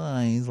see his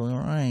eyes. All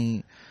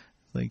right.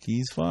 Like,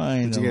 he's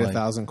fine. Did you get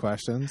 1,000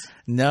 questions?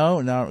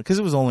 No, because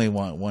it was only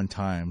one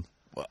time.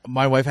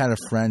 My wife had a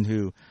friend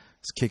whose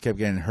kid kept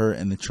getting hurt,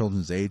 and the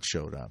children's aid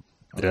showed up.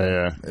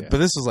 Yeah. But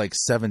this was like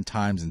 7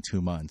 times in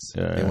 2 months.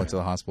 They went to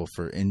the hospital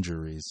for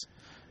injuries.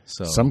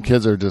 So some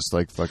kids are just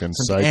like fucking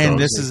psychos. And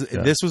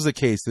this was the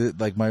case.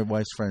 Like my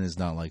wife's friend is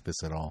not like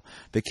this at all.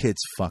 The kid's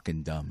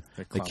fucking dumb.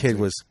 The kid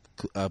was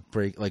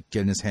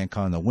getting his hand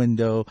caught in the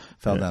window,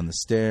 fell down the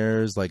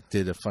stairs, like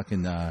did a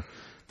fucking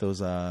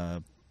those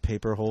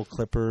paper hole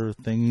clipper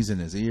thingies in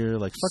his ear,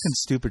 like fucking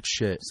stupid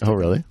shit. Oh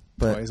really?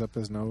 But toys up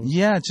his nose.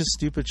 Yeah, just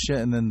stupid shit.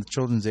 And then the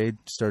children's aid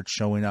starts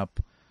showing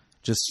up.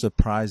 Just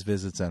surprise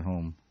visits at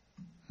home.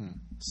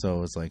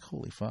 So it's like,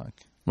 holy fuck.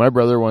 My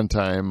brother one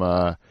time,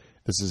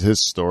 this is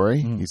his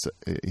story. He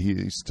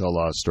used to tell a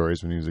lot of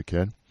stories when he was a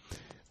kid.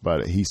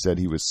 But he said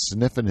he was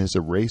sniffing his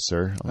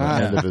eraser on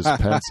the end of his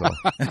pencil.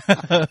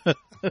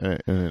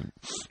 and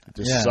it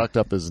just sucked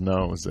up his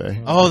nose.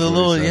 Oh, the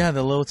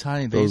little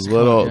tiny. Those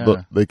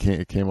they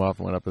came off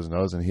and went up his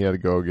nose, and he had to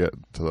go get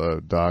to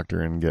the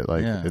doctor and get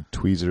it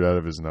tweezered out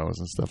of his nose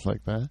and stuff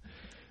like that.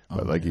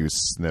 But he was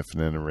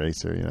sniffing an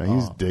eraser, you know, he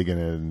was digging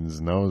it in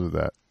his nose with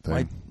that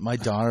thing. My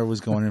daughter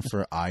was going in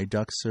for eye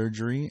duct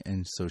surgery,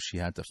 and so she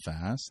had to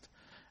fast.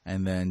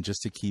 And then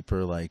just to keep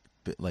her like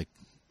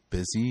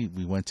busy,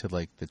 we went to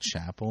like the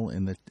chapel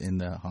in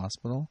the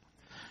hospital.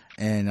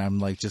 And I'm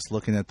like just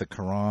looking at the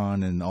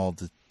Quran and all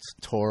the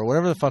Torah,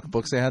 whatever the fuck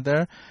books they had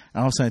there.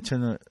 And all of a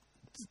sudden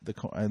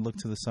I look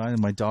to the side,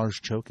 and my daughter's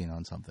choking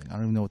on something. I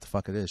don't even know what the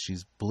fuck it is.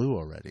 She's blue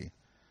already.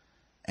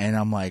 And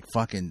I'm like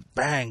fucking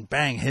bang,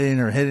 bang, hitting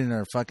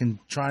her, fucking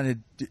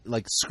trying to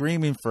like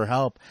screaming for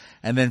help.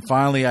 And then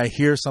finally I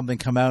hear something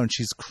come out, and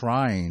she's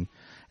crying.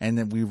 And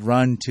then we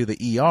run to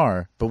the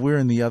ER, but we're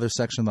in the other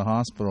section of the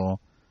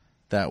hospital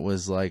that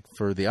was like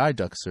for the eye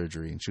duct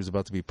surgery. And she was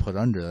about to be put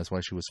under. That's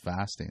why she was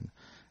fasting.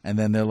 And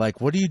then they're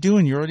like, "What are you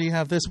doing? You already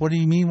have this. What do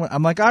you mean?"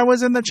 I'm like, "I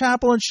was in the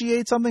chapel and she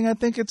ate something. I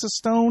think it's a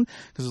stone."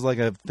 Because it was like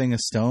a thing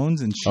of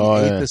stones, and she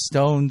ate the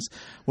stones,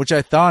 which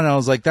I thought, and I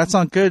was like, "That's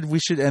not good. We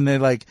should." And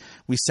then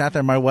we sat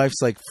there. My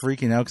wife's like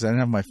freaking out because I didn't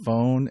have my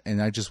phone,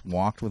 and I just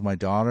walked with my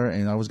daughter,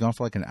 and I was gone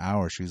for like an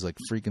hour. She was like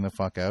freaking the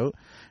fuck out,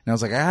 and I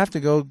was like, "I have to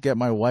go get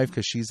my wife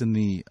because she's in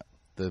the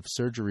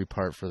surgery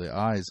part for the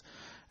eyes."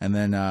 And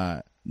then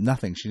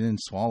nothing. She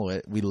didn't swallow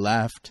it. We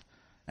left.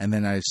 And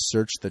then I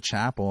searched the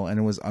chapel, and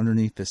it was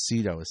underneath the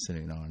seat I was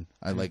sitting on.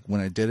 I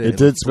when I did it. It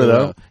did spit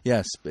out?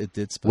 Yes, it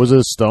did spit out. Was it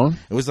a stone?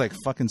 It was like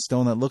fucking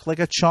stone that looked like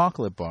a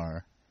chocolate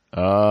bar.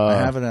 I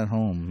have it at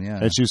home, yeah.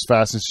 And she was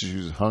fast and she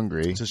was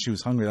hungry. So she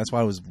was hungry. That's why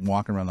I was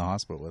walking around the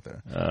hospital with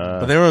her.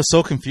 But they were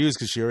so confused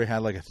because she already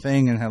had like a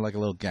thing and had like a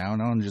little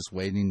gown on, just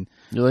waiting.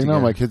 You're like, no,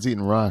 my kid's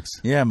eating rocks.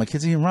 Yeah, my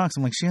kid's eating rocks.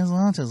 I'm like, she has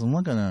autism.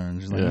 Look at her.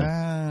 And she's like,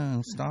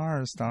 Yeah.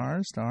 star.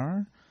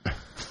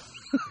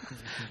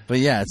 But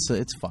yeah,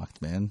 it's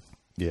fucked, man.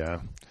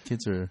 Yeah.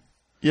 Kids are.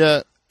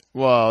 Yeah.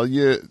 Well,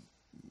 you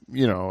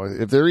know,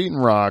 if they're eating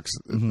rocks,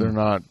 they're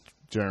not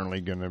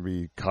generally going to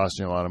be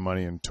costing you a lot of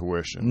money in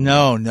tuition.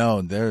 No,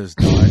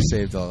 I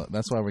saved all.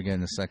 That's why we're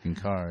getting a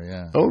second car.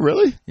 Yeah. Oh,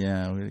 really?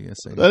 Yeah, we're gonna get a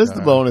second. That is car.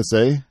 the bonus,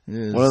 eh? It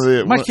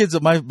is. My Kids,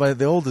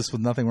 the oldest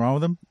with nothing wrong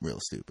with him, real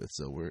stupid.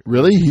 So we're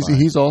really. fine.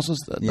 He's also.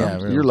 Yeah, no,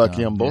 really you're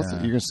lucky dumb. on both. Yeah.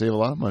 You're going to save a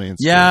lot of money. In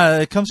school. Yeah,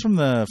 it comes from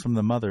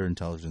the mother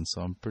intelligence.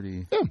 So I'm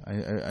pretty. Yeah.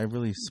 I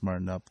really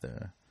smartened up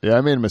there. Yeah,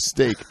 I made a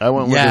mistake. I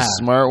went with a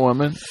smart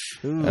woman,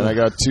 and I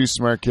got 2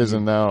 smart kids,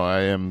 and now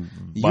I am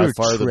by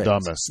far the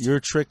dumbest.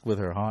 You're tricked with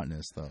her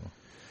hotness, though,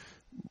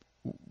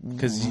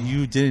 because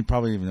you didn't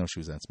probably even know she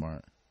was that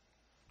smart.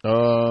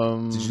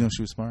 Did you know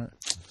she was smart?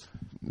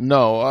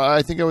 No,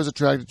 I think I was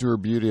attracted to her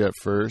beauty at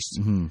first,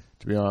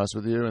 to be honest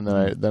with you, and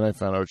then I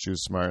found out she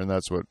was smart, and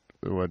that's what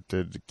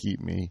did keep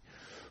me.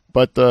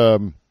 But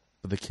the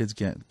kids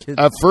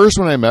at first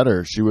when I met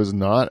her, she was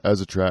not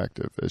as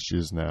attractive as she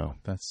is now.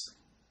 That's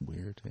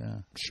weird. Yeah,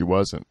 she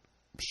wasn't.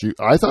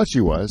 I thought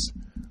she was,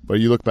 but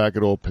you look back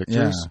at old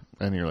pictures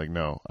and you're like,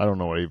 no, I don't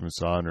know what I even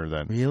saw in her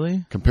then.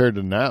 Really? Compared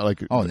to now,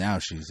 like, now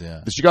she's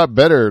she got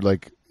better.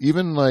 Like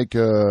even like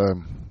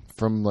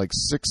from like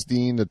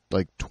 16 to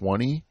like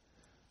 20,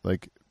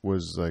 like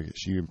was like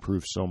she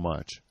improved so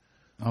much.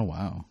 Oh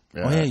wow!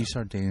 Yeah. Oh yeah, you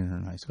started dating her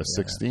in high school. At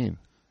 16.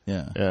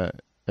 Yeah. Yeah.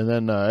 And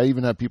then I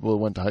even had people that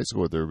went to high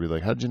school with her be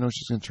like, how did you know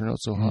she's going to turn out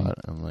so hot?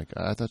 I'm like,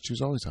 I thought she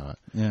was always hot.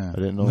 Yeah. I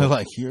didn't know. They're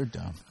like, you're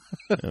dumb.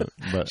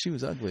 But she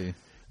was ugly.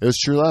 It was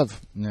true love.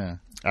 Yeah.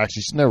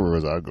 Actually, she never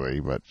was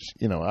ugly, but,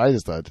 I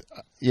just thought,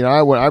 I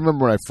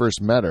remember when I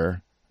first met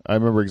her, I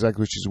remember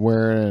exactly what she's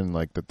wearing, and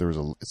like that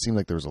it seemed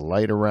like there was a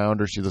light around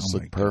her. She just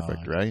looked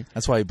perfect, right?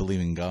 That's why I believe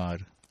in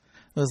God.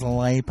 There's a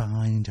light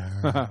behind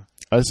her.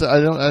 I said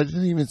I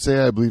didn't even say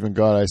I believe in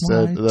God. I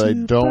said that I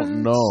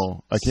don't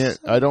know.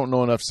 I don't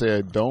know enough to say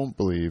I don't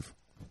believe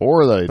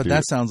or that I do. But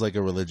that sounds like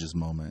a religious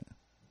moment.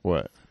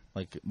 What?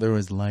 Like there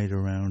was light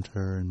around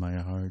her in my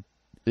heart.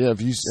 Yeah, have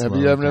you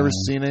ever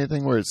seen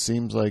anything where it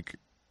seems like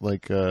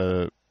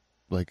in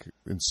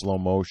slow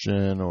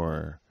motion,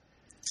 or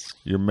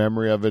your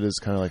memory of it is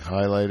kind of like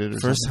highlighted? Or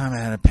First something? time I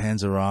had a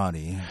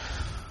Panzerotti.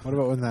 What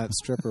about when that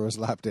stripper was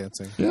lap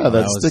dancing? Yeah,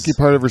 that sticky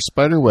part of her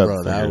spider web.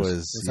 Bro, that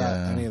was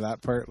any of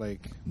that part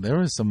like? There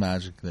was some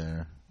magic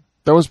there.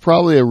 That was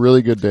probably a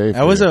really good day.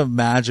 That was a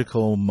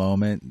magical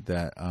moment.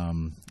 That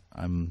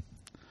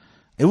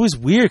it was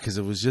weird because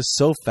it was just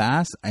so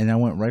fast, and I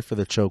went right for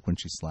the choke when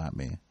she slapped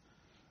me.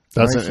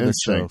 That's right an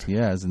instinct.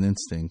 Yeah, as an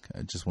instinct.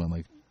 I just went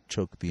like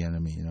choke the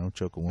enemy,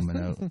 choke a woman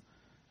out.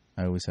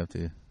 I always have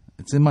to.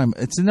 It's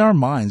in our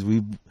minds.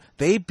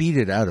 They beat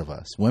it out of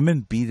us.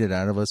 Women beat it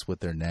out of us with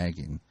their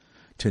nagging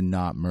to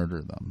not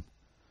murder them.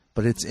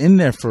 But it's in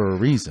there for a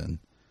reason.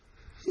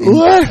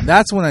 What?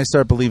 That's when I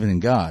start believing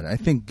in God. I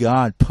think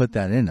God put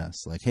that in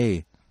us. Like,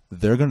 hey,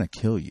 they're going to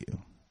kill you.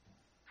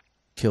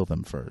 Kill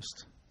them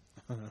first.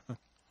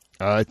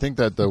 I think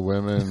that the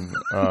women,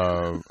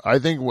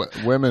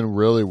 women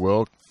really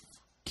will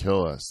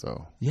kill us,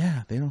 though.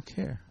 Yeah, they don't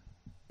care.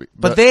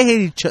 But they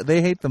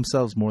hate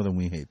themselves more than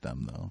we hate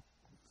them, though.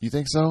 You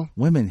think so?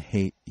 Women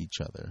hate each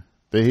other.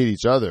 They hate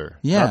each other,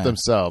 not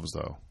themselves,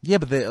 though. Yeah,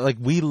 but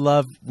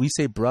we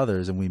say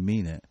brothers and we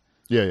mean it.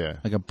 Yeah, yeah.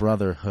 Like a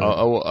brotherhood.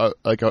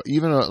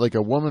 Even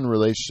a woman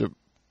relationship,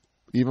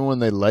 even when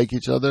they like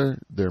each other,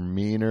 they're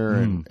meaner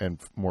and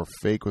more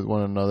fake with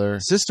one another.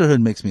 Sisterhood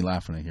makes me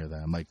laugh when I hear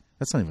that. I'm like,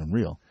 that's not even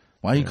real.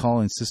 Why are you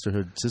calling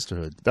sisterhood?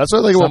 That's what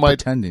I like about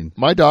pretending.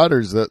 My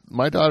daughters.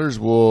 My daughters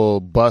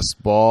will bust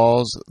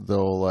balls.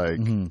 They'll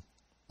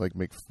like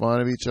make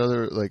fun of each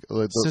other. Like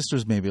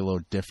sisters may be a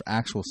little different,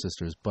 actual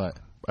sisters, but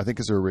I think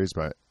because they were raised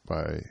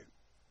by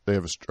they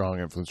have a strong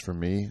influence from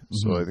me,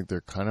 so I think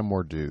they're kind of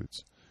more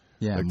dudes.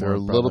 Yeah, like they're a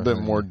little bit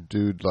more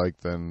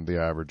dude-like than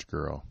the average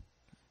girl.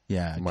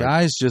 Yeah,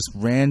 guys, just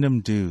random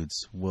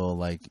dudes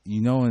will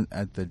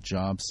at the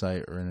job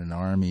site or in an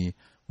army,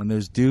 when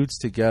there's dudes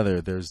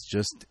together, there's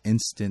just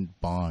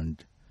instant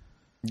bond.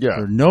 Yeah.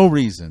 For no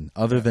reason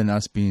other than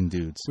us being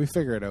dudes. We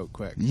figure it out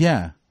quick.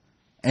 Yeah.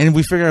 And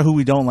we figure out who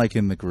we don't like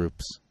in the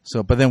groups.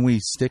 But then we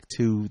stick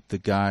to the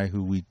guy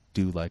who we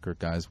do like or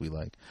guys we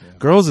like. Yeah.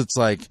 Girls, it's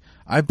like,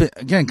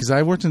 because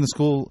I worked in the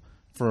school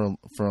for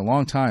a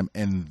long time,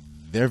 and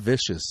they're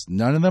vicious.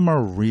 None of them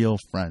are real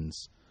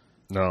friends.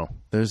 No.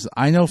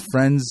 I know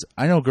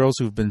girls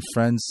who've been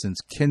friends since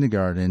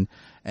kindergarten,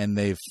 and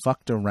they've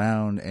fucked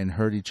around and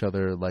hurt each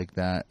other like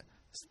that.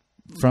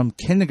 From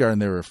kindergarten,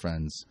 they were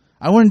friends.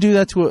 I wouldn't do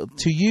that to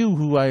you,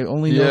 who I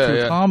only know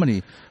through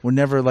comedy. Would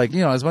never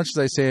as much as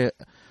I say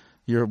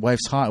your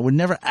wife's hot would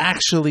never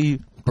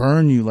actually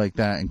burn you like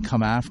that and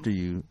come after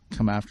your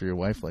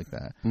wife like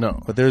that. No.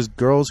 But there's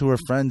girls who are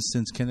friends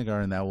since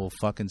kindergarten that will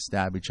fucking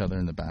stab each other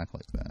in the back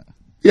like that.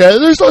 Yeah,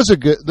 there's lots of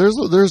good.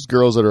 There's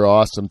girls that are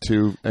awesome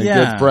too and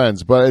good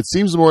friends, but it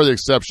seems more the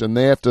exception.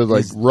 They have to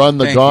like run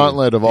the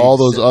gauntlet of all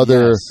those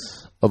other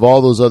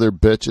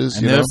bitches.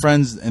 And their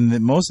friends,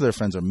 and most of their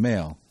friends are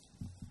male.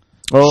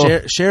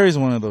 Oh, Sherry's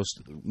one of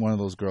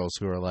those girls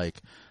who are like,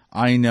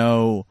 I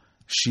know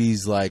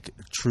she's like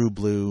true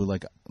blue,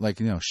 like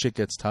shit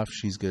gets tough,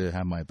 she's gonna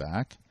have my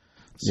back.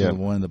 So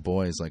one of the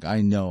boys, like,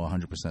 I know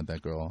 100%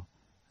 that girl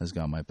has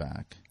got my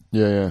back.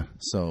 Yeah.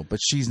 So,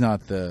 but she's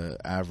not the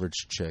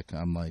average chick.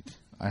 I'm like,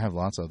 I have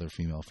lots of other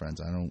female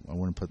friends. I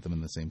wouldn't put them in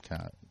the same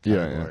category.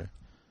 Yeah.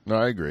 No,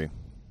 I agree.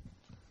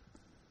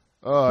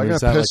 Oh, I got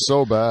pissed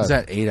so bad. Is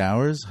that 8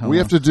 hours? We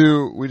just have to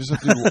do.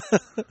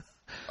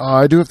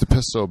 I do have to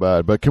piss so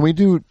bad, but can we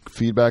do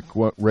feedback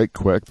right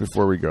quick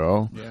before we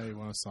go? Yeah, you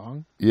want a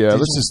song? Yeah,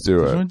 let's just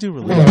do it. You want to do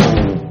release?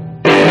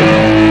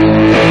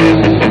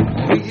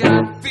 We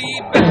got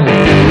feedback.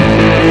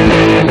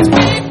 It's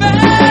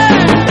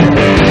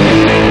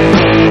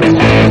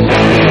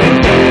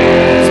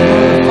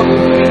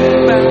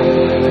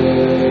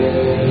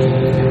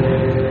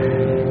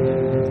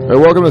Hey,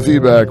 welcome to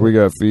Feedback. We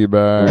got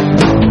feedback.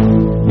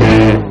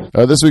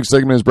 This week's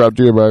segment is brought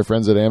to you by our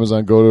friends at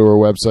Amazon. Go to our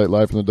website,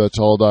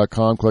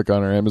 livefromthedutchhall.com. Click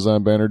on our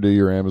Amazon banner, do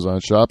your Amazon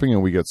shopping,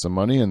 and we get some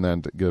money, and then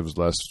it gives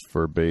less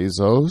for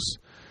Bezos.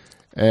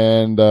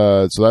 And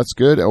so that's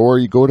good. Or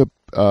you go to,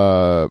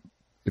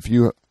 if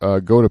you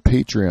go to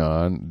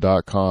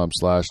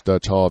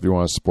patreon.com/DutchHall if you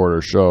want to support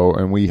our show.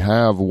 And we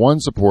have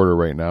one supporter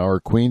right now, our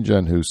Queen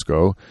Jen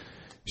Husko.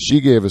 She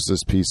gave us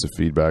this piece of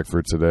feedback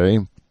for today.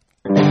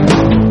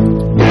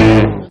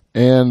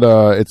 And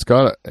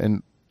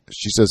and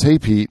she says, "Hey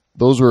Pete,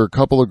 those were a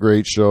couple of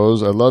great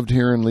shows. I loved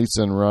hearing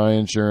Lisa and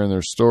Ryan sharing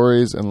their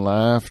stories and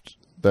laughed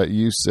that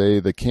you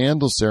say the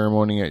candle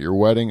ceremony at your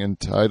wedding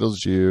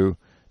entitles you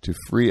to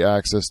free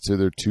access to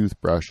their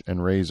toothbrush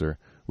and razor.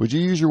 Would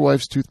you use your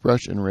wife's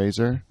toothbrush and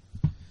razor?"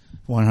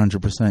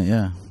 100%,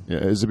 yeah. Yeah.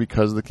 Is it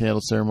because of the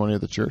candle ceremony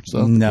at the church,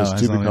 though? No.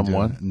 Does two become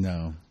one?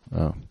 No.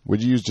 Oh.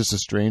 Would you use just a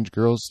strange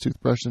girl's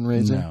toothbrush and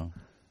razor? No.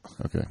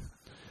 Okay.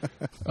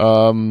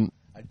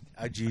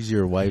 I'd use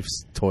your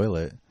wife's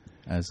toilet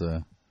as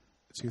a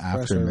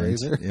Toothbrush or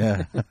razor?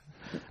 Yeah.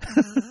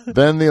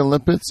 Then the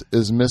Olympics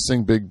is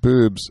missing big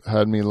boobs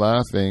had me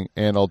laughing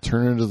and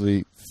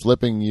alternatively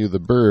flipping you the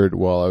bird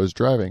while I was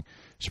driving.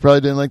 She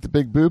probably didn't like the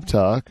big boob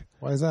talk.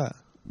 Why is that?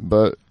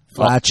 But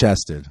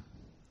Flat-chested.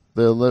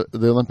 the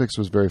Olympics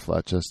was very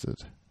flat-chested.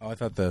 Oh, I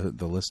thought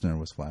the listener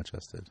was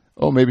flat-chested.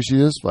 Oh, maybe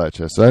she is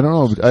flat-chested. I don't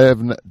know.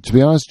 To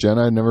be honest, Jen,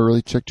 I never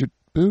really checked your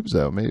boobs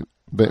out. Maybe,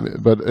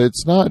 but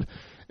it's not.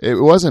 It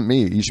wasn't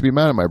me. You should be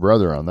mad at my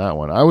brother on that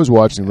one. I was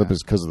watching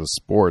Olympics because of the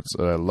sports.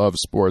 I love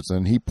sports,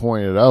 and he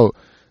pointed out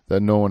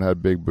that no one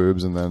had big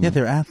boobs. And then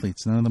they're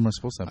athletes. None of them are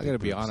supposed to have I got to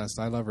big be boobs. honest.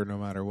 I love her no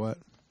matter what.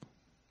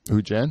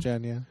 Who, Jen?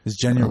 Jen, yeah. Is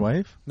Jen your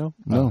wife? No.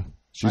 No.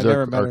 She's I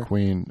never met our her.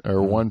 queen, our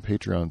one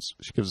Patreon.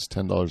 She gives us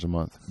 $10 a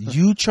month.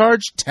 You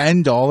charge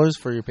 $10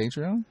 for your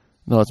Patreon?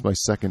 No, it's my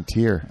second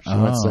tier. She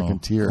went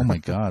second tier. Oh my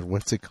God,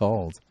 what's it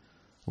called?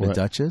 The What?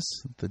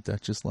 Duchess? The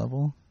Duchess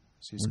level?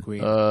 She's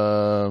queen.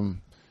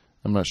 I'm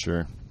not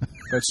sure.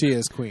 But she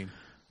is queen.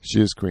 She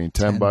is queen.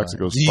 $10. It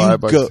goes Do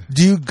 $5.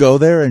 do you go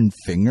there and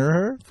finger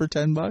her for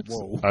 $10?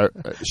 Whoa.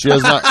 She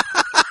has not.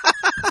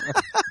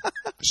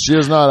 She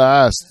has not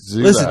asked to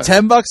do Listen, that.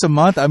 $10 a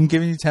month. I'm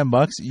giving you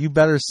 $10. You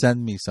better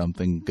send me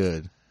something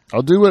good.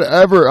 I'll do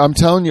whatever. I'm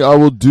telling you, I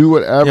will do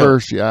whatever Yo,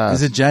 she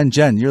asks. Is it Jen?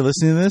 Jen, you're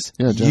listening to this?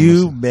 Yeah, Jen,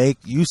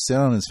 you sit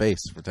on his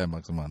face for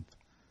 $10 a month.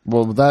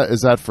 Well,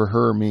 is that for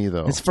her or me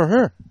though? It's for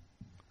her.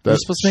 You're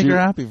supposed to make her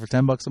happy for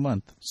 $10 a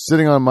month.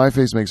 Sitting on my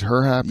face makes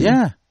her happy.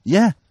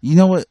 Yeah. You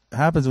know what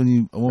happens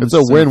when a woman It's a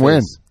sits on your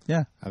win-win. face?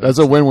 Yeah. That's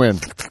a win-win.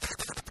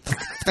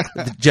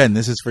 Jen,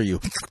 this is for you.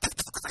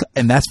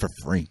 And that's for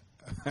free.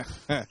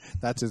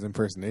 That's his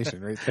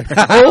impersonation right there.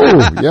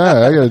 Oh,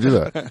 yeah, I got to do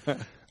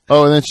that.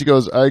 Oh, and then she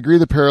goes, I agree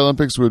the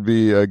Paralympics would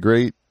be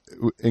great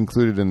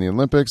included in the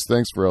Olympics.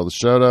 Thanks for all the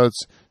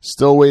shout-outs.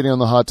 Still waiting on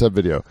the hot tub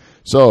video.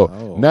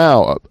 So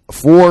now,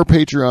 for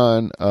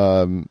Patreon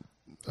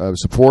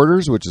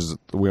supporters, which is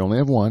we only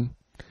have one,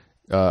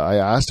 I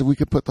asked if we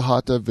could put the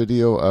hot tub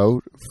video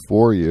out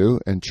for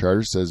you, and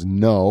Charter says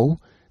no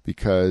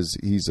because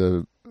he's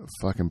a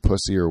fucking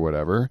pussy or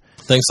whatever.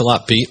 Thanks a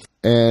lot, Pete.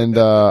 And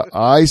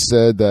I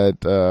said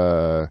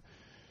that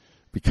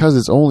because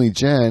it's only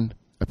Jen,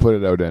 I put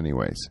it out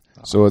anyways.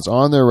 So it's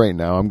on there right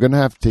now. I'm going to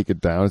have to take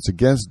it down. It's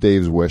against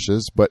Dave's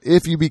wishes. But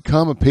if you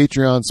become a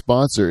Patreon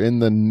sponsor in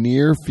the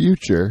near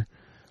future,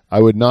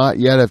 I would not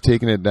yet have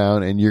taken it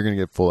down, and you're going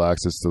to get full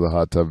access to the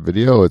hot tub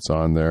video. It's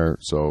on there.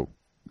 So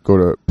go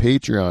to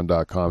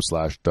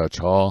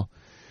patreon.com/DutchHall.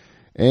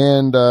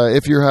 And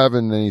if you're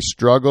having any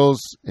struggles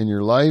in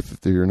your life,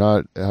 if you're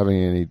not having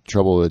any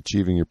trouble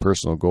achieving your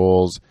personal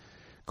goals,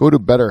 go to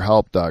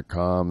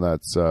betterhelp.com.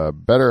 That's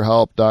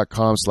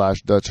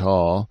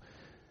betterhelp.com/DutchHall.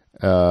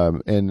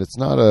 And it's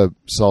not a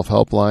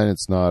self-help line.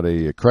 It's not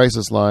a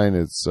crisis line.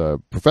 It's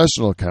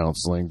professional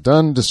counseling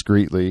done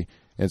discreetly.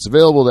 And it's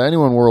available to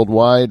anyone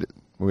worldwide.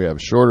 We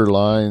have shorter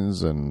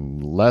lines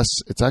and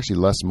it's actually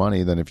less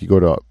money than if you go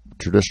to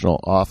traditional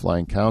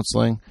offline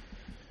counseling.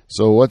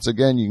 So once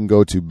again, you can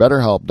go to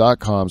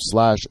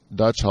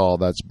betterhelp.com/DutchHall.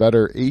 That's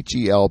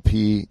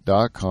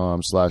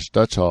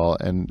betterhelp.com/DutchHall.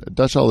 And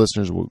Dutch Hall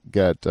listeners will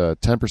get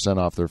 10%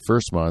 off their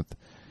first month.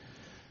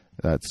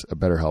 That's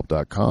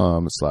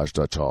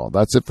betterhelp.com/DutchHall.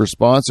 That's it for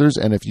sponsors.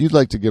 And if you'd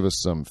like to give us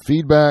some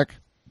feedback,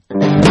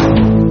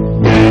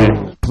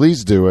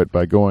 please do it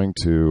by going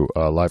to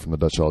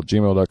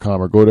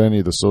livefromthedutchhall@gmail.com or go to any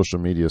of the social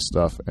media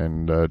stuff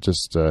and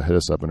just hit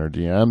us up in our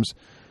DMs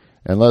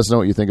and let us know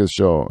what you think of the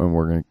show. And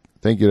we're going to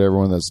thank you to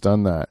everyone that's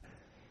done that.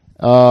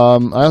 I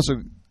also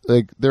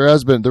there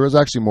was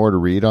actually more to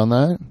read on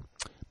that,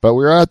 but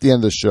we're at the end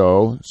of the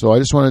show, so I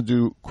just want to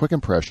do quick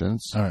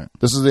impressions. All right.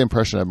 This is the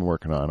impression I've been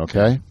working on.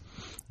 Okay,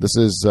 this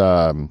is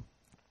I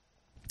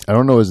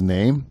don't know his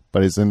name,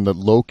 but he's in the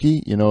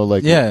Loki.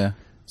 Yeah.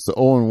 It's the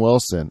Owen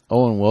Wilson.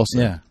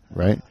 Yeah.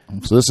 Right?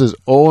 So this is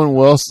Owen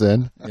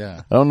Wilson.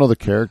 Yeah. I don't know the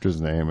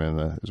character's name,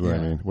 is what I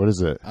mean. What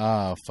is it?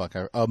 Oh, fuck.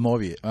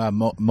 Mobius.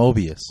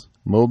 Mobius.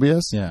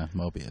 Mobius? Yeah,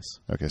 Mobius.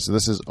 Okay, so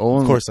this is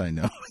Owen. Of course I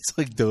know. It's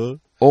like, duh.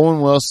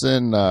 Owen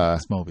Wilson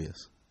It's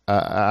Mobius.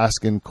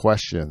 asking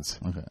questions.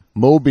 Okay.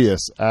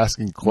 Mobius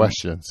asking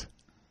questions.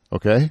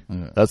 Okay?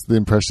 That's the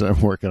impression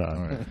I'm working on.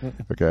 All right.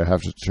 Okay, I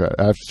have to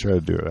try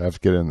to do it. I have to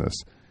get in this.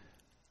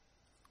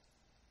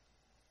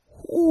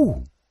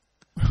 Ooh.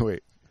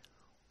 Wait.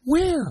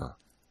 Where?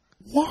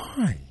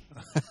 Why?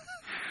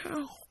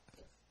 How?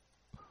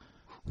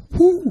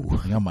 Who?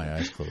 I got my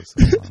eyes closed.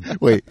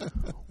 Wait.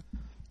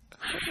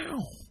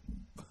 How?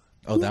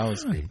 Oh, that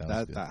was good.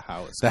 That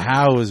how is The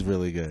how was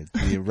really good.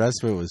 The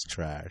rest of it was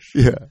trash.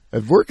 Yeah,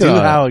 I'm working Do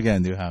on how it.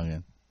 again. Do how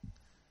again.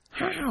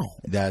 How?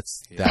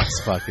 That's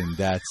fucking.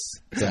 That's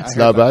It's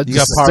not bad. You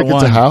Just got part stick it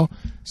one. to how.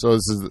 So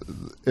this is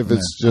if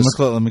it's just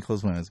Let me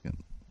close my eyes again.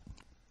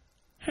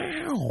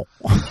 how.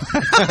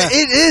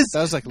 It is.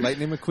 That was like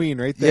Lightning McQueen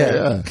right there.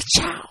 Yeah.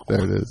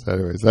 There it is.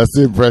 Anyways, that's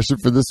the impression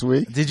for this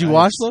week. Did you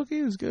watch Loki?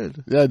 It was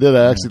good. Yeah, I did.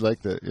 I actually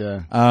liked it.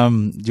 Yeah.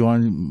 Do you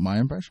want my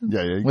impression?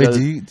 Yeah, yeah. Wait,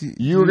 You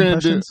you were gonna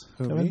do- impressions,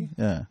 Who, Kevin? me?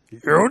 Yeah.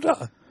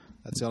 Yoda.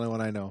 That's the only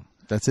one I know.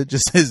 That's it.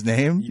 Just his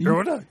name.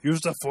 Yoda. Use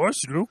the Force,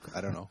 Luke.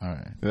 I don't know. All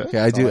right. Yeah. Okay.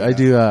 That's all I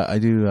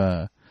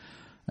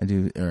I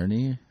do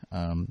Ernie.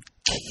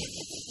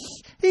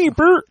 Hey,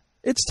 Bert.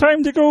 It's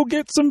time to go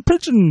get some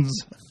pigeons.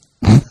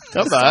 Not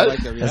I bad. like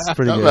it, yeah. That's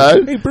pretty Not good.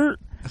 bad. Hey, Bert.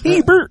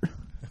 Hey, Bert.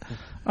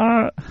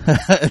 And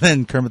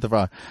then Kermit the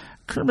Frog.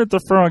 Kermit the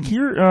Frog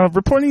here,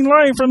 reporting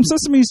live from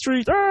Sesame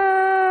Street.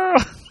 Ah!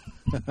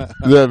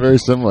 Yeah, very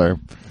similar.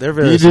 They're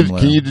very similar.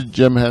 Can you do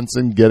Jim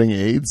Henson getting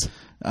AIDS?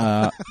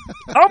 Oh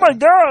my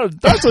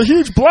God, that's a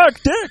huge black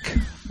dick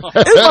in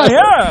my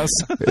ass.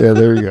 Yeah,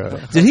 there you go.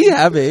 Did he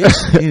have AIDS?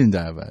 He didn't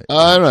die of AIDS.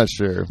 I'm not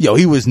sure. Yo,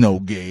 he was no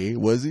gay,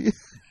 was he?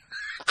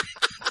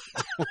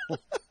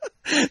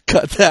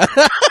 Cut that.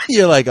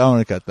 You're like, I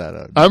want to cut that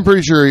out. I'm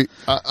pretty sure.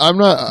 I'm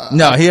not.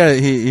 No,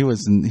 he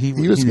wasn't. He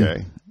was didn't-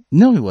 gay.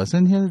 No, he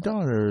wasn't. He had a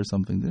daughter or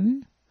something,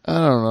 didn't I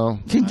don't know.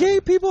 he? Can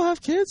gay people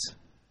have kids?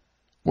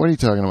 What are you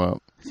talking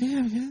about? Can he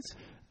have kids?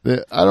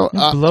 I don't.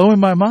 You're blowing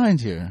my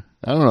mind here.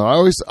 I don't know.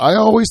 I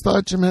always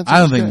thought Jim Henson. I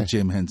don't was think gay.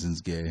 Jim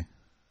Henson's gay.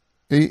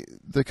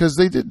 Because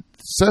they did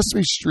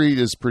Sesame Street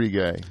is pretty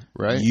gay,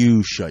 right?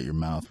 You shut your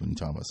mouth when you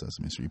talk about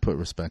Sesame Street. You put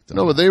respect on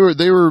No, it. but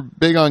they were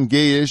big on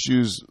gay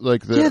issues,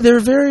 like the Yeah, they're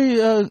very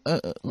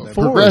forward.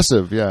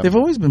 progressive. Yeah, They've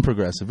always been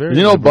progressive. Very.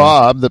 you know liberal.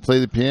 Bob that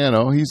played the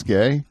piano. He's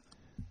gay.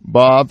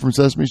 Bob from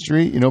Sesame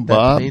Street. You know That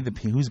Bob. played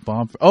who's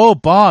Bob? Oh,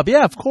 Bob.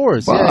 Yeah, of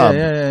course. Bob.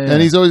 Yeah.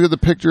 And he's always got the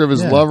picture of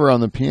his Yeah. lover on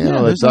the piano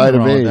that there's died nothing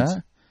of wrong with AIDS.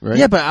 that. Right?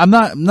 Yeah, but I'm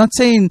not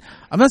saying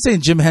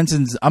Jim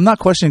Henson's. I'm not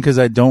questioning because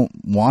I don't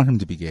want him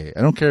to be gay.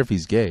 I don't care if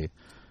he's gay.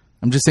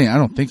 I'm just saying I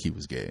don't think he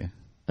was gay.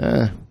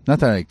 Not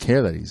that I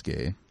care that he's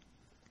gay.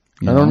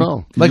 You I don't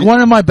know. Like one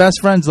of my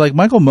best friends, like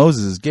Michael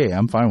Moses, is gay.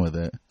 I'm fine with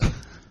it.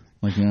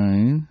 Like, you know what I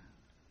mean?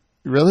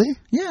 Really?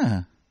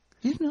 Yeah.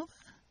 You know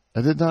that?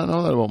 I did not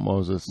know that about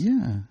Moses.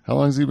 Yeah. How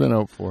long has he been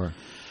out for?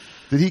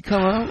 Did he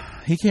come out?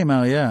 He came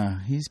out. Yeah,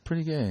 he's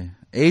pretty gay.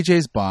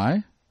 AJ's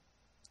bi.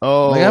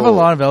 Oh, Like I have a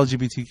lot of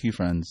LGBTQ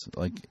friends.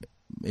 Like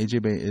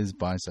AJ is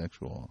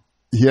bisexual.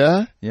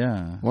 Yeah.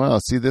 Yeah. Wow.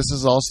 See, this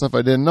is all stuff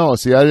I didn't know.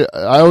 See, I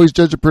always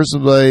judge a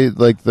person by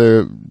like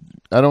their.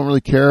 I don't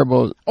really care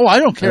about. Oh, I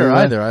don't care Yeah.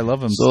 either. I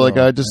love him. So still. like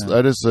I just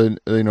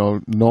Yeah.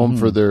 know them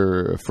for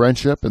their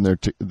friendship and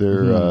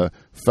their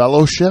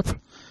fellowship.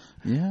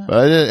 Yeah. But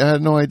I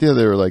had no idea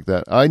they were like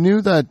that. I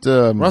knew that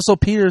Russell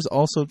Peters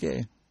also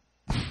gay.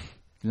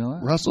 You know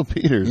that? Russell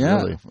Peters. Yeah.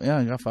 Really, Yeah,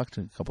 I got fucked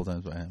a couple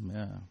times by him.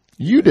 Yeah.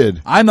 you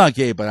did. I'm not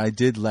gay, but I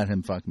did let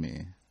him fuck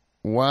me.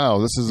 Wow,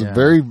 this is Yeah.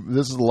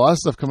 this is a lot of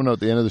stuff coming out at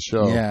the end of the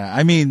show. Yeah.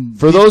 I mean,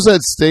 For those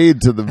that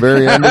stayed to the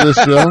very end of the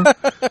show,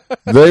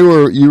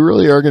 you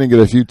really are going to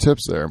get a few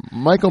tips there.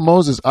 Michael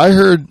Moses, I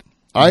heard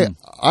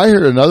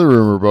another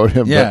rumor about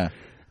him. yeah.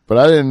 but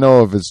I didn't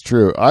know if it's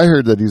true. I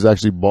heard that he's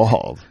actually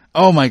bald.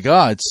 Oh my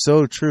God,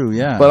 so true.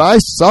 Yeah, But I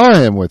saw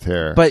him with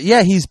hair. But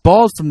yeah, he's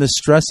bald from the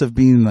stress of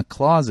being in the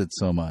closet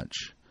so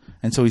much,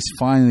 and so he's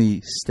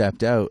finally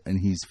stepped out, and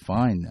he's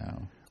fine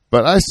now.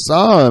 But I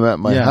saw him at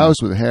my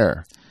house with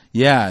hair.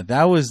 Yeah,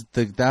 that was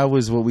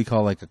what we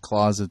call like a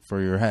closet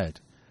for your head.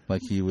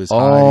 Like he was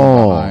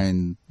hiding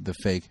behind the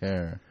fake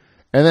hair.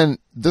 And then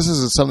this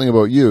is something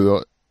about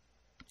you.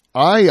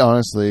 I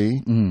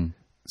honestly,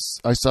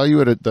 I saw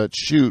you at that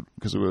shoot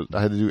because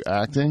I had to do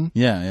acting.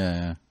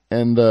 Yeah.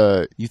 And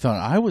you thought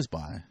I was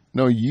bi?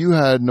 No, you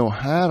had no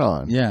hat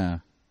on. Yeah.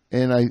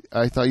 And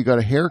I thought you got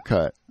a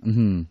haircut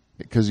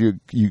because you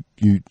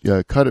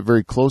cut it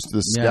very close to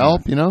the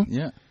scalp, you know.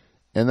 Yeah.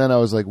 And then I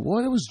was like,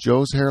 what was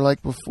Joe's hair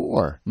like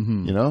before?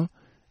 You know?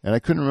 And I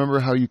couldn't remember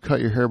how you cut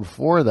your hair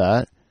before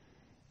that.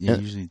 You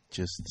usually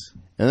just...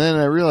 And then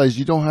I realized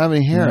you don't have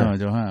any hair. No, I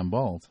don't have. I'm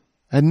bald.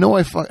 I had no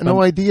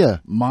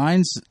idea.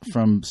 Mine's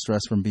from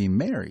stress from being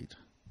married.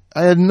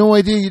 I had no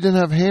idea you didn't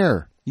have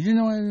hair. You didn't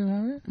know I didn't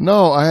have hair?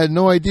 No, I had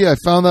no idea. I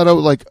found that out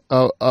like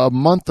a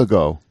month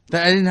ago.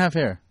 That I didn't have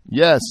hair?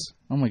 Yes.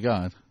 Oh, my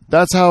God.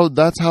 That's how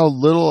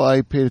little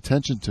I paid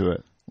attention to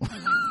it.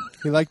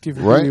 He liked you for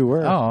who you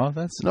were. Oh,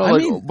 that's...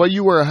 No, but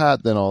you wear a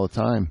hat then all the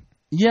time.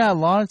 Yeah, a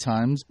lot of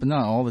times, but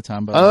not all the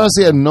time. But I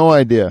honestly had no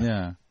idea.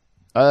 Yeah.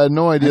 I had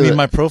no idea. I mean,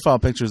 my profile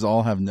pictures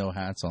all have no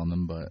hats on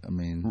them, but I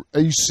mean...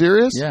 Are you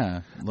serious?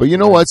 Yeah. But you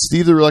know what?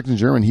 Steve the Reluctant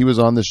German, he was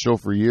on this show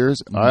for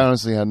years. I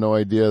honestly had no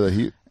idea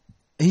that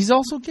He's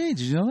also gay.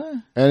 Did you know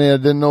that? And I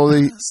didn't know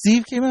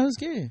Steve came out as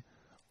gay.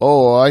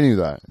 Oh, I knew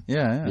that.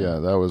 Yeah. Yeah,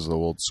 that was the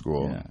old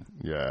school.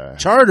 Yeah.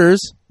 Charters,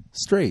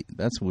 straight.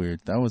 That's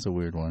weird. That was a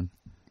weird one.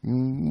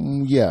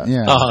 Yeah.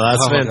 Oh,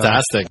 that's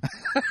fantastic.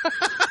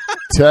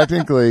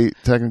 Technically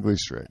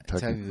straight.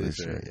 Technically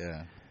straight.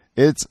 Yeah.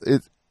 It's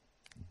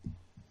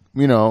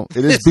you know,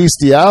 it is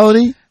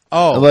bestiality.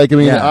 Oh, like I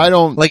mean, I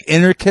don't like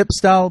Innerkip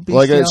style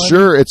bestiality. Like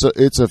sure,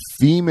 it's a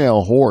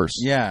female horse.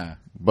 Yeah,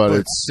 but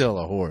it's still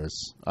a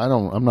horse.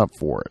 I'm not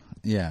for it.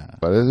 Yeah,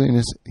 but I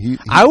mean,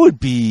 I would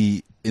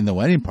be in the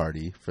wedding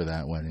party for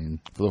that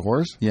wedding for the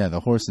horse. Yeah, the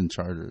horse and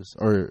Charters,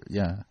 or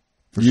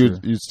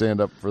you'd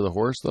stand up for the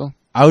horse though.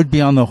 I would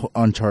be on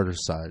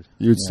Charter's side.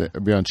 You'd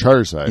be on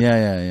Charter's side.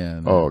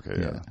 Yeah. Oh, okay.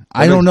 Yeah.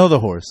 I don't know the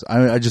horse.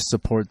 I just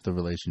support the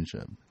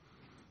relationship.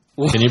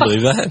 Can you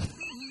believe that?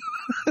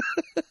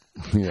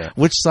 Yeah.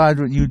 Which side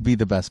would you'd be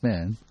the best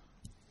man?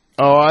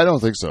 Oh, I don't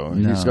think so.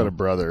 No. He's got a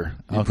brother.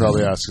 He'd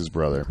probably ask his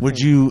brother. Would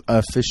you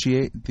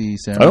officiate the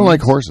ceremony? I don't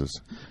like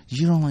horses.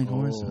 You don't like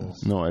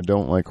horses? No, I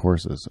don't like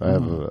horses. I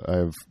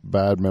have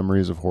bad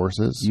memories of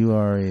horses. You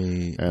are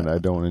and I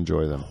don't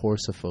enjoy them.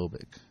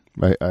 Horsophobic.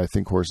 I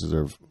think horses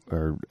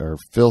are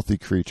filthy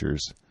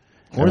creatures.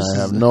 Horses.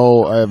 I have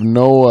no.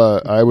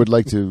 I would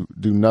like to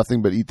do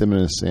nothing but eat them in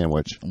a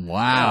sandwich.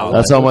 Wow,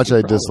 that's how much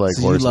I dislike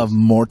horses. You love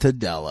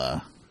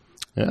mortadella.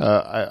 Yeah,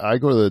 I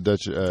go to the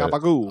Dutch.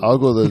 I'll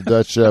go to the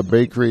Dutch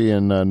bakery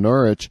in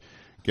Norwich,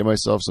 get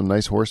myself some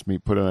nice horse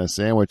meat, put it on a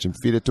sandwich, and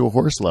feed it to a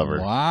horse lover.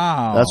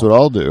 Wow, that's what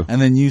I'll do.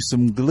 And then use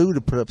some glue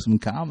to put up some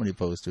comedy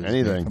posters.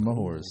 Anything from a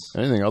horse.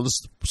 Anything. I'll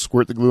just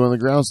squirt the glue on the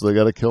ground, so they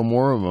got to kill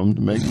more of them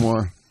to make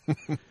more.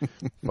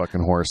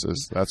 Fucking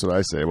horses. That's what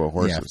I say about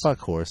horses. Yeah, fuck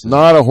horses.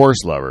 Not a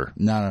horse lover.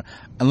 No.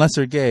 Unless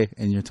they're gay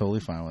and you're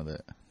totally fine with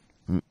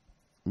it.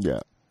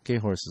 Yeah. Gay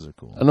horses are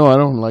cool. No, I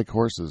don't like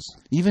horses.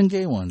 Even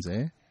gay ones,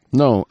 eh?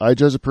 No, I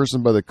judge a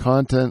person by the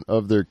content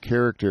of their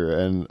character,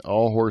 and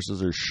all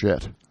horses are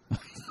shit.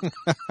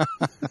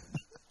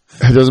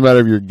 It doesn't matter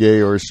if you're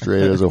gay or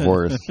straight as a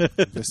horse.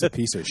 Just a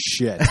piece of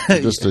shit.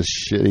 Just a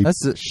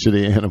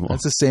shitty animal.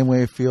 That's the same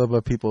way I feel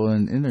about people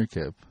in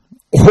Innerkip.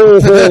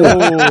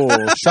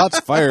 Oh, shots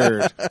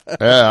fired.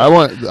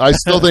 Yeah, I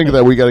still think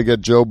that we got to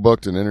get Joe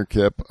booked in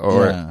Innerkip,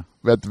 or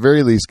at the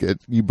very least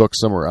get you booked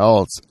somewhere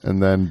else,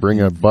 and then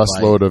bring a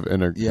busload of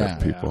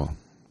Innerkip people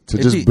to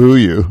just boo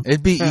you.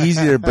 It'd be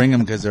easier to bring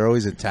them because they're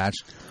always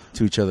attached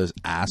to each other's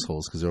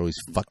assholes because they're always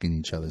fucking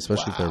each other,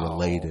 especially if they're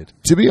related.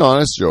 To be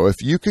honest, Joe, if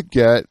you could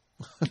get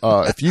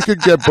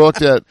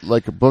booked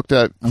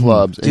at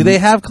clubs. Do they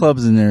have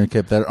clubs in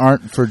Innerkip that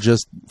aren't for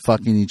just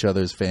fucking each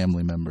other's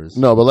family members?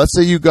 No, but let's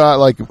say you got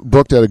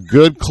booked at a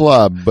good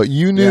club, but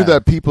you knew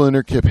that people in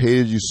Innerkip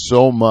hated you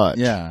so much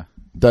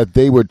that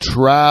they would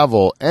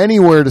travel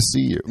anywhere to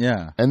see you.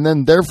 Yeah. And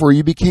then therefore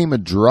you became a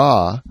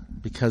draw.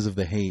 Because of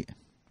the hate.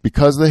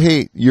 Because of the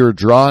hate, you're a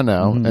draw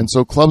now. And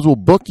so clubs will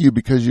book you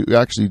because you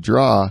actually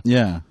draw.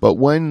 Yeah. But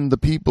when the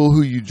people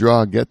who you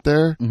draw get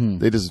there,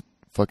 they just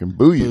fucking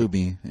boo you. Boo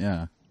me,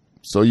 yeah.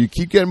 So you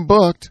keep getting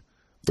booked,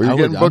 but you're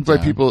getting booked by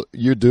people.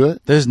 You do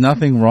it. There's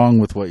nothing wrong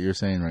with what you're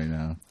saying right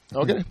now.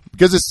 Okay,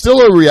 because it's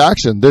still a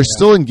reaction. They're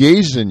still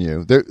engaged in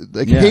you.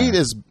 Hate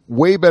is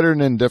way better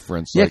than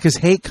indifference. Yeah, because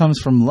hate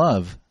comes from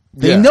love.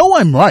 They know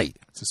I'm right.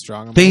 It's a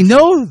strong emotion. They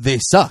know they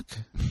suck.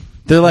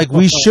 They're like,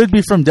 we should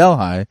be from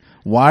Delhi.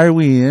 Why are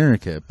we in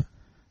Innerkip?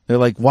 They're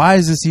like, why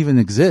does this even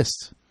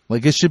exist?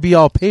 Like, it should be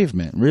all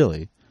pavement,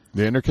 really.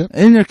 The Innerkip?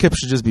 Innerkip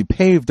should just be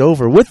paved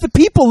over with the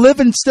people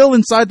living still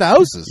inside the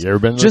houses. You ever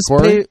been to just the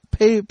quarry?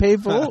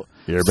 pave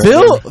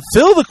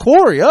Fill the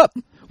quarry up.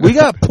 We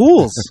got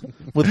pools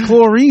with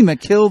chlorine that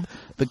killed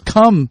the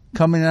cum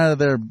coming out of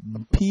their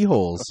pee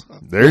holes.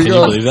 There you Can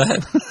go. you believe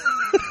that?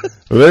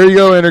 Well, there you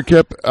go,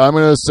 Innerkip. I'm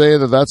going to say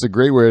that's a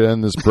great way to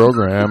end this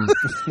program.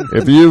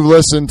 If you've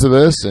listened to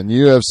this and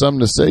you have something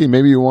to say,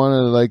 maybe you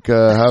want to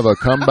have a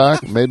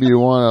comeback. Maybe you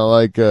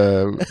want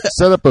to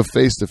set up a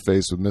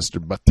face-to-face with Mr.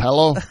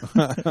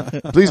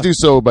 Botelho. Please do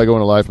so by going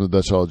to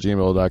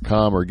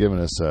livefromthedutchhall@gmail.com or giving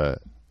us a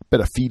bit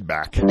of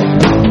feedback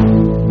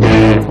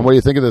on what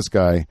you think of this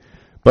guy.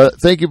 But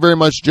thank you very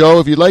much, Joe.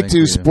 If you'd like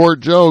to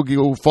support Joe,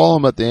 you follow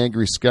him at The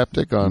Angry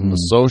Skeptic on the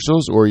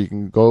socials, or you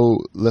can go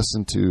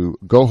listen to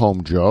Go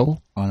Home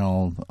Joe.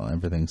 On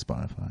everything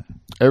Spotify.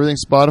 Everything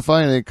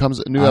Spotify, and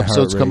new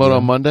episodes come out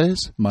on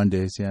Mondays?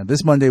 Mondays, yeah.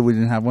 This Monday we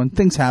didn't have one.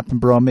 Things happen,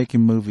 bro. I'm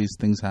making movies.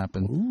 Things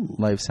happen. Ooh.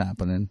 Life's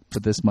happening.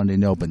 But this Monday,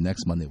 no. But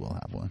next Monday we'll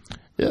have one.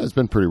 Yeah, it's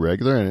been pretty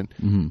regular. And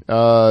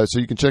so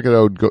you can check it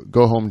out,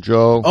 Go Home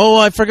Joe. Oh,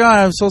 I forgot.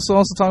 I was supposed to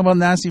also talk about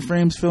Nasty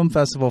Frames Film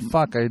Festival.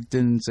 Fuck, I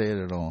didn't say it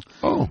at all.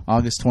 Oh.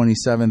 August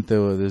 27th,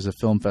 there's a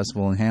film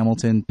festival in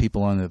Hamilton,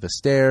 People Under the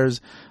Stairs.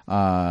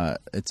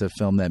 It's a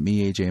film that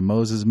me, AJ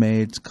Moses,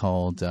 made. It's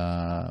called,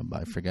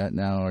 I forget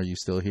now, Are You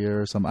Still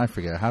Here or something? I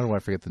forget. How do I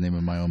forget the name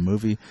of my own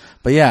movie?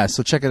 But yeah,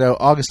 so check it out.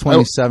 August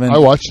 27th. I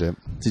watched it.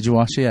 Did you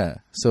watch it? Yeah.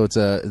 So it's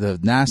the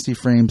Nasty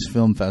Frames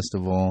Film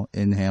Festival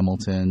in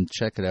Hamilton.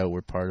 Check it out.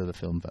 We're part of the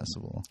film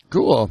festival.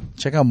 Cool.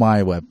 Check out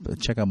my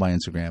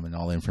Instagram and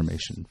all the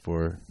information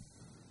for.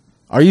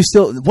 Are you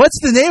still? What's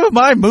the name of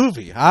my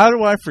movie? How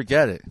do I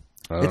forget it?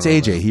 It's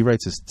AJ. He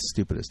writes his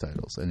stupidest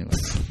titles. Anyway.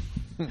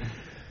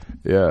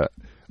 Yeah.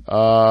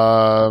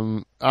 I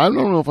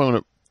don't know if I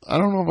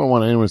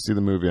want anyone to see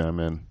the movie I'm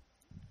in.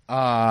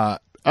 I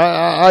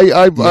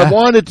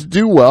want it to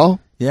do well.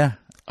 Yeah.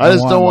 I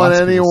just don't want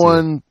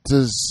anyone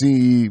to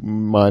see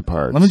my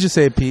part. Let me just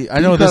say, Pete, I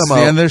know this is the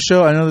end of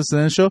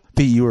the show.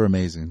 Pete, you were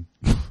amazing.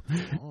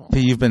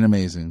 Pete, you've been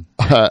amazing.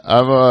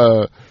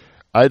 I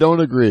don't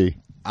agree.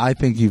 I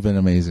think you've been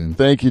amazing.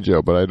 Thank you,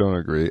 Joe, but I don't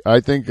agree.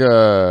 I think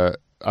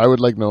I would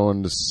like no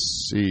one to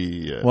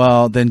see it.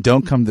 Well, then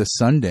don't come to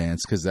Sundance,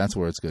 because that's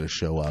where it's going to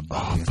show up.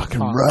 Oh, fucking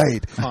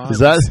right. Con. Is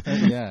that?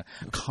 Yeah.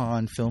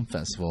 Cannes Film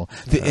Festival.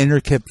 The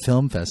Innerkip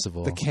Film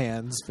Festival. The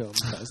Cannes Film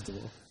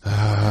Festival.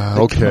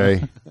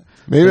 Okay.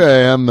 Maybe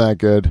I am that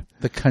good.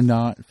 The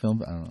Connaught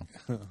Film. I don't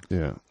know.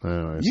 Yeah.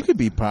 Anyways. You could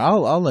be.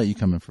 I'll let you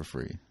come in for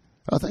free.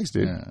 Oh, thanks,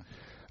 dude. Yeah.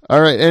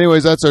 All right.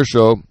 Anyways, that's our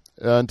show.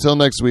 Until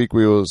next week,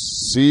 we will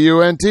see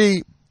you,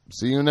 NT.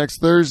 See you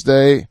next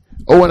Thursday.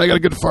 Oh, and I got a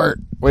good fart.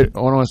 Wait,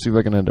 I want to see if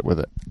I can end it with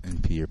it.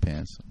 And pee your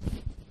pants.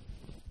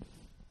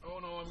 Oh,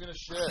 no, I'm going to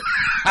shit.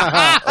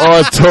 Oh,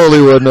 it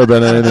totally wouldn't have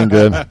been anything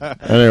good.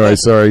 Anyway,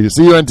 sorry.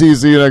 See you, NT.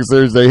 See you next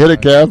Thursday. Hit it,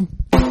 Kev.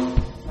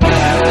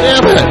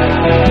 Damn it.